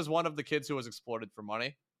definitely was one of the kids who was exploited for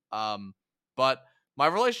money. But my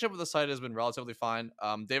relationship with the site has been relatively fine.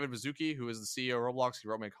 David Mizuki, who is the CEO of Roblox, he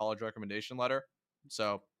wrote me a college recommendation letter,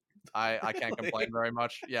 so I can't complain very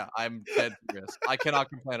much. Yeah, I'm dead serious. I cannot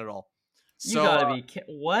complain at all. So, you gotta be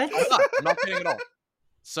what? I'm not kidding at all.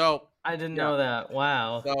 So I didn't know that.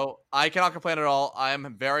 Wow. So I cannot complain at all. I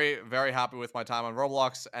am very, very happy with my time on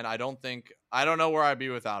Roblox, and I don't know where I'd be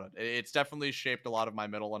without it. It's definitely shaped a lot of my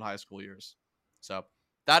middle and high school years. So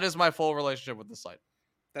that is my full relationship with the site.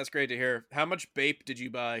 That's great to hear. How much Bape did you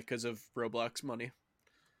buy because of Roblox money?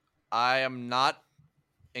 I am not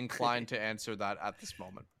inclined to answer that at this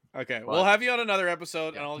moment. Okay, but we'll have you on another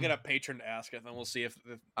episode, yeah. and I'll get a patron to ask it, and then we'll see if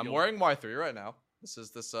I'm wearing Y3 right now. This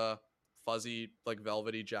is this fuzzy, like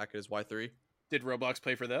velvety jacket is Y3. Did Roblox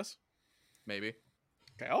pay for this? Maybe.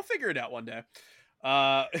 Okay, I'll figure it out one day.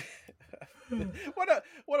 What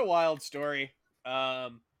a wild story.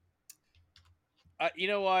 You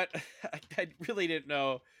know what? I really didn't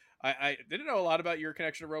know. I didn't know a lot about your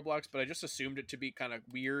connection to Roblox, but I just assumed it to be kind of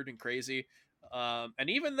weird and crazy. And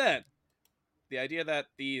even then, the idea that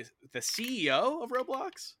the CEO of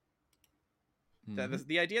Roblox,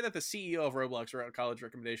 the idea that the CEO of Roblox wrote a college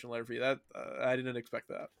recommendation letter for you, that I didn't expect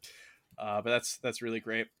that. But that's really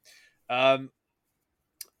great. Well,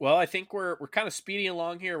 I think we're kind of speeding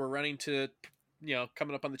along here. We're running to,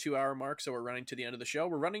 coming up on the 2-hour mark, so we're running to the end of the show.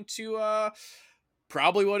 We're running to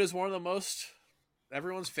probably what is one of the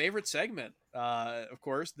everyone's favorite segment. Of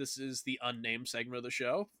course, this is the unnamed segment of the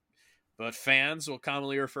show, but fans will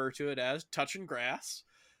commonly refer to it as Touching Grass.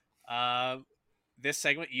 This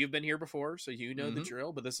segment, you've been here before, so you know the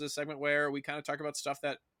drill, but this is a segment where we kind of talk about stuff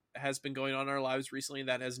that has been going on in our lives recently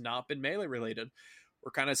that has not been Melee related.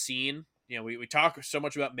 We're kind of seeing, we talk so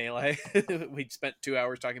much about Melee. We spent 2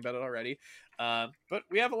 hours talking about it already. But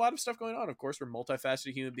we have a lot of stuff going on. Of course, we're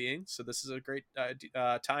multifaceted human beings, so this is a great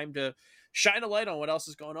time to shine a light on what else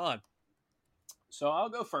is going on. So I'll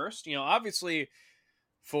go first. Obviously,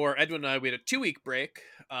 for Edwin and I, we had a 2-week break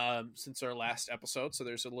since our last episode, so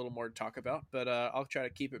there's a little more to talk about, but I'll try to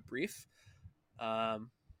keep it brief. I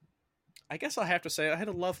guess I'll have to say I had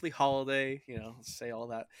a lovely holiday, say all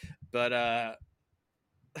that, but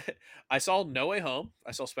I saw No Way Home.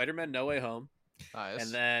 I saw Spider-Man No Way Home. Nice.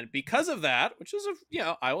 And then because of that, which is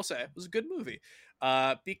I will say it was a good movie.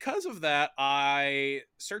 Because of that, I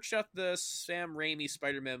searched out the Sam Raimi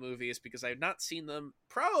Spider-Man movies because I had not seen them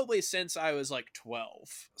probably since I was like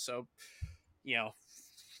 12. So,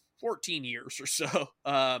 14 years or so.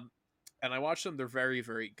 and I watched them. They're very,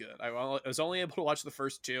 very good. I was only able to watch the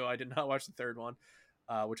first two. I did not watch the third one,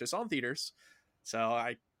 which I saw in theaters.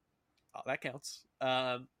 So that counts.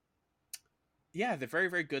 Yeah, they're very,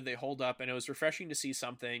 very good. They hold up, and it was refreshing to see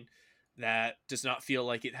something that does not feel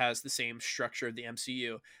like it has the same structure of the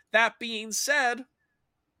MCU. That being said,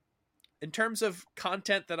 in terms of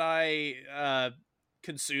content that I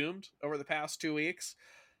consumed over the past 2 weeks,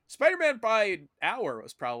 Spider-Man by hour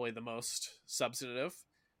was probably the most substantive,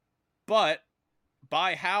 but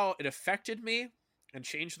by how it affected me and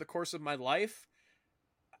changed the course of my life,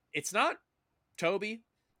 it's not Toby,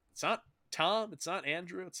 it's not Tom, it's not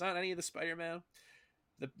Andrew, it's not any of the Spider-Man.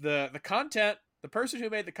 The content, the person who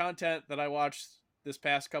made the content that I watched this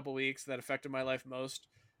past couple weeks that affected my life most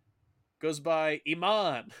goes by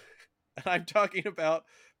Iman. And I'm talking about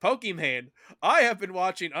Pokimane. I have been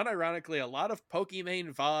watching, unironically, a lot of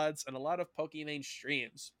Pokimane VODs and a lot of Pokimane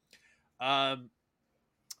streams. I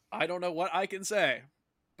don't know what I can say,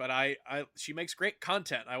 but she makes great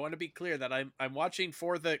content. I want to be clear that I'm watching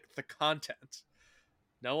for the content.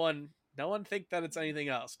 No one think that it's anything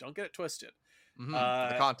else. Don't get it twisted.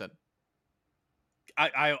 The content.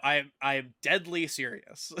 I'm deadly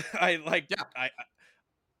serious.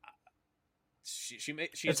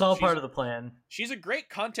 It's all part of the plan. She's a great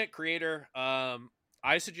content creator.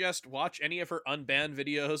 I suggest watch any of her unbanned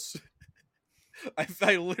videos.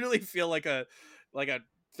 I literally feel like a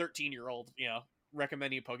 13-year-old,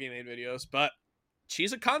 recommending Pokemon videos, but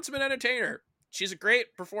she's a consummate entertainer. She's a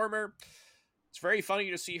great performer. It's very funny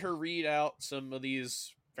to see her read out some of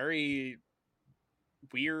these very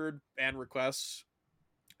weird fan requests,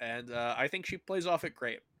 and I think she plays off it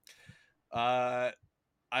great. I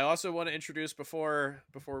also want to introduce before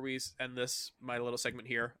we end my little segment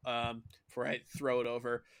here, before I throw it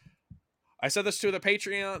over. I said this to the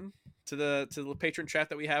Patreon, to the patron chat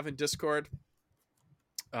that we have in Discord,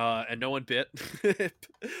 and no one bit.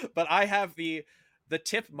 But I have the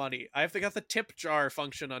tip money. I've got the tip jar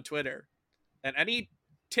function on Twitter, and any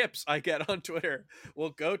tips I get on Twitter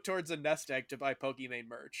will go towards a nest egg to buy Pokemon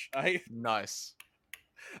merch. Nice.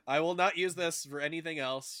 I will not use this for anything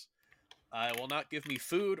else. It will not give me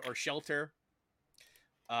food or shelter.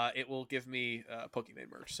 It will give me Pokemon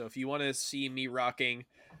merch. So if you want to see me rocking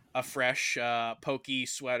a fresh Poke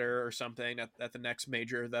sweater or something at the next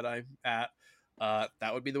major that I'm at,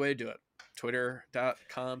 that would be the way to do it.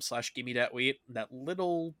 Twitter.com/gimmedhatweet, that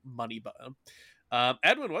little money button.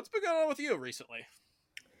 Edwin, what's been going on with you recently?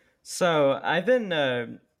 So I've been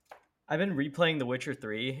replaying The Witcher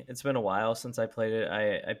 3. It's been a while since I played it.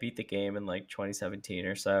 I beat the game in like 2017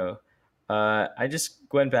 or so. I just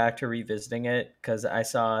went back to revisiting it because I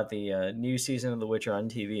saw the new season of The Witcher on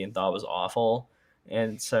TV and thought it was awful,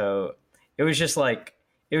 and so it was just like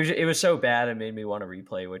it was so bad it made me want to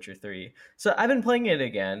replay Witcher 3. So I've been playing it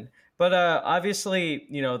again, but obviously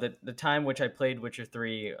the time which I played Witcher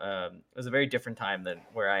 3 was a very different time than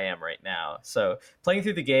where I am right now. So playing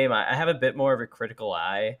through the game, I have a bit more of a critical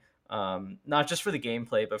eye, not just for the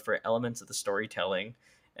gameplay but for elements of the storytelling.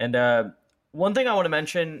 And one thing I want to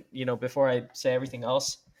mention, before I say everything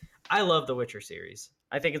else, I love the Witcher series.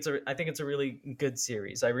 I think it's a really good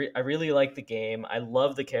series. I really like the game. I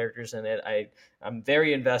love the characters in it. I'm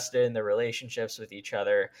very invested in the relationships with each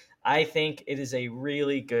other. I think it is a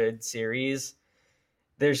really good series.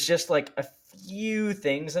 There's just like a few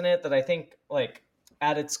things in it that I think like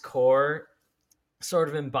at its core sort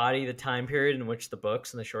of embody the time period in which the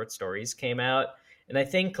books and the short stories came out. And I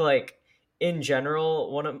think like in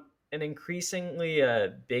general, an increasingly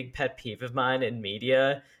big pet peeve of mine in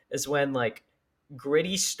media is when like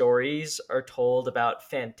gritty stories are told about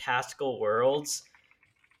fantastical worlds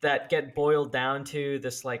that get boiled down to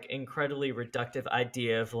this like incredibly reductive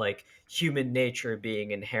idea of like human nature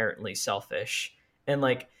being inherently selfish, and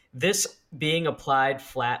like this being applied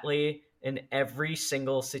flatly in every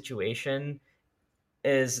single situation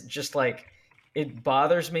is just like, it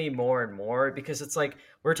bothers me more and more, because it's like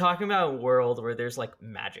we're talking about a world where there's like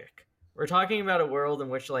magic. We're talking about a world in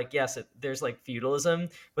which, like, yes, there's like feudalism,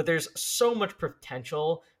 but there's so much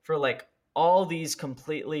potential for like all these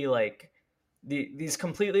completely like these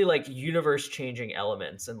completely like universe changing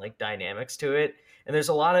elements and like dynamics to it. And there's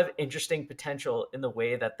a lot of interesting potential in the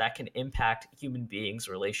way that can impact human beings'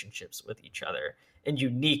 relationships with each other in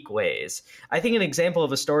unique ways. I think an example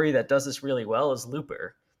of a story that does this really well is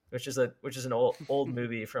Looper, which is an old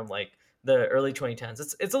movie from like the early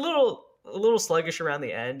 2010s. It's a little sluggish around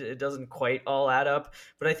the end. It doesn't quite all add up,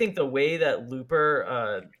 but I think the way that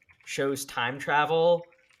Looper shows time travel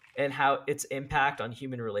and how its impact on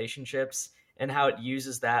human relationships and how it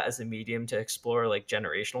uses that as a medium to explore like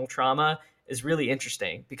generational trauma is really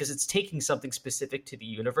interesting because it's taking something specific to the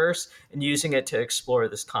universe and using it to explore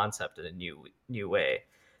this concept in a new way.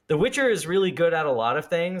 The Witcher is really good at a lot of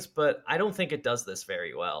things, but I don't think it does this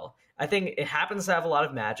very well. I think it happens to have a lot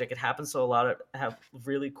of magic. It happens to have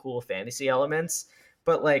really cool fantasy elements,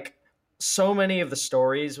 but like so many of the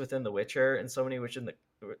stories within The Witcher and so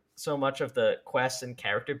much of the quests and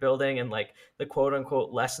character building and like the quote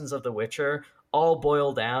unquote lessons of The Witcher all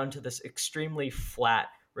boil down to this extremely flat,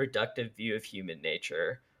 reductive view of human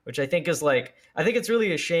nature, which I think it's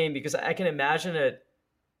really a shame because I can imagine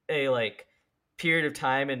a like period of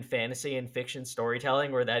time in fantasy and fiction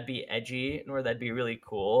storytelling where that'd be edgy and where that'd be really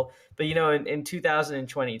cool. But in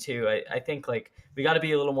 2022, I think like we got to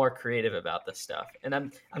be a little more creative about this stuff. And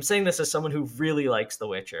I'm saying this as someone who really likes The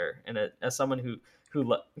Witcher and as someone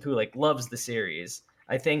who like loves the series.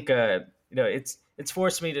 I think it's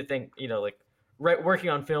forced me to think like working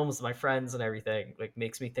on films with my friends and everything like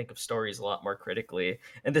makes me think of stories a lot more critically.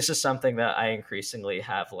 And this is something that I increasingly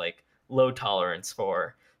have like low tolerance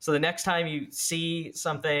for. So the next time you see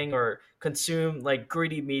something or consume like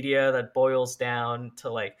gritty media that boils down to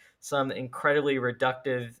like some incredibly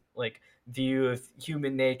reductive like view of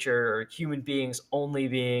human nature or human beings only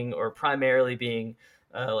being or primarily being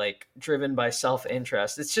like driven by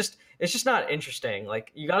self-interest, it's just not interesting.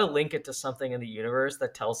 Like you got to link it to something in the universe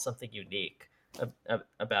that tells something unique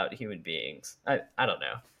about human beings. I don't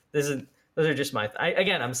know. Those are just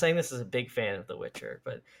again, I'm saying this as a big fan of The Witcher,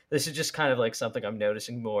 but this is just kind of like something I'm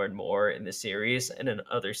noticing more and more in the series and in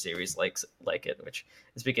other series like it, which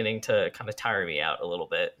is beginning to kind of tire me out a little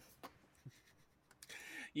bit.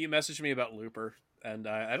 You messaged me about Looper, and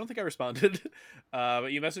I don't think I responded,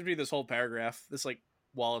 but you messaged me this whole paragraph, this like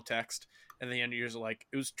wall of text, and the end you're like,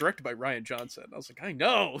 it was directed by Rian Johnson. I was like, I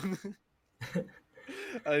know.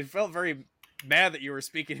 I felt very mad that you were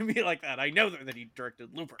speaking to me like that. I know that he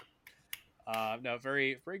directed Looper. No,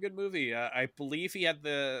 very, very good movie. I believe he had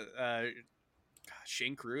the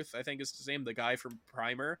Shane Carruth, I think is his name, the guy from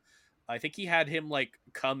Primer. I think he had him like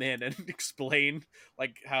come in and explain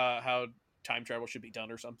like how time travel should be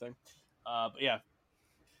done or something. But yeah,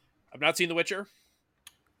 I've not seen The Witcher,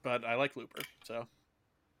 but I like Looper, so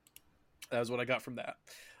that was what I got from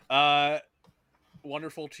that.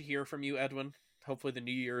 Wonderful to hear from you, Edwin. Hopefully the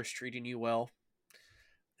new year is treating you well.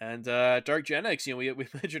 And Dark Gen X, we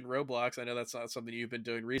mentioned Roblox. I know that's not something you've been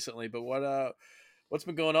doing recently, but what's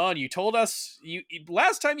been going on? You told us you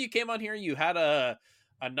last time you came on here, you had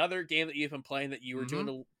another game that you've been playing that you were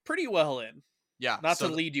doing pretty well in. Yeah, not to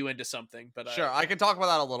lead you into something, but sure, I can talk about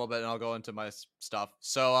that a little bit, and I'll go into my stuff.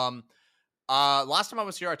 So, last time I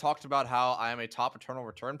was here, I talked about how I am a top Eternal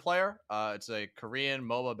Return player. It's a Korean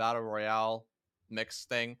MOBA battle royale mix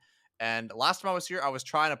thing. And last time I was here, I was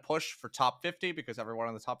trying to push for top 50 because everyone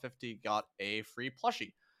in the top 50 got a free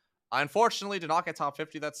plushie. I unfortunately did not get top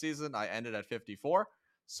 50 that season. I ended at 54.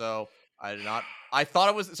 So I did not. I thought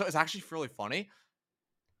it was. So it's actually really funny.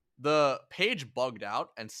 The page bugged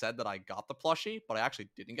out and said that I got the plushie, but I actually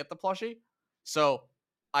didn't get the plushie. So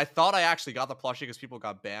I thought I actually got the plushie because people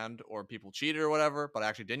got banned or people cheated or whatever, but I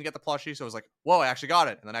actually didn't get the plushie. So it was like, whoa, I actually got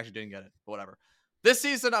it. And then I actually didn't get it, but whatever. This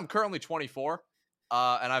season, I'm currently 24.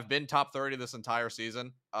 And I've been top 30 this entire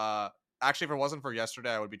season. Actually, if it wasn't for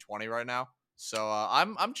yesterday, I would be 20 right now. So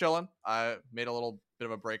I'm chilling. I made a little bit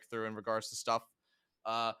of a breakthrough in regards to stuff.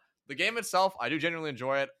 The game itself, I do genuinely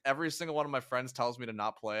enjoy it. Every single one of my friends tells me to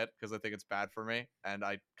not play it because they think it's bad for me, and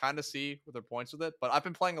I kind of see what their points with it. But I've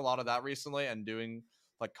been playing a lot of that recently and doing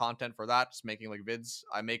like content for that, just making like vids.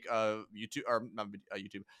 I make YouTube or not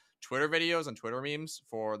YouTube, Twitter videos and Twitter memes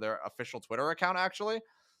for their official Twitter account actually.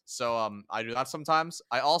 So I do that sometimes.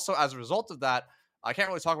 I also, as a result of that, I can't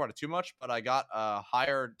really talk about it too much, but I got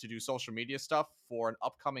hired to do social media stuff for an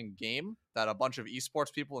upcoming game that a bunch of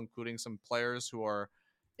esports people, including some players who are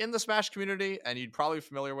in the Smash community, and you'd probably be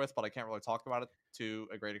familiar with, but I can't really talk about it to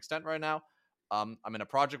a great extent right now. I'm in a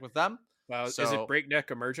project with them. Wow, so is it Breakneck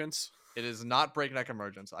Emergence? It is not Breakneck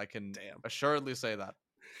Emergence. I can assuredly say that.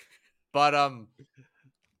 But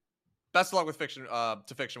best of luck with Fiction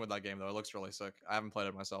with that game, though. It looks really sick. I haven't played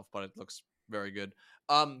it myself, but it looks very good.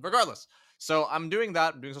 Regardless, so I'm doing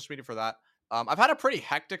that. I'm doing social media for that. I've had a pretty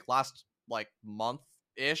hectic last like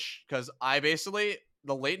month-ish because I basically,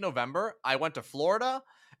 the late November, I went to Florida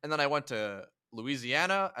and then I went to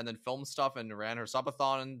Louisiana and then filmed stuff and ran her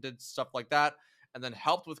subathon and did stuff like that. And then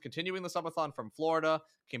helped with continuing the subathon from Florida,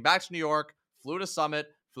 came back to New York, flew to Summit,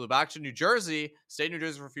 flew back to New Jersey, stayed in New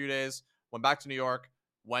Jersey for a few days, went back to New York,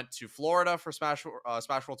 went to Florida for Smash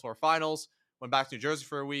World Tour Finals, went back to New Jersey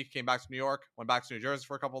for a week, came back to New York, went back to New Jersey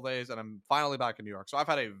for a couple of days, and I'm finally back in New York. So I've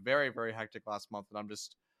had a very, very hectic last month, and I'm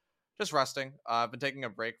just just resting. I've been taking a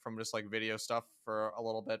break from just like video stuff for a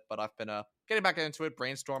little bit, but I've been getting back into it,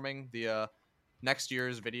 brainstorming the next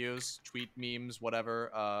year's videos, tweet memes,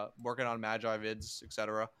 whatever. Working on Magi vids,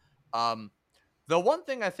 etc. The one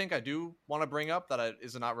thing I think I do want to bring up that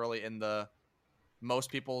is not really in the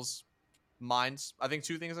most people's minds. I think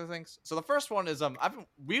two things. So. The first one is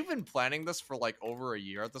we've been planning this for like over a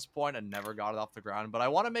year at this point and never got it off the ground. But I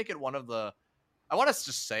want to make it one of the. I want to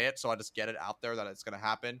just say it so I just get it out there that it's going to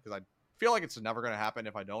happen because I feel like it's never going to happen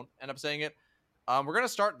if I don't end up saying it. We're going to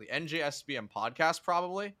start the NJSBM podcast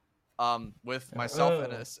probably with myself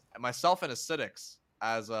and Acidics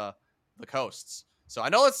as the hosts. So I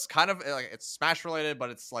know it's kind of like it's Smash related, but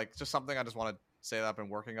it's like just something I just want to say that I've been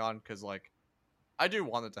working on because like I do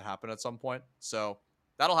want it to happen at some point. So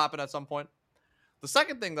that'll happen at some point. The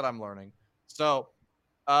second thing that I'm learning, so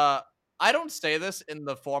I don't say this in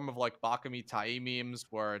the form of like Bakami Tai memes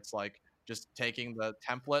where it's like just taking the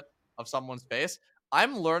template of someone's face.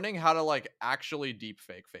 I'm learning how to like actually deep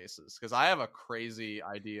fake faces because I have a crazy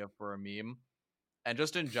idea for a meme. And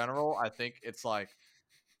just in general, I think it's like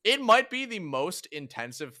it might be the most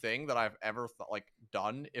intensive thing that I've ever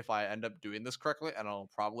done if I end up doing this correctly, and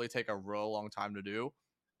it'll probably take a real long time to do.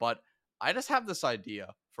 But I just have this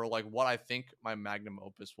idea for like what I think my magnum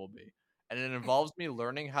opus will be. And it involves me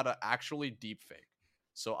learning how to actually deepfake.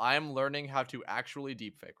 So I am learning how to actually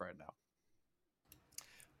deepfake right now.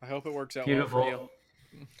 I hope it works out Beautiful. well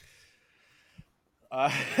for you.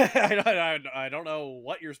 I don't know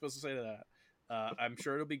what you're supposed to say to that. I'm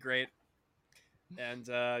sure it'll be great. And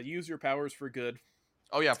use your powers for good.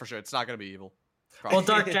 Oh, yeah, for sure. It's not going to be evil. Probably. Well,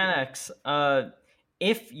 Dark Gen X,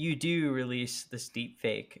 if you do release this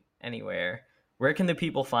deepfake anywhere, where can the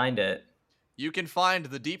people find it? You can find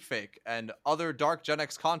the deepfake and other Dark Gen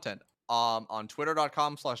X content on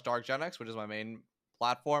twitter.com/darkgenx, which is my main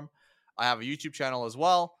platform. I have a YouTube channel as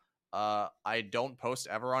well. I don't post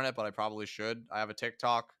ever on it, but I probably should. I have a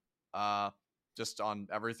TikTok, just on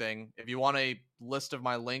everything. If you want a list of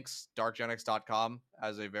my links, darkgenx.com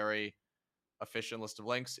has a very efficient list of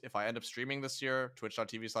links. If I end up streaming this year,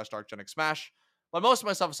 twitch.tv/darkgenxsmash. But most of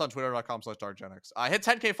my stuff is on twitter.com/darkgenx. I hit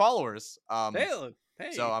 10K followers.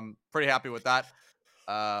 Hey. So I'm pretty happy with that.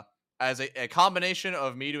 As a combination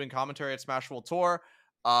of me doing commentary at Smash World Tour,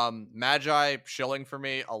 Magi shilling for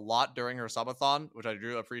me a lot during her subathon, which I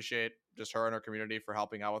do appreciate just her and her community for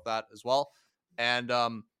helping out with that as well. And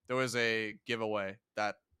there was a giveaway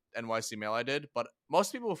that NYC Melee did, but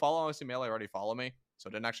most people who follow NYC Melee already follow me, so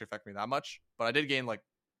it didn't actually affect me that much. But I did gain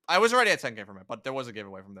I was already at 10K from it, but there was a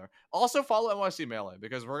giveaway from there. Also follow NYC Melee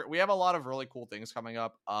because we have a lot of really cool things coming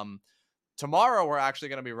up. Tomorrow we're actually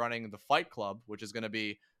going to be running the Fight Club, which is going to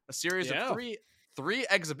be a series of three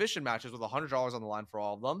exhibition matches with $100 on the line for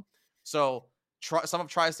all of them. So some of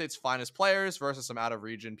Tri-State's finest players versus some out of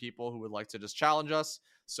region people who would like to just challenge us.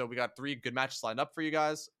 So we got 3 good matches lined up for you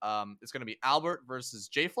guys. It's going to be Albert versus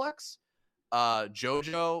J-Flex,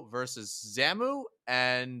 Jojo versus Zamu,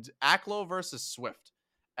 and Aklo versus Swift.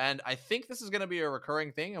 And I think this is going to be a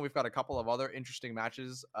recurring thing, and we've got a couple of other interesting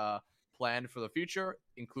matches planned for the future,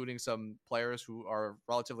 including some players who are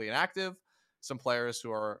relatively inactive, some players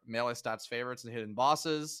who are Melee Stats favorites and hidden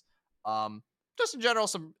bosses. Just in general,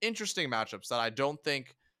 some interesting matchups that I don't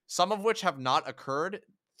think, some of which have not occurred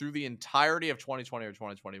through the entirety of 2020 or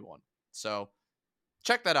 2021. So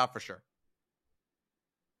check that out for sure.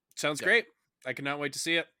 Sounds great. I cannot wait to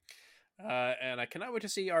see it. And I cannot wait to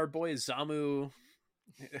see our boy Zamu.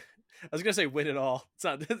 I was gonna say win it all. It's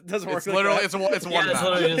not. It doesn't work. It's literally it's one match. It's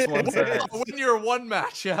literally just one set. Win your one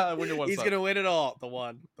match. Yeah, win your one. He's set. gonna win it all. The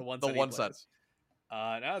one set.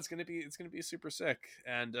 No, it's gonna be super sick.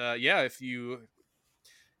 And if you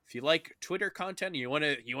like Twitter content, you want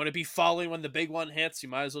to be following when the big one hits, you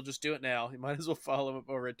might as well just do it now. You might as well follow him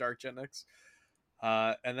over at Dark Gen X.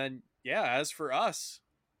 And then as for us,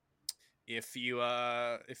 if you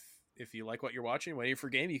like what you're watching, waiting for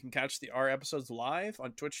game, you can catch our episodes live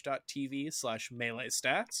on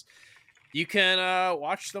twitch.tv/meleestats. You can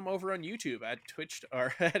watch them over on YouTube at Twitch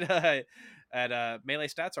or at Melee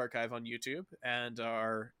Stats Archive on YouTube, and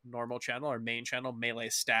our normal channel, our main channel, Melee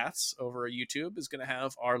Stats, over at YouTube is going to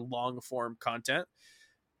have our long form content.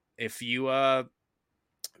 If you want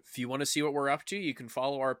to see what we're up to, you can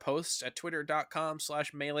follow our posts at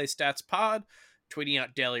twitter.com/MeleeStatsPod, tweeting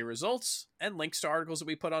out daily results and links to articles that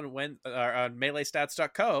we put on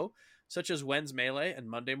MeleeStats.co, such as When's Melee and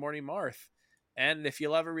Monday Morning Marth. And if you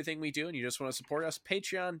love everything we do and you just want to support us,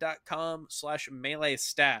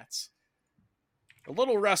 patreon.com/MeleeStats. A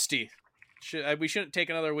little rusty. We shouldn't take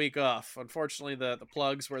another week off. Unfortunately, the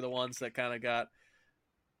plugs were the ones that kind of got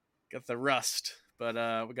the rust, but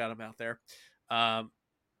we got them out there.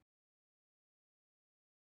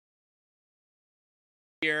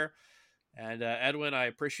 here. And Edwin, I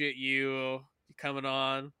appreciate you coming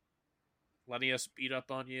on, letting us beat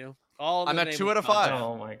up on you. I'm at 2 out of 5.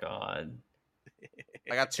 Oh my god.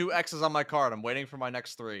 I got 2 X's on my card. I'm waiting for my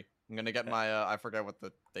next 3. I'm gonna get my I forget what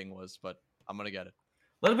the thing was, but I'm gonna get it.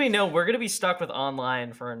 Let me know. We're gonna be stuck with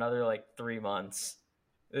online for another like 3 months.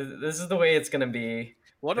 This is the way it's gonna be.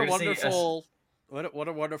 What a wonderful, what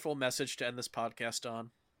a wonderful message to end this podcast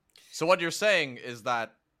on. So what you're saying is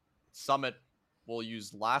that Summit will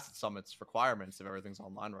use last Summit's requirements if everything's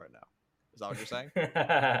online right now. Is that what you're saying?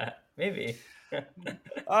 Maybe.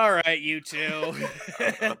 All right, you two.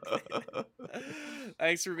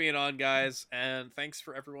 Thanks for being on, guys, and thanks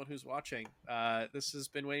for everyone who's watching. This has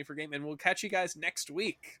been Waiting for Game, and we'll catch you guys next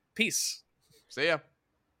week. Peace. See ya.